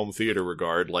 So in the home theater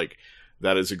regard, like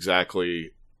that is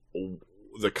exactly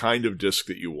the kind of disc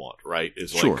that you want, right?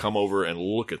 Is like, come over and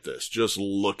look at this. Just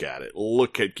look at it.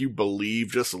 You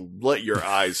believe, just let your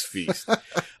eyes feast.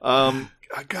 God,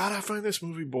 I find this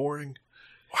movie boring.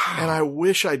 Wow. And I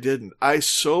wish I didn't. I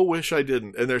so wish I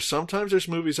didn't. And there's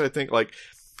movies I think like,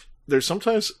 the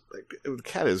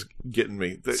cat is getting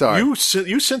me. Sorry. You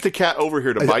sent the cat over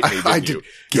here to bite me, didn't you?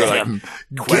 Get him.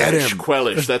 Get him.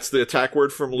 Quellish. That's the attack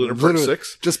word from Lunar Park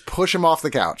 6. Just push him off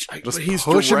the couch. He's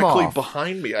directly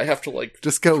behind me. I have to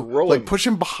just go like push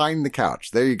him behind the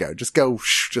couch. There you go. Just go.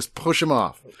 Just push him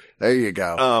off. There you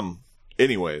go.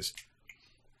 Anyways.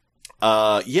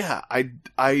 Yeah,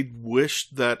 I wish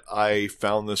that I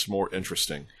found this more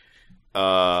interesting.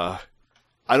 I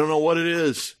don't know what it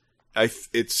is.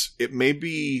 It may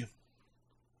be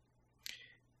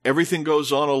everything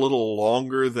goes on a little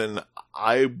longer than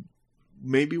I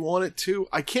maybe want it to.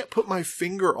 I can't put my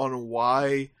finger on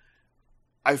why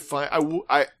I find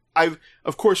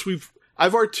of course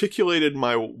I've articulated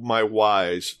my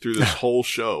whys through this whole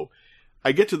show.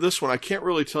 I get to this one, I can't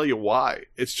really tell you why.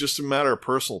 It's just a matter of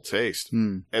personal taste.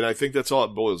 And I think that's all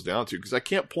it boils down to, because I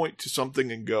can't point to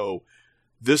something and go,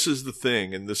 this is the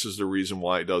thing and this is the reason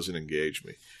why it doesn't engage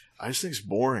me. I just think it's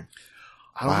boring.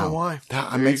 I don't know why.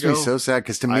 That makes me so sad,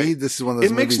 because to me, this is one of those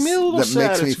movies makes me a little that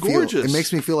sad. makes me gorgeous. It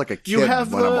makes me feel like a kid when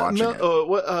I'm watching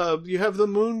it. You have the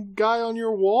moon guy on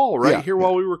your wall here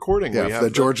while we're recording. Yeah, we have the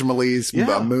George Malise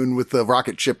moon with the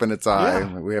rocket chip in its eye.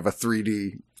 Yeah. We have a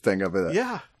 3D thing of it.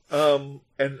 Yeah. And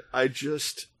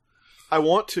I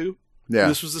want to. Yeah.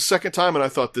 This was the second time, and I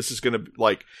thought this is going to be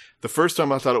like, the first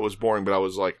time I thought it was boring, but I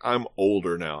was like, I'm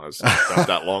older now. It's not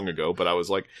that long ago, but I was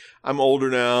like, I'm older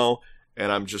now,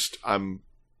 and I'm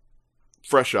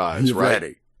fresh eyes, You're right?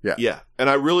 Ready. Yeah. Yeah. And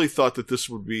I really thought that this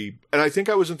would be, and I think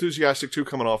I was enthusiastic too,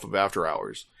 coming off of After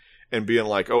Hours and being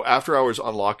like, oh, After Hours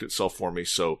unlocked itself for me,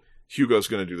 so Hugo's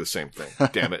going to do the same thing.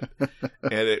 Damn it.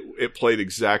 And it played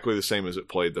exactly the same as it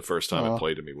played the first time it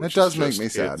played to me. That does make me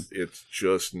sad. It's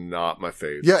just not my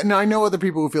fave. Yeah, no, I know other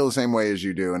people who feel the same way as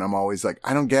you do, and I'm always like,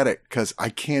 I don't get it, because I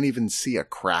can't even see a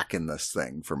crack in this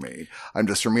thing for me. I'm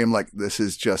like, this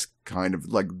is just kind of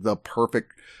like the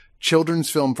perfect children's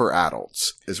film for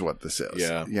adults is what this is.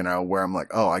 Yeah. Where I'm like,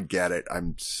 oh, I get it.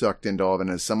 I'm sucked into all of it.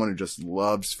 And as someone who just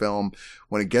loves film,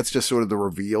 when it gets just sort of the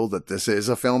reveal that this is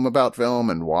a film about film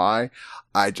and why,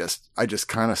 I just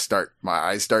kind of my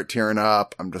eyes start tearing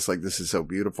up. I'm just like, this is so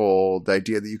beautiful. The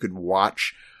idea that you could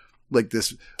watch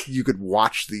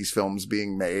these films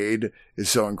being made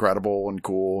is so incredible and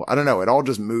cool. I don't know. It all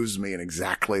just moves me in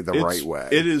exactly the right way.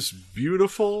 It is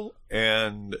beautiful,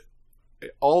 and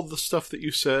all the stuff that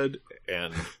you said,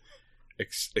 and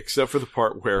except for the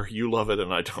part where you love it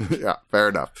and I don't. Yeah, fair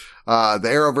enough. The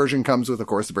Arrow version comes with, of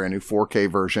course, the brand new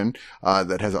 4K version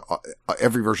that has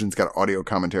every version's got audio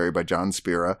commentary by John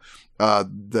Spira.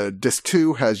 The disc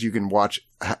 2 you can watch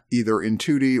either in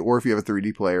 2D, or if you have a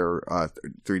 3D player,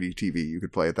 3D TV, you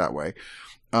could play it that way.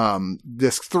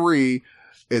 Disc 3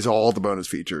 is all the bonus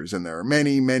features, and there are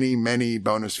many, many, many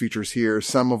bonus features here,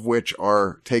 some of which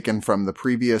are taken from the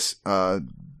previous,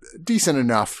 decent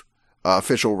enough,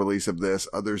 official release of this.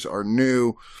 Others are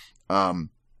new.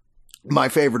 My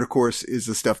favorite, of course, is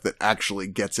the stuff that actually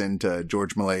gets into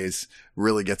George Méliès,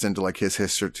 really gets into like his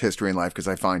history and life, because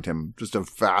I find him just a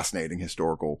fascinating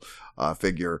historical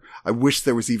figure. I wish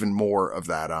there was even more of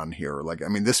that on here. Like, I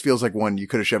mean, this feels like one you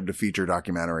could have shoved a feature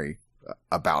documentary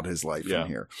about his life in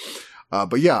here.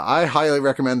 But yeah, I highly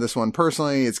recommend this one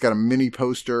personally. It's got a mini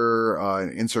poster, an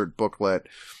insert booklet.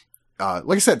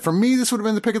 Like I said, for me, this would have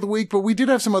been the pick of the week, but we did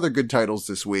have some other good titles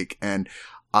this week. And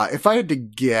if I had to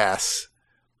guess,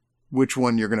 which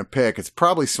one you're going to pick. It's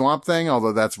probably Swamp Thing,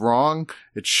 although that's wrong.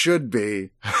 It should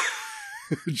be.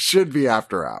 It should be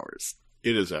After Hours.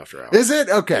 It is After Hours. Is it?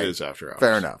 Okay. It is After Hours.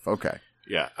 Fair enough. Okay.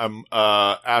 Yeah.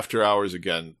 After Hours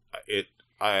again.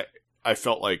 I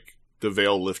felt like the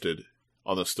veil lifted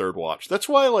on this third watch. That's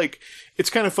why, like, it's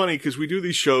kind of funny because we do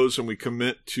these shows and we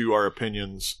commit to our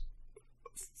opinions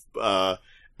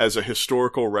as a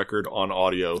historical record on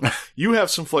audio. You have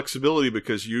some flexibility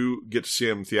because you get to see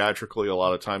them theatrically a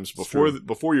lot of times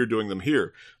before you're doing them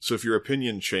here. So if your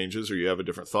opinion changes or you have a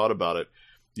different thought about it,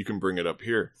 you can bring it up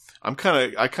here. I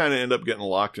kind of end up getting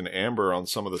locked in amber on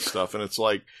some of this stuff, and it's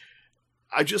like,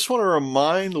 I just want to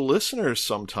remind listeners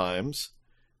sometimes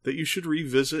that you should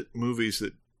revisit movies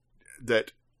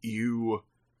that you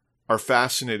are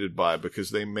fascinated by, because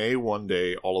they may one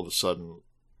day all of a sudden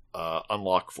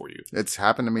unlock for you. It's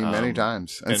happened to me many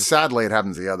times. And sadly, it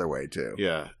happens the other way, too.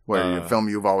 Yeah. Where a film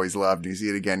you've always loved, you see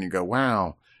it again, you go,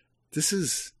 wow, this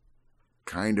is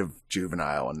kind of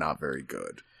juvenile and not very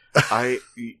good. I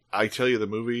tell you, the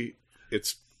movie,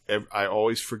 I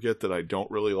always forget that I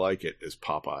don't really like it, is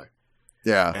Popeye.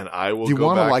 Yeah. And I will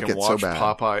go back and watch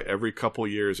Popeye every couple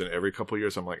years, and every couple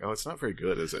years I'm like, oh, it's not very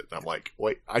good, is it? And I'm like,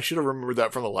 wait, I should have remembered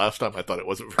that from the last time I thought it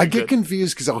wasn't very good. I get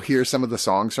confused because I'll hear some of the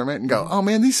songs from it and go, oh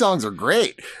man, these songs are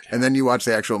great. And then you watch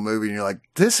the actual movie and you're like,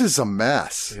 this is a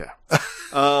mess. Yeah.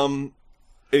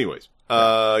 Anyways,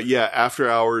 yeah, After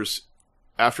Hours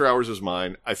is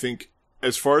mine. I think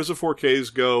as far as the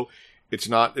 4Ks go, it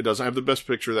doesn't have the best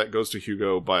picture. That goes to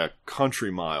Hugo by a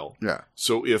country mile. Yeah.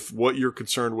 So if what you're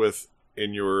concerned with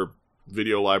in your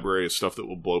video library is stuff that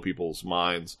will blow people's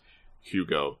minds,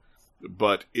 Hugo.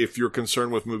 But if you're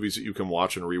concerned with movies that you can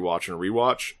watch and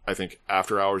rewatch, I think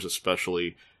After Hours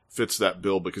especially fits that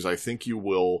bill, because I think you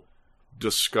will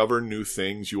discover new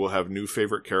things. You will have new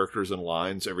favorite characters and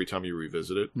lines every time you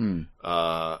revisit it.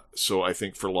 So I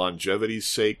think for longevity's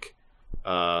sake,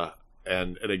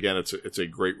 and again, it's a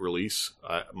great release.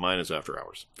 Mine is After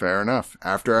Hours. Fair enough.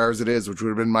 After Hours it is, which would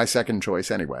have been my second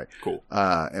choice anyway. Cool.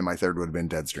 And my third would have been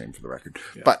Deadstream, for the record.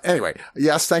 Yeah. But anyway,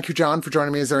 yes, thank you, John, for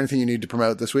joining me. Is there anything you need to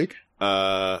promote this week?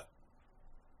 No.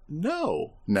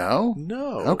 No?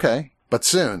 No. Okay. But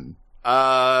soon?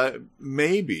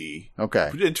 Maybe.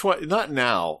 Okay. Not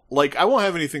now. Like, I won't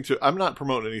have anything I'm not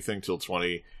promoting anything till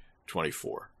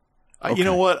 2024. Okay. You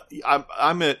know what?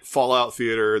 I'm at Fallout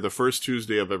Theater the first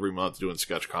Tuesday of every month doing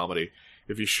sketch comedy.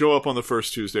 If you show up on the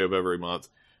first Tuesday of every month,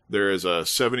 there is a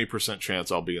 70%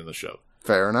 chance I'll be in the show.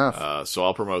 Fair enough. So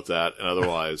I'll promote that, and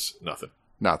otherwise, nothing.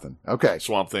 Nothing. Okay.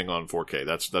 Swamp Thing on 4K.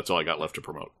 That's all I got left to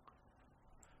promote.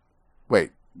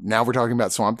 Wait, now we're talking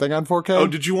about Swamp Thing on 4K? Oh,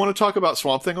 did you want to talk about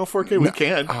Swamp Thing on 4K? We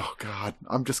can. Oh, God.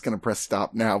 I'm just going to press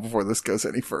stop now before this goes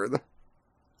any further.